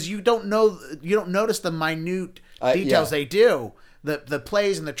 Because you don't notice the minute details they do. The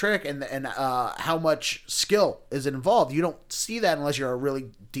plays and the trick and how much skill is involved. You don't see that unless you're a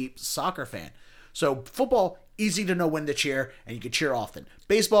really deep soccer fan. So football, easy to know when to cheer, and you can cheer often.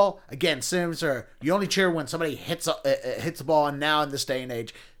 Baseball, again, similar. You only cheer when somebody hits the ball, and now in this day and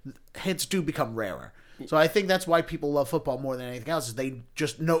age, hits do become rarer. So I think that's why people love football more than anything else, is they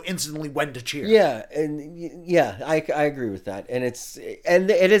just know instantly when to cheer. Yeah, and I agree with that. And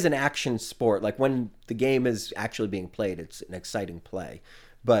it is an action sport. Like, when the game is actually being played, it's an exciting play.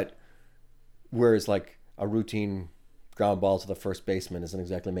 But whereas, like, a routine ground ball to the first baseman isn't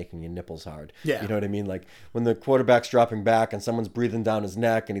exactly making your nipples hard. Yeah. You know what I mean? Like, when the quarterback's dropping back and someone's breathing down his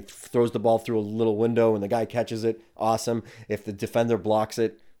neck and he throws the ball through a little window and the guy catches it, awesome. If the defender blocks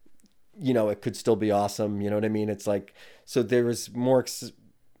it, it could still be awesome. You know what I mean? It's like, so there's more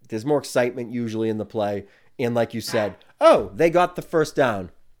excitement usually in the play. And like you said, oh, they got the first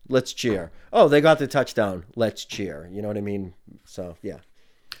down, let's cheer. Oh, they got the touchdown, let's cheer. You know what I mean? So, yeah.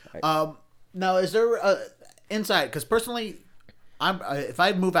 Now, is there inside? Because personally, if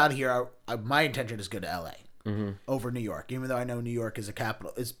I move out of here, my intention is to go to LA over New York. Even though I know New York is a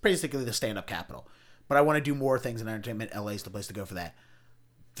capital, it's basically the stand-up capital. But I want to do more things in entertainment. LA is the place to go for that.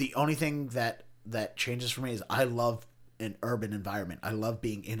 The only thing that changes for me is I love an urban environment. I love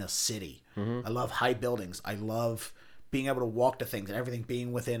being in a city. I love high buildings. I love being able to walk to things and everything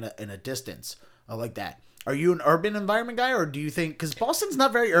being within a distance. I like that. Are you an urban environment guy, or do you think... Because Boston's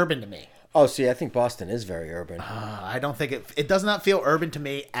not very urban to me. Oh, see, I think Boston is very urban. I don't think it does not feel urban to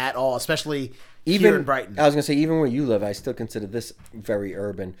me at all, especially here in Brighton. I was going to say, even where you live, I still consider this very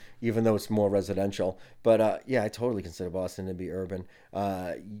urban, even though it's more residential. But yeah, I totally consider Boston to be urban.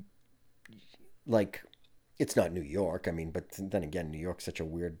 Like, it's not New York, I mean, but then again, New York's such a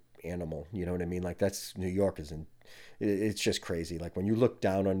weird animal, you know what I mean? Like, New York it's just crazy. Like, when you look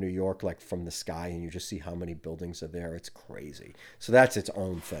down on New York, like, from the sky, and you just see how many buildings are there, it's crazy. So that's its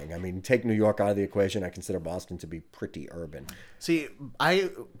own thing. I mean, take New York out of the equation, I consider Boston to be pretty urban. See, I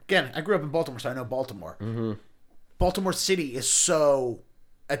grew up in Baltimore, so I know Baltimore. Baltimore City is so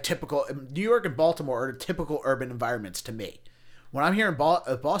a typical... New York and Baltimore are typical urban environments to me. When I'm here in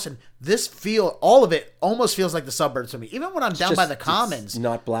Boston, all of it almost feels like the suburbs to me. Even when I'm down by the Commons. It's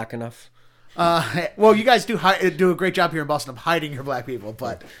not black enough? Well, you guys do a great job here in Boston of hiding your black people,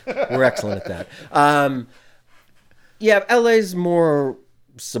 but We're excellent at that. Yeah, LA's more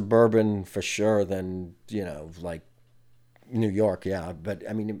suburban for sure than, like New York, yeah. But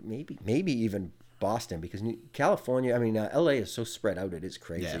I mean, maybe even Boston, because California, I mean, LA is so spread out, it is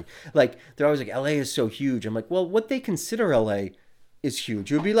crazy. Yeah. Like, they're always like, LA is so huge. I'm like, well, what they consider LA is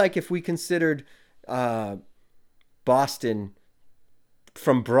huge. It would be like if we considered Boston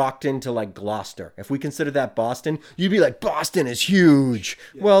from Brockton to like Gloucester. If we consider that Boston, you'd be like, Boston is huge.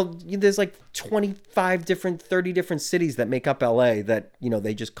 Yeah. Well, there's like 30 different cities that make up LA that,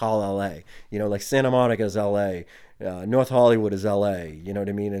 they just call LA. Like Santa Monica is LA. North Hollywood is LA. You know what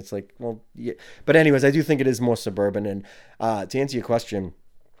I mean? It's like, well, yeah. But anyways, I do think it is more suburban. And to answer your question,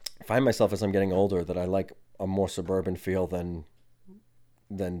 I find myself as I'm getting older that I like a more suburban feel than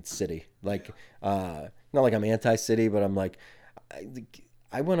city. Like, not like I'm anti-city, but I'm like,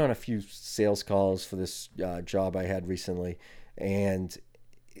 I went on a few sales calls for this job I had recently, and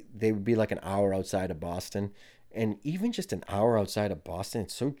they would be like an hour outside of Boston. And even just an hour outside of Boston,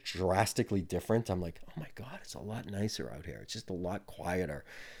 it's so drastically different. I'm like, oh my God, it's a lot nicer out here. It's just a lot quieter.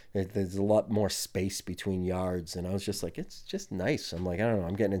 There's a lot more space between yards. And I was just like, it's just nice. I'm like, I don't know.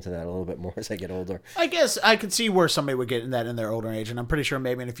 I'm getting into that a little bit more as I get older. I guess I could see where somebody would get in that in their older age. And I'm pretty sure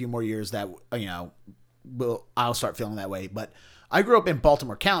maybe in a few more years that, I'll start feeling that way. But I grew up in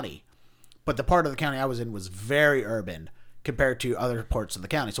Baltimore County, but the part of the county I was in was very urban compared to other parts of the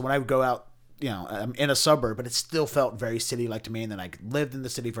county. So when I would go out, I'm in a suburb, but it still felt very city-like to me. And then I lived in the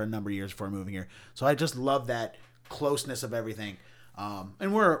city for a number of years before moving here. So I just love that closeness of everything.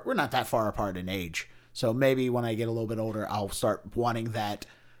 And we're not that far apart in age. So maybe when I get a little bit older, I'll start wanting that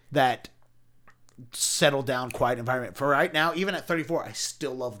settled down, quiet environment. For right now, even at 34, I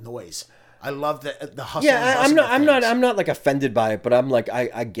still love noise. I love the hustle. Yeah, I'm not like offended by it, but I'm like,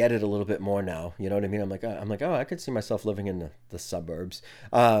 I get it a little bit more now. You know what I mean? I'm like, oh, I could see myself living in the suburbs.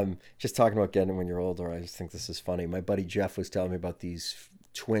 Just talking about getting it when you're older, I just think this is funny. My buddy Jeff was telling me about these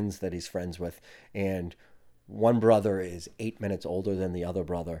twins that he's friends with, and one brother is 8 minutes older than the other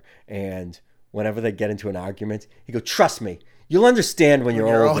brother, and whenever they get into an argument, he goes, "Trust me, you'll understand when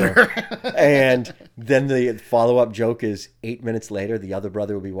you're older." And then the follow-up joke is 8 minutes later, the other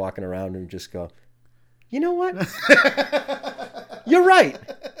brother will be walking around and just go, "You know what? You're right.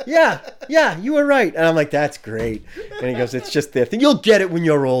 Yeah, you were right." And I'm like, "That's great." And he goes, "It's just their thing. You'll get it when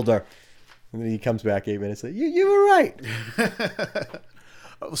you're older." And then he comes back 8 minutes later, You were right.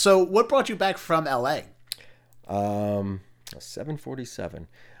 So what brought you back from LA? 747.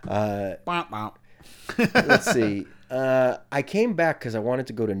 Let's see. I came back because I wanted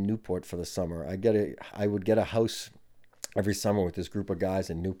to go to Newport for the summer. I would get a house every summer with this group of guys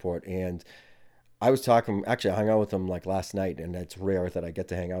in Newport, and I hung out with them like last night, and it's rare that I get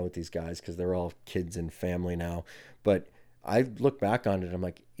to hang out with these guys because they're all kids and family now. But I look back on it, I'm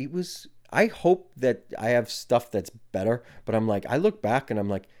like, I hope that I have stuff that's better, but I'm like, I look back and I'm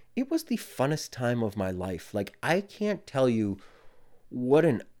like, it was the funnest time of my life. Like, I can't tell you what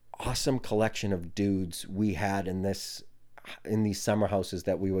an awesome collection of dudes we had in these summer houses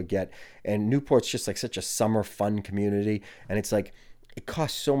that we would get. And Newport's just like such a summer fun community. And it's like, it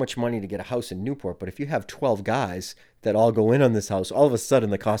costs so much money to get a house in Newport. But if you have 12 guys that all go in on this house, all of a sudden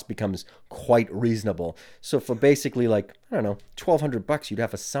the cost becomes quite reasonable. So for basically like, I don't know, $1,200, you'd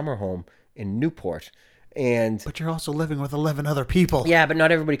have a summer home in Newport. But you're also living with 11 other people. Yeah, but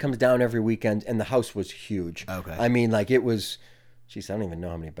not everybody comes down every weekend. And the house was huge. Okay. I mean, like, it was, geez, I don't even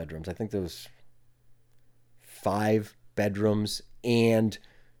know how many bedrooms. I think there was 5 bedrooms and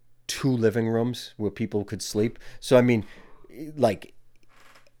 2 living rooms where people could sleep. So, I mean, like,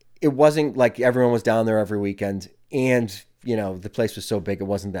 it wasn't like everyone was down there every weekend. And, the place was so big, it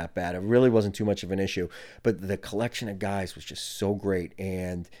wasn't that bad. It really wasn't too much of an issue. But the collection of guys was just so great.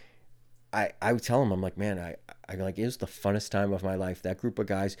 And I would tell him, I'm like, man, I like, it was the funnest time of my life. That group of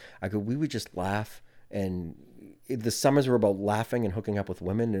guys, we would just laugh. And the summers were about laughing and hooking up with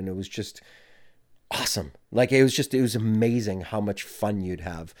women. And it was just awesome. Like, it was amazing how much fun you'd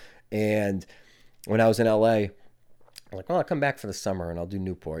have. And when I was in LA, I'm like, well, I'll come back for the summer and I'll do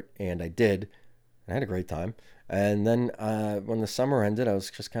Newport. And I did. And I had a great time. And then when the summer ended, I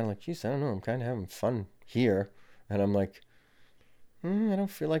was just kind of like, geez, I don't know. I'm kind of having fun here. And I'm like, I don't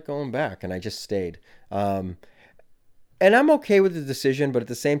feel like going back. And I just stayed. And I'm okay with the decision, but at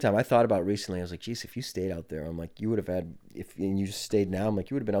the same time, I thought about it recently. I was like, geez, if you stayed out there, I'm like, you would have had, and you just stayed now, I'm like,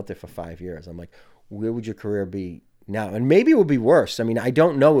 you would have been out there for 5 years. I'm like, where would your career be now? And maybe it would be worse. I mean, I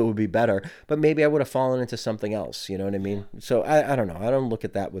don't know it would be better, but maybe I would have fallen into something else. You know what I mean? So I don't know. I don't look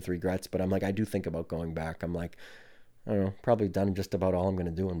at that with regrets, but I'm like, I do think about going back. I'm like, I I don't know, probably done just about all I'm going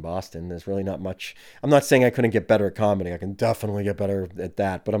to do in Boston. There's really not much. I'm not saying I couldn't get better at comedy. I can definitely get better at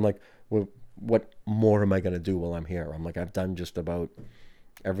that. But I'm like, well, what more am I going to do while I'm here? I'm like, I've done just about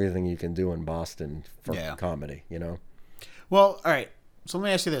everything you can do in Boston for comedy, you know? Well, all right. So let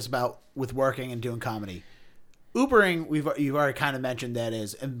me ask you this about with working and doing comedy. Ubering, you've already kind of mentioned that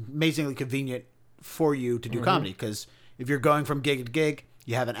is amazingly convenient for you to do comedy, because if you're going from gig to gig,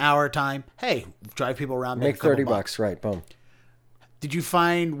 you have an hour time. Hey, drive people around. Make $30, right? Boom. Did you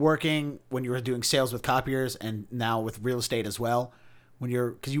find working when you were doing sales with copiers and now with real estate as well,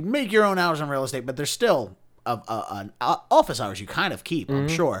 because you make your own hours on real estate, but there's still an office hours you kind of keep, I'm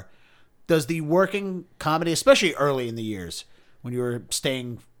sure. Does the working comedy, especially early in the years when you were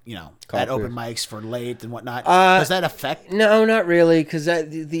staying, at open mics for late and whatnot, does that affect? No, not really, because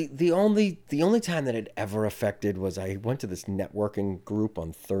the only time that it ever affected was I went to this networking group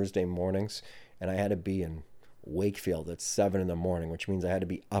on Thursday mornings, and I had to be in Wakefield at 7 a.m, which means I had to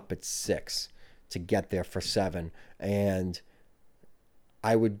be up at 6 to get there for 7, and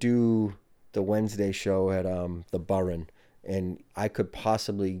I would do the Wednesday show at the Burren, and I could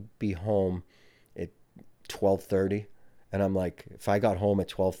possibly be home at 12:30. And I'm like, if I got home at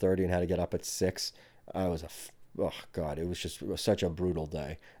 12:30 and had to get up at 6, I was oh God, it was such a brutal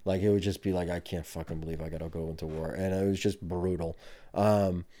day. Like, it would just be like, I can't fucking believe I got to go into war. And it was just brutal.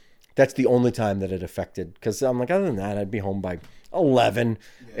 That's the only time that it affected, because I'm like, other than that, I'd be home by 11.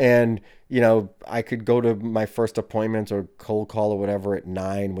 And, I could go to my first appointment or cold call or whatever at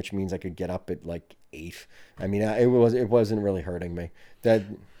 9, which means I could get up at like 8. I mean, it wasn't really hurting me.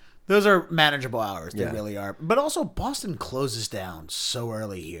 Those are manageable hours. They really are. But also, Boston closes down so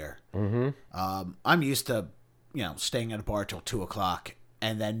early here. Mm-hmm. I'm used to, staying at a bar till 2:00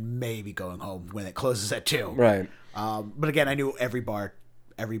 and then maybe going home when it closes at 2. Right. But again, I knew every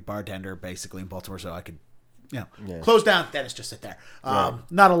bartender basically in Baltimore, so I could, close down. Dennis just sit there.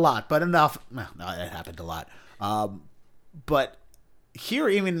 Not a lot, but enough. No, it happened a lot. But here,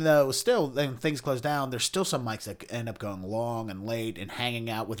 even though still things close down, there's still some mics that end up going long and late and hanging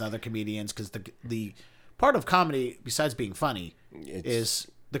out with other comedians, because the part of comedy, besides being funny,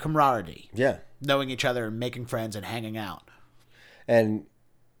 is the camaraderie. Yeah. Knowing each other and making friends and hanging out. And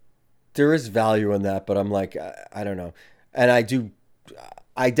there is value in that, but I'm like, I don't know. And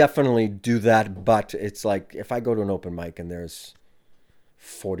I definitely do that, but it's like, if I go to an open mic and there's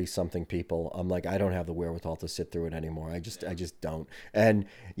 40-something people, I'm like, I don't have the wherewithal to sit through it anymore. I just don't. And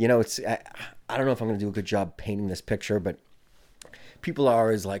it's I don't know if I'm going to do a good job painting this picture, but people are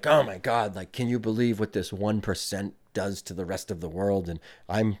always like, oh my God, like, can you believe what this 1% does to the rest of the world? And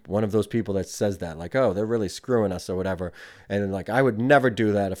I'm one of those people that says that, like, oh, they're really screwing us or whatever. And like, I would never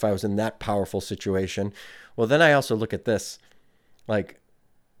do that if I was in that powerful situation. Well, then I also look at this, like,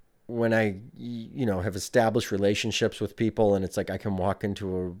 when I, have established relationships with people, and it's like I can walk into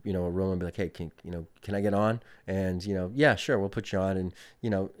a room and be like, hey, can I get on? And, yeah, sure, we'll put you on. And,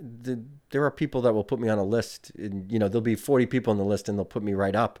 there are people that will put me on a list, and, there'll be 40 people on the list and they'll put me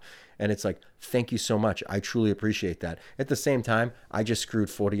right up. And it's like, thank you so much. I truly appreciate that. At the same time, I just screwed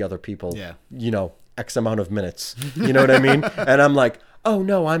 40 other people, X amount of minutes, you know what I mean? And I'm like, oh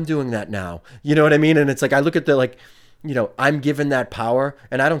no, I'm doing that now. You know what I mean? And it's like, I look at I'm given that power,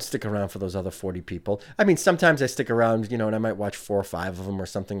 and I don't stick around for those other 40 people. I mean, sometimes I stick around, and I might watch 4 or 5 of them or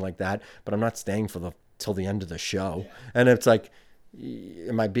something like that, but I'm not staying till the end of the show. Yeah. And it's like,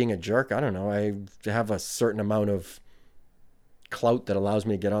 am I being a jerk? I don't know. I have a certain amount of clout that allows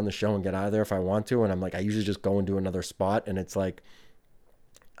me to get on the show and get out of there if I want to. And I'm like, I usually just go and do another spot. And it's like,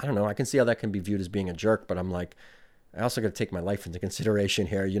 I don't know. I can see how that can be viewed as being a jerk, but I'm like, I also got to take my life into consideration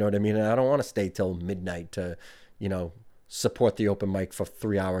here. You know what I mean? And I don't want to stay till midnight to, support the open mic for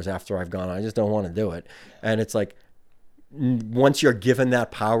 3 hours after I've gone. I just don't want to do it. And it's like, once you're given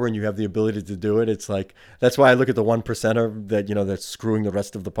that power and you have the ability to do it, it's like, that's why I look at the 1%er that, that's screwing the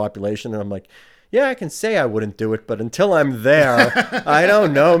rest of the population. And I'm like, yeah, I can say I wouldn't do it, but until I'm there, I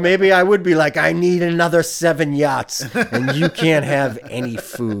don't know. Maybe I would be like, I need another 7 yachts and you can't have any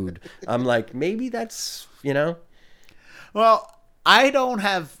food. I'm like, maybe that's, Well, I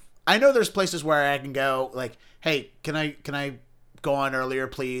know there's places where I can go, like, hey, can I go on earlier,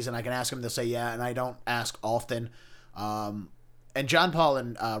 please? And I can ask them, they'll say yeah, and I don't ask often. And John Paul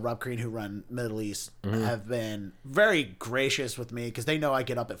and Rob Crean, who run Middle East, have been very gracious with me, because they know I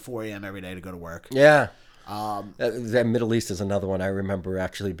get up at 4 a.m. every day to go to work. Yeah. That Middle East is another one I remember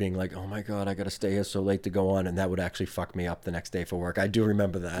actually being like, oh my God, I got to stay here so late to go on, and that would actually fuck me up the next day for work. I do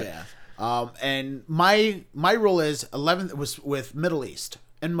remember that. Yeah. And my rule is 11 was with Middle East,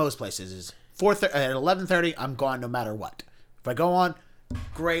 in most places, is at 11:30, I'm gone no matter what. If I go on,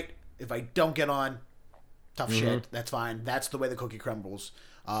 great. If I don't get on, tough shit. That's fine. That's the way the cookie crumbles.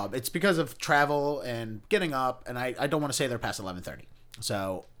 It's because of travel and getting up, and I don't want to say they're past 11:30.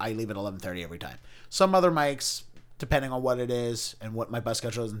 So I leave at 11:30 every time. Some other mics, depending on what it is and what my bus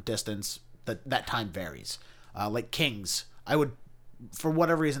schedule is and distance, that time varies. Like King's, I would, for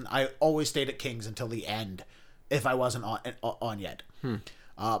whatever reason, I always stayed at King's until the end if I wasn't on yet.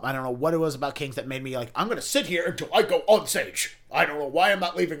 I don't know what it was about King's that made me like, I'm going to sit here until I go on stage. I don't know why I'm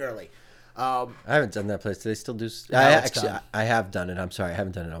not leaving early. I haven't done that place. Do they still do? I have done it. I'm sorry, I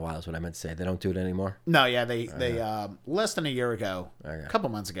haven't done it in a while. Is what I meant to say. They don't do it anymore. No, yeah, they less than a year ago, a couple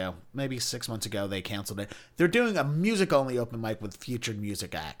months ago, maybe 6 months ago, they canceled it. They're doing a music only open mic with featured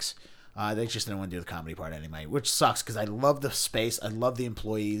music acts. They just didn't want to do the comedy part anyway, which sucks because I love the space, I love the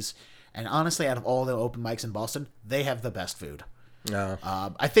employees, and honestly, out of all the open mics in Boston, they have the best food. No,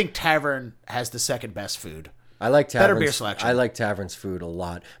 I think Tavern has the second best food. I like Tavern's. Better beer selection. I like Tavern's food a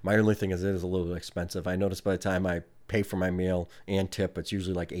lot. My only thing is it is a little bit expensive. I notice by the time I pay for my meal and tip, it's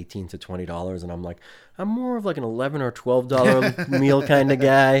usually like $18 to $20, and I'm like, I'm more of like an $11 or $12 meal kind of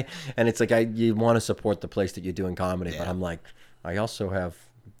guy, and it's like you want to support the place that you're doing comedy, but I'm like, I also have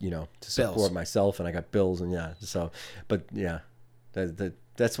to support bills. myself, and I got bills, and but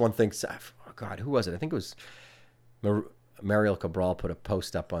that's one thing. Oh God, who was it? I think it was Mariel Cabral put a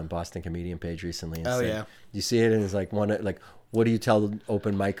post up on Boston Comedian page recently. And said, you see it? And it's like what do you tell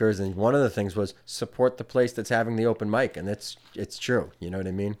open micers? And one of the things was support the place that's having the open mic, and it's true. You know what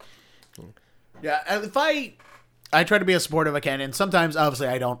I mean? Yeah, if I try to be as supportive as I can, and sometimes obviously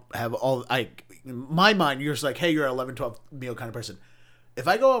I don't have in my mind you're just like, hey, you're an 11, 12 meal kind of person. If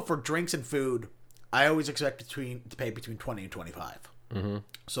I go out for drinks and food, I always expect to pay between 20 and 25. Mm-hmm.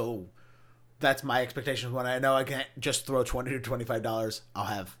 So that's my expectation. When I know I can't just throw $20 to $25, I'll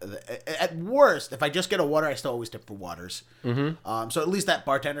have, at worst, if I just get a water, I still always tip for waters. Mm-hmm. So at least that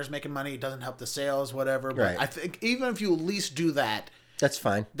bartender's making money. It doesn't help the sales, whatever. But I think even if you at least do that, that's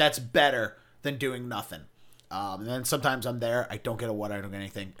fine. That's better than doing nothing. And then sometimes I'm there, I don't get a water, I don't get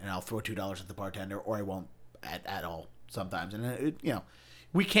anything, and I'll throw $2 at the bartender, or I won't at all sometimes. And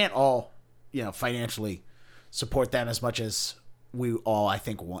we can't all, financially support them as much as we all, I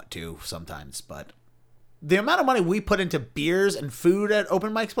think, want to sometimes, but the amount of money we put into beers and food at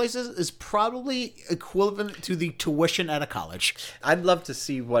open mic places is probably equivalent to the tuition at a college. I'd love to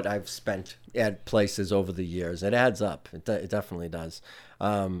see what I've spent at places over the years. It adds up. It definitely does.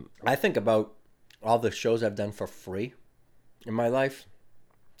 I think about all the shows I've done for free in my life.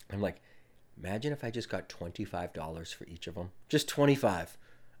 I'm like, imagine if I just got $25 for each of them. Just $25.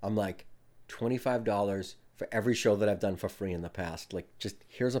 I'm like, $25 for every show that I've done for free in the past. Like, just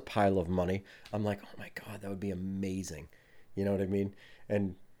here's a pile of money. I'm like, oh my God, that would be amazing. You know what I mean?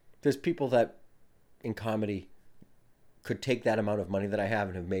 And there's people that in comedy could take that amount of money that I have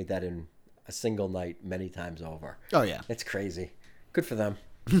and have made that in a single night many times over. Oh, yeah. It's crazy. Good for them.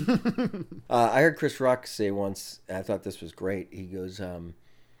 I heard Chris Rock say once, and I thought this was great. He goes,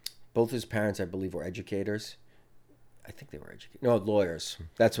 both his parents, I believe, were educators. I think they were lawyers.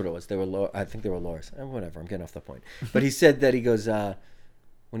 That's what it was. I think they were lawyers. Whatever. I'm getting off the point. But he said that he goes,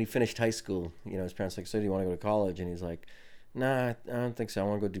 when he finished high school, his parents were like, so do you want to go to college? And he's like, nah, I don't think so. I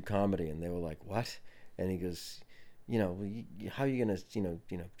want to go do comedy. And they were like, what? And he goes, how are you going to,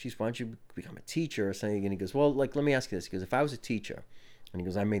 geez, why don't you become a teacher or something? And he goes, well, let me ask you this. He goes, if I was a teacher, and he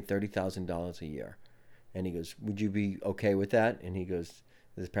goes, I made $30,000 a year. And he goes, would you be okay with that? And he goes,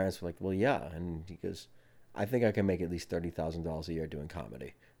 his parents were like, well, yeah. And he goes, I think I can make at least $30,000 a year doing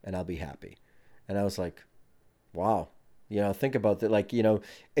comedy, and I'll be happy. And I was like, wow. Think about that.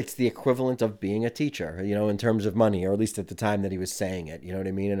 It's the equivalent of being a teacher, in terms of money, or at least at the time that he was saying it. You know what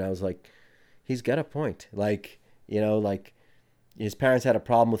I mean? And I was like, he's got a point. His parents had a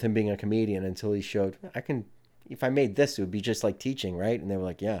problem with him being a comedian until he showed, if I made this, it would be just like teaching, right? And they were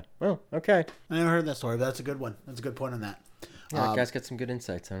like, yeah, well, okay. I never heard that story, but that's a good one. That's a good point on that. Yeah, that guy's got some good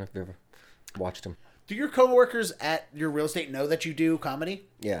insights. I don't know if you've ever watched him. Do your coworkers at your real estate know that you do comedy?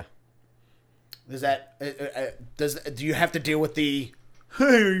 Yeah. Is that do you have to deal with the, hey,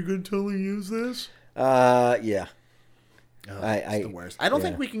 are you going to totally use this? Yeah. Oh, it's the worst. I don't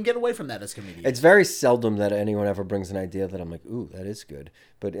think we can get away from that as comedians. It's very seldom that anyone ever brings an idea that I'm like, ooh, that is good.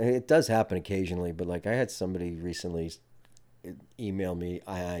 But it does happen occasionally. But I had somebody recently email me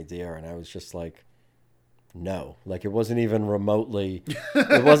an idea, and I was just like, no. It wasn't even remotely.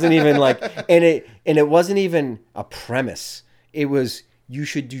 It wasn't even and it wasn't even a premise. It was, you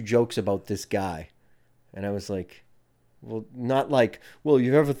should do jokes about this guy, and I was like, well, not well,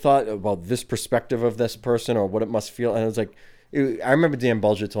 you ever thought about this perspective of this person or what it must feel? And I was like, I remember Dan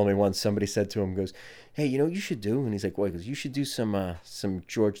Bulger told me once, somebody said to him, goes, hey, what you should do? And he's like, what? He goes, you should do some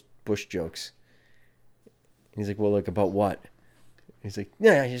George Bush jokes. He's like, well, like about what? He's like,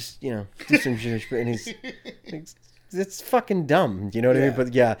 yeah, just, do some shit. And he's like, it's fucking dumb. You know what I mean?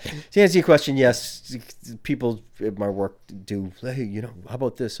 But yeah, to answer your question, yes, people at my work do, hey, how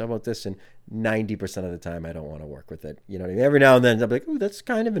about this? How about this? And 90% of the time, I don't want to work with it. You know what I mean? Every now and then, I'll be like, oh, that's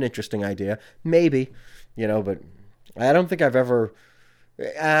kind of an interesting idea. Maybe, but I don't think I've ever,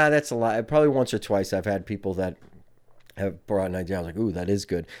 that's a lot. Probably once or twice I've had people that have brought an idea. I was like, ooh, that is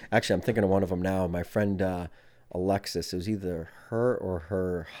good. Actually, I'm thinking of one of them now. My friend Alexis, it was either her or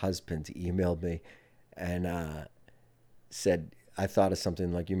her husband, emailed me and said, I thought of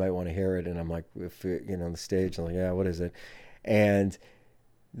something, like, you might want to hear it. And I'm like, if on the stage, I'm like, yeah, what is it? And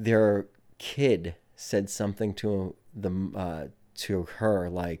their kid said something to her,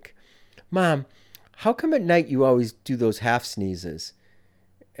 like, Mom, how come at night you always do those half sneezes?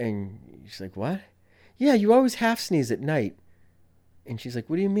 And she's like, what? Yeah, you always half sneeze at night. And she's like,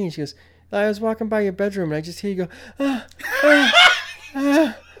 what do you mean? She goes, I was walking by your bedroom and I just hear you go,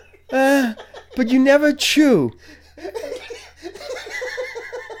 but you never chew.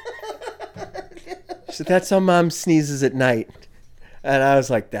 So that's how Mom sneezes at night. And I was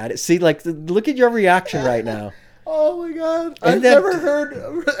like, see, like, look at your reaction right now. Oh my God! I've never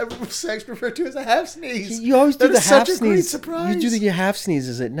heard sex referred to as a half sneeze. You always do the half sneeze. Great surprise. You do the half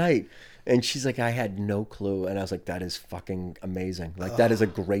sneezes at night, and she's like, I had no clue, and I was like, that is fucking amazing. Like that is a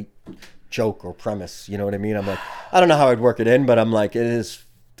great joke or premise. You know what I mean? I'm like, I don't know how I'd work it in, but I'm like, it is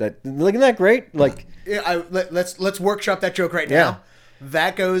that. Isn't that great? Like, yeah, let's workshop that joke right now. Yeah.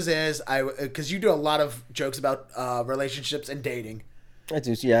 That goes as because you do a lot of jokes about relationships and dating. I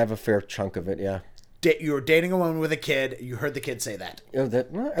do. Yeah, I have a fair chunk of it. Yeah. You were dating a woman with a kid. You heard the kid say that. Oh,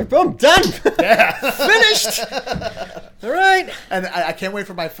 I'm done. Yeah. Finished. All right. And I can't wait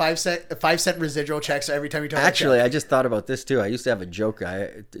for my 5-cent residual checks every time you talk. Actually, I just thought about this too. I used to have a joke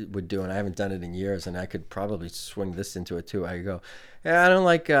I would do, and I haven't done it in years, and I could probably swing this into it too. I go, yeah, I don't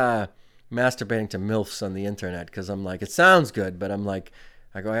like masturbating to MILFs on the internet because I'm like, it sounds good, but I'm like,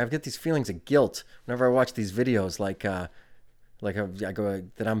 I get these feelings of guilt whenever I watch these videos, like I go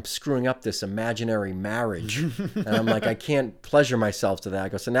that I'm screwing up this imaginary marriage, and I'm like, I can't pleasure myself to that. I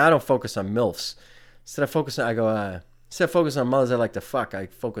go, so now I don't focus on MILFs. Instead of focusing on mothers I like to fuck, I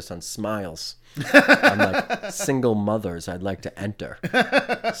focus on smiles. I'm like, single mothers I'd like to enter.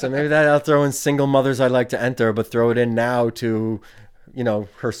 So maybe that I'll throw in single mothers I'd like to enter, but throw it in now to,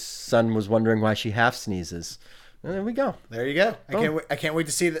 her son was wondering why she half sneezes. And there we go. There you go. I can't wait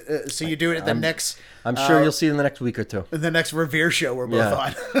to see you do it at the next. I'm sure you'll see it in the next week or two. In the next Revere show we're both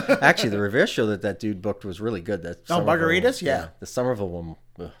on. Actually, the Revere show that dude booked was really good. Margaritas? Yeah. The Somerville one.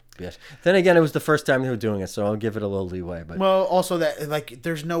 Yes. Then again, it was the first time they were doing it, so I'll give it a little leeway. But well, also that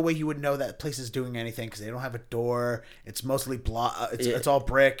there's no way you would know that place is doing anything because they don't have a door. It's mostly it's all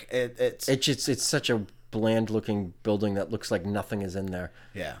brick. It's such a bland-looking building that looks like nothing is in there.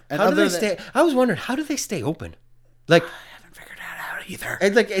 Yeah. And how do they stay? I was wondering, how do they stay open? Like, I haven't figured that out either.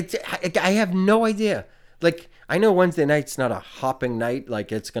 And I have no idea. Like, I know Wednesday night's not a hopping night,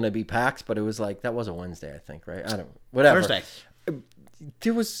 like it's gonna be packed, but it was like that was a Wednesday, I think, right? I don't whatever. Thursday.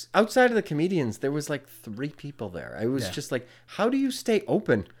 There was outside of the comedians, there was like 3 people there. I was just like, how do you stay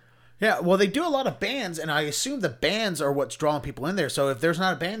open? Yeah, well, they do a lot of bands, and I assume the bands are what's drawing people in there. So if there's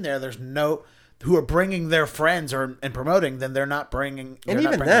not a band there, there's no who are bringing their friends and promoting, then they're not bringing. And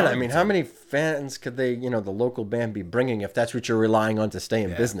even then, I mean, how many fans could they, the local band be bringing if that's what you're relying on to stay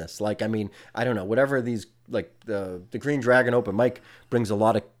in business? Like, I mean, I don't know, whatever these, like the Green Dragon open mic brings a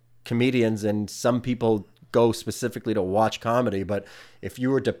lot of comedians, and some people go specifically to watch comedy. But if you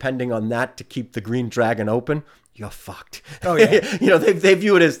were depending on that to keep the Green Dragon open, you're fucked. Oh yeah. They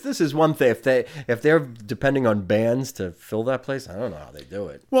view it as this is one thing. If they're depending on bands to fill that place, I don't know how they do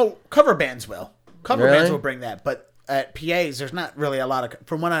it. Well, cover bands will. Bands will bring that, but at PAs, there's not really a lot of.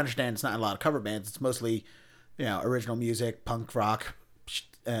 From what I understand, it's not a lot of cover bands. It's mostly, original music, punk rock,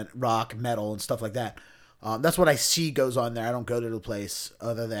 and rock, metal, and stuff like that. That's what I see goes on there. I don't go to the place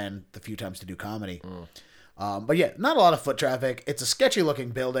other than the few times to do comedy. But yeah, not a lot of foot traffic. It's a sketchy looking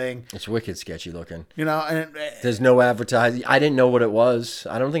building. It's wicked sketchy looking. And there's no advertising. I didn't know what it was.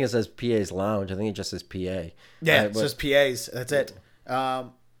 I don't think it says PA's Lounge. I think it just says PA. Yeah, it says PA's. That's it.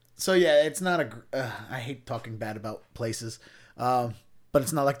 So yeah, it's not I hate talking bad about places, but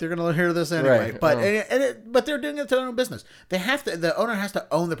it's not like they're gonna hear this anyway. Right. But they're doing it to their own business. They have to. The owner has to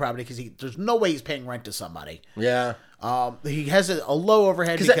own the property because there's no way he's paying rent to somebody. Yeah. He has a low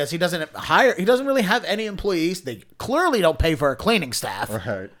overhead because he doesn't He doesn't really have any employees. They clearly don't pay for a cleaning staff.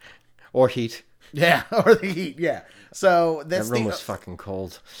 Right. Or heat. Yeah, or the heat. Yeah. So that room was fucking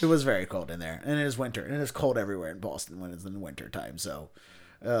cold. It was very cold in there, and it is winter, and it is cold everywhere in Boston when it's in winter time. So,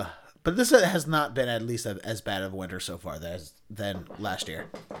 But this has not been at least as bad of a winter so far than last year.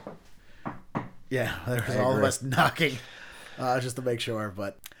 Yeah, there was all of us knocking just to make sure.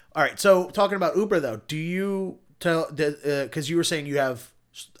 But all right, so talking about Uber though, do you tell? Because you were saying you have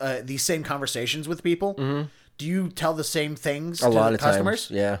these same conversations with people. Mm-hmm. Do you tell the same things to the customers?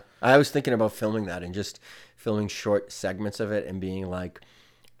 Times, yeah. I was thinking about filming that and just filming short segments of it and being like,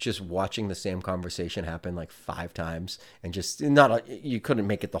 just watching the same conversation happen like 5 times and just you couldn't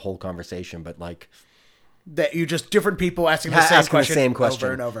make it the whole conversation, but like that you just different people asking the same question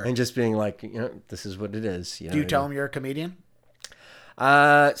over and over and just being like, this is what it is. Do you tell them you're a comedian?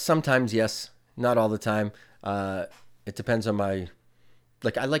 Sometimes, yes. Not all the time. It depends on I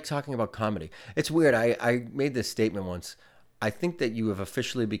like talking about comedy. It's weird. I made this statement once. I think that you have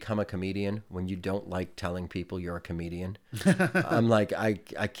officially become a comedian when you don't like telling people you're a comedian. I'm like, I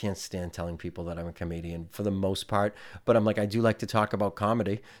can't stand telling people that I'm a comedian for the most part, but I'm like, I do like to talk about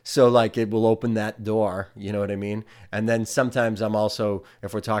comedy. So like it will open that door, you know what I mean? And then sometimes I'm also,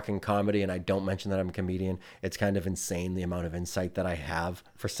 if we're talking comedy and I don't mention that I'm a comedian, it's kind of insane the amount of insight that I have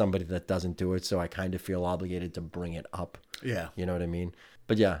for somebody that doesn't do it. So I kind of feel obligated to bring it up. Yeah. You know what I mean?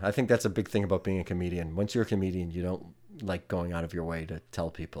 But yeah, I think that's a big thing about being a comedian. Once you're a comedian, you don't like going out of your way to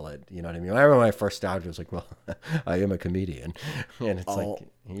tell people it. You know what I mean? I remember when I first started, I was like, well, I am a comedian. And it's like,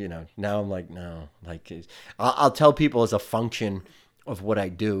 now I'm like, no. Like, I'll tell people as a function of what I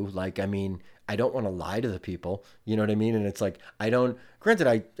do. Like, I mean, I don't want to lie to the people. You know what I mean? And it's like,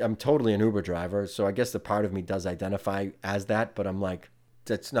 granted, I'm totally an Uber driver. So I guess the part of me does identify as that. But I'm like,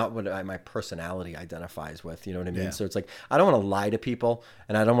 that's not what my personality identifies with. You know what I mean? Yeah. So it's like, I don't want to lie to people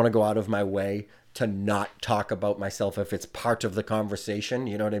and I don't want to go out of my way to not talk about myself if it's part of the conversation.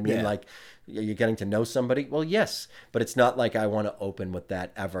 You know what I mean? Yeah. Like, you're getting to know somebody. Well, yes, but it's not like I want to open with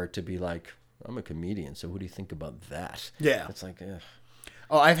that ever to be like, I'm a comedian, so what do you think about that? Yeah. It's like, ugh.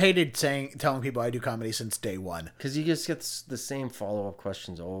 Oh, I've hated telling people I do comedy since day one. Because you just get the same follow-up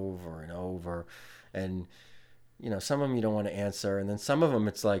questions over and over. And, some of them you don't want to answer. And then some of them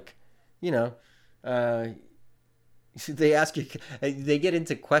it's like, they ask you, they get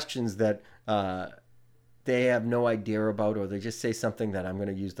into questions that they have no idea about, or they just say something that I'm going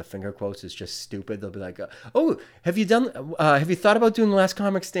to use the finger quotes is just stupid. They'll be like, "Oh, have you thought about doing The Last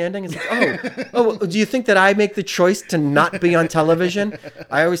Comic Standing?" It's like, oh, do you think that I make the choice to not be on television?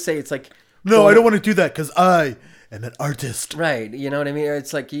 I always say it's like, no, I don't want to do that because I am an artist. Right. You know what I mean?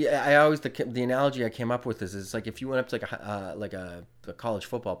 It's like, I always, the analogy I came up with is it's like if you went up to like a college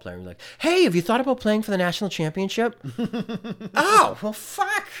football player and you're like, hey, have you thought about playing for the national championship? Oh, well,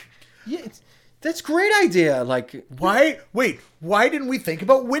 fuck. Yeah, that's a great idea. Like, why didn't we think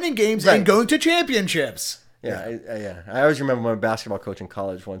about winning games and going to championships? Yeah. I always remember my basketball coach in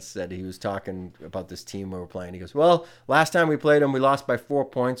college once said, he was talking about this team we were playing. He goes, well, last time we played them, we lost by 4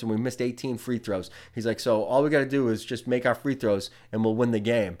 points and we missed 18 free throws. He's like, so all we got to do is just make our free throws and we'll win the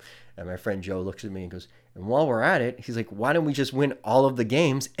game. And my friend Joe looks at me and goes, and while we're at it, he's like, why don't we just win all of the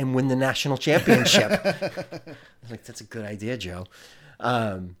games and win the national championship? I was like, that's a good idea, Joe.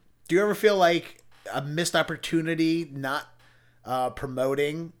 Do you ever feel like a missed opportunity not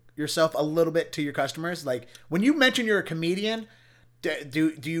promoting yourself a little bit to your customers? Like when you mention you're a comedian,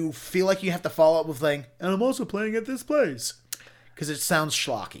 do you feel like you have to follow up with like, and I'm also playing at this place? Because it sounds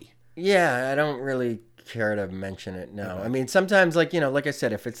schlocky. Yeah, I don't really care to mention it. No, I mean sometimes like I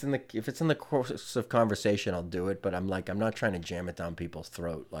said, if it's in the course of conversation, I'll do it. But I'm not trying to jam it down people's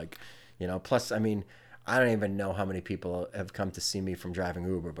throat. Like, plus I mean, I don't even know how many people have come to see me from driving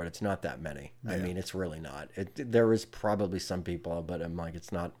Uber, but it's not that many. Yeah. I mean, it's really not. There is probably some people, but I'm like,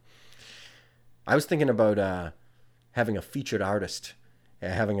 it's not. I was thinking about having a featured artist,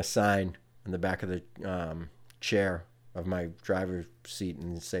 having a sign in the back of the chair of my driver's seat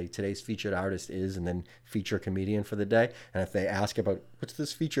and say, today's featured artist is, and then feature a comedian for the day. And if they ask about, what's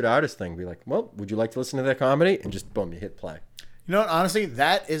this featured artist thing? Be like, well, would you like to listen to their comedy? And just boom, you hit play. You know what? Honestly,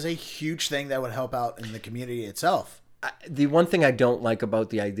 that is a huge thing that would help out in the community itself. The one thing I don't like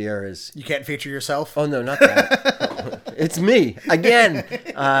about the idea is... You can't feature yourself? Oh, no, not that. It's me. Again,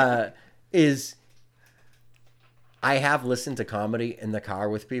 is I have listened to comedy in the car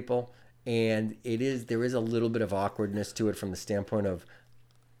with people, and there is a little bit of awkwardness to it from the standpoint of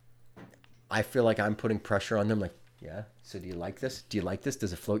I feel like I'm putting pressure on them, like, yeah, so do you like this? Do you like this?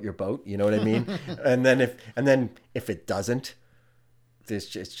 Does it float your boat? You know what I mean? and then if it doesn't, it's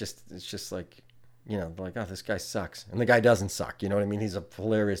just like, like, oh, this guy sucks. And the guy doesn't suck. You know what I mean? He's a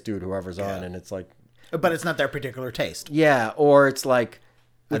hilarious dude, whoever's on. And it's like, but it's not their particular taste. Yeah. Or it's like,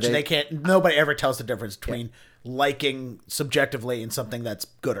 which they can't, nobody ever tells the difference between liking subjectively and something that's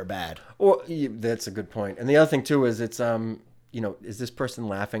good or bad. Or that's a good point. And the other thing too, is it's, is this person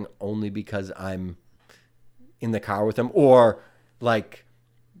laughing only because I'm in the car with them, or like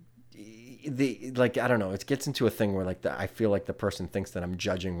I don't know, it gets into a thing where I feel like the person thinks that I'm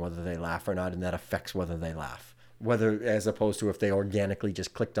judging whether they laugh or not, and that affects whether they laugh, whether as opposed to if they organically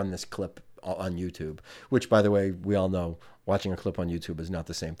just clicked on this clip on YouTube, which, by the way, we all know watching a clip on YouTube is not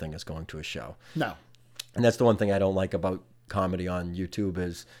the same thing as going to a show. No. And that's the one thing I don't like about comedy on YouTube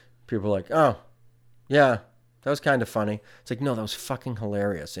is people are like, oh, yeah, that was kind of funny. It's like, no, that was fucking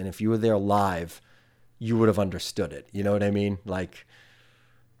hilarious. And if you were there live, you would have understood it. You know what I mean?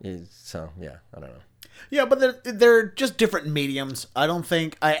 So, yeah, I don't know. Yeah, but they're just different mediums. I don't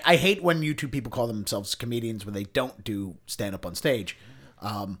think... I hate when YouTube people call themselves comedians when they don't do stand-up on stage.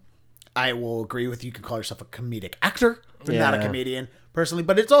 I will agree with you. You can call yourself a comedic actor, but not a comedian, personally.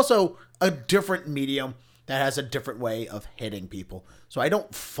 But it's also a different medium that has a different way of hitting people. So I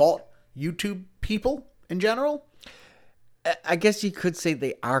don't fault YouTube people in general. I guess you could say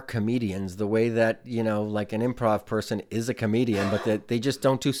they are comedians the way that, like an improv person is a comedian, but they just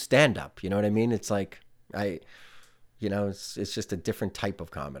don't do stand-up. You know what I mean? It's like, it's just a different type of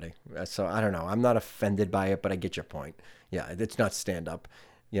comedy. So I don't know. I'm not offended by it, but I get your point. Yeah, it's not stand-up.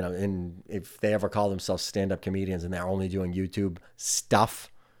 And if they ever call themselves stand-up comedians and they're only doing YouTube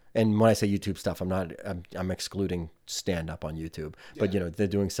stuff, and when I say YouTube stuff, I'm excluding stand-up on YouTube, but they're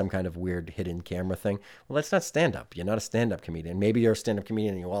doing some kind of weird hidden camera thing. Well, that's not stand-up. You're not a stand-up comedian. Maybe you're a stand-up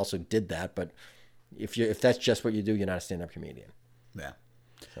comedian and you also did that, but if that's just what you do, you're not a stand-up comedian. Yeah.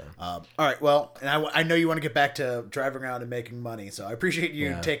 So. All right. Well, and I know you want to get back to driving around and making money, so I appreciate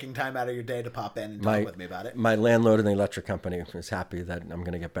you taking time out of your day to pop in and talk with me about it. My landlord in the electric company is happy that I'm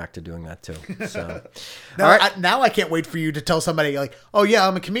going to get back to doing that too. So, now I can't wait for you to tell somebody like, "Oh yeah,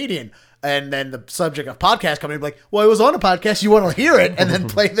 I'm a comedian," and then the subject of podcast coming be like, "Well, I was on a podcast. You want to hear it?" And then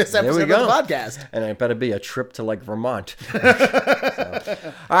play this episode of the podcast. And it better be a trip to Vermont. So.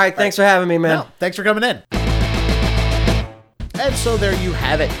 All right. Thanks for having me, man. No, thanks for coming in. And so there you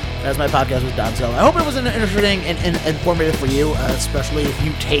have it. That's my podcast with Don Zollo. I hope it was interesting and informative for you, especially if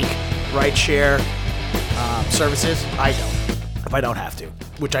you take rideshare services. I don't. If I don't have to,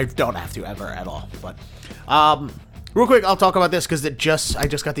 which I don't have to ever at all. But real quick, I'll talk about this because I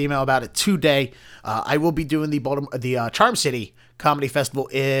just got the email about it today. I will be doing the Charm City Comedy Festival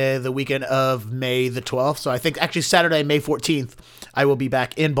the weekend of May the 12th. So I think actually Saturday, May 14th, I will be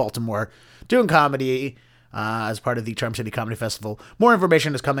back in Baltimore doing comedy. As part of the Charm City Comedy Festival. More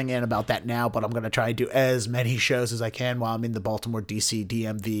information is coming in about that now, but I'm going to try and do as many shows as I can while I'm in the Baltimore, D.C.,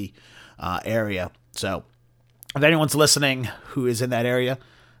 DMV area. So if anyone's listening who is in that area,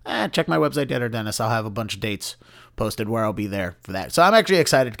 check my website, Dead or Dennis. I'll have a bunch of dates posted where I'll be there for that. So I'm actually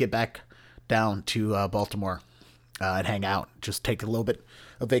excited to get back down to Baltimore and hang out. Just take a little bit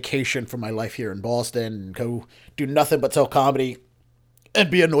of vacation from my life here in Boston and go do nothing but tell comedy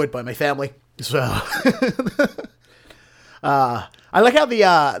and be annoyed by my family. So, I like how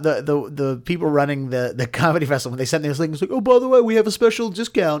the people running the comedy festival, when they sent these things like, oh, by the way, we have a special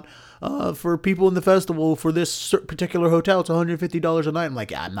discount for people in the festival for this particular hotel. It's $150 a night. I'm like,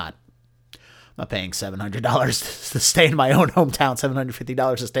 yeah, I'm not paying $700 to stay in my own hometown.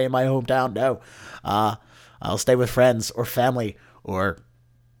 $750 to stay in my hometown. No, I'll stay with friends or family or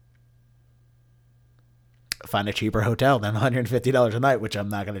find a cheaper hotel than $150 a night, which I'm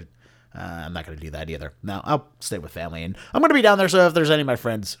not gonna do that either. No, I'll stay with family, and I'm going to be down there, so if there's any of my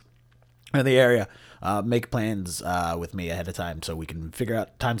friends in the area, make plans with me ahead of time so we can figure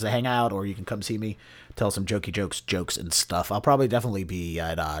out times to hang out, or you can come see me, tell some jokes and stuff. I'll probably definitely be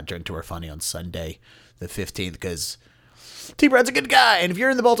at Drink to Her Funny on Sunday the 15th, because T-Brad's a good guy, and if you're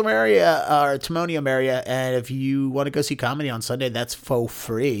in the Baltimore area, or Timonium area, and if you want to go see comedy on Sunday, that's for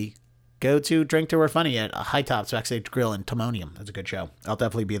free. Go to Drink to Her Funny at High Tops Backstage Grill in Timonium. That's a good show. I'll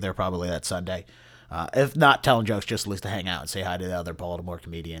definitely be there probably that Sunday. If not telling jokes, just at least to hang out and say hi to the other Baltimore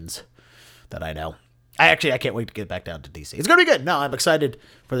comedians that I know. I can't wait to get back down to DC. It's going to be good. No, I'm excited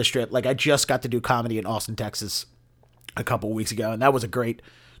for this trip. I just got to do comedy in Austin, Texas a couple weeks ago, and that was a great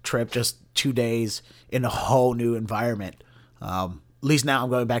trip. Just 2 days in a whole new environment. At least now I'm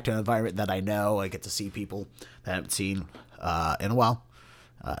going back to an environment that I know. I get to see people that I haven't seen in a while.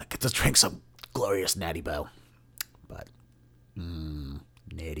 Get to drink some glorious Natty Bow. But,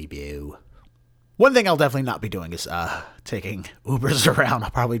 Natty Bow. One thing I'll definitely not be doing is taking Ubers around.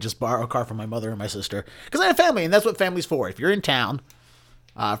 I'll probably just borrow a car from my mother and my sister. Because I have family, and that's what family's for. If you're in town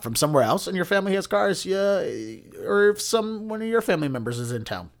from somewhere else and your family has cars, or if one of your family members is in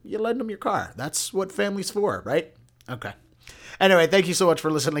town, you lend them your car. That's what family's for, right? Okay. Anyway, thank you so much for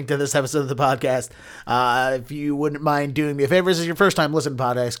listening to this episode of the podcast. If you wouldn't mind doing me a favor, this is your first time listening to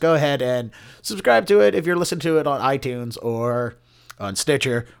podcasts, go ahead and subscribe to it if you're listening to it on iTunes or on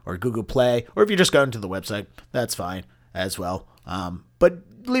Stitcher or Google Play, or if you're just going to the website, that's fine as well. But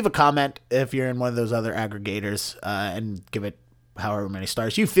leave a comment if you're in one of those other aggregators and give it however many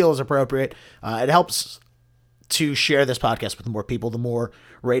stars you feel is appropriate. It helps to share this podcast with more people. The more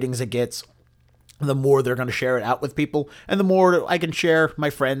ratings it gets, the more they're going to share it out with people, and the more I can share my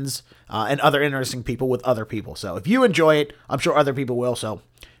friends and other interesting people with other people. So if you enjoy it, I'm sure other people will, so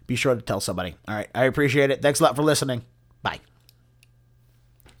be sure to tell somebody. All right, I appreciate it. Thanks a lot for listening. Bye.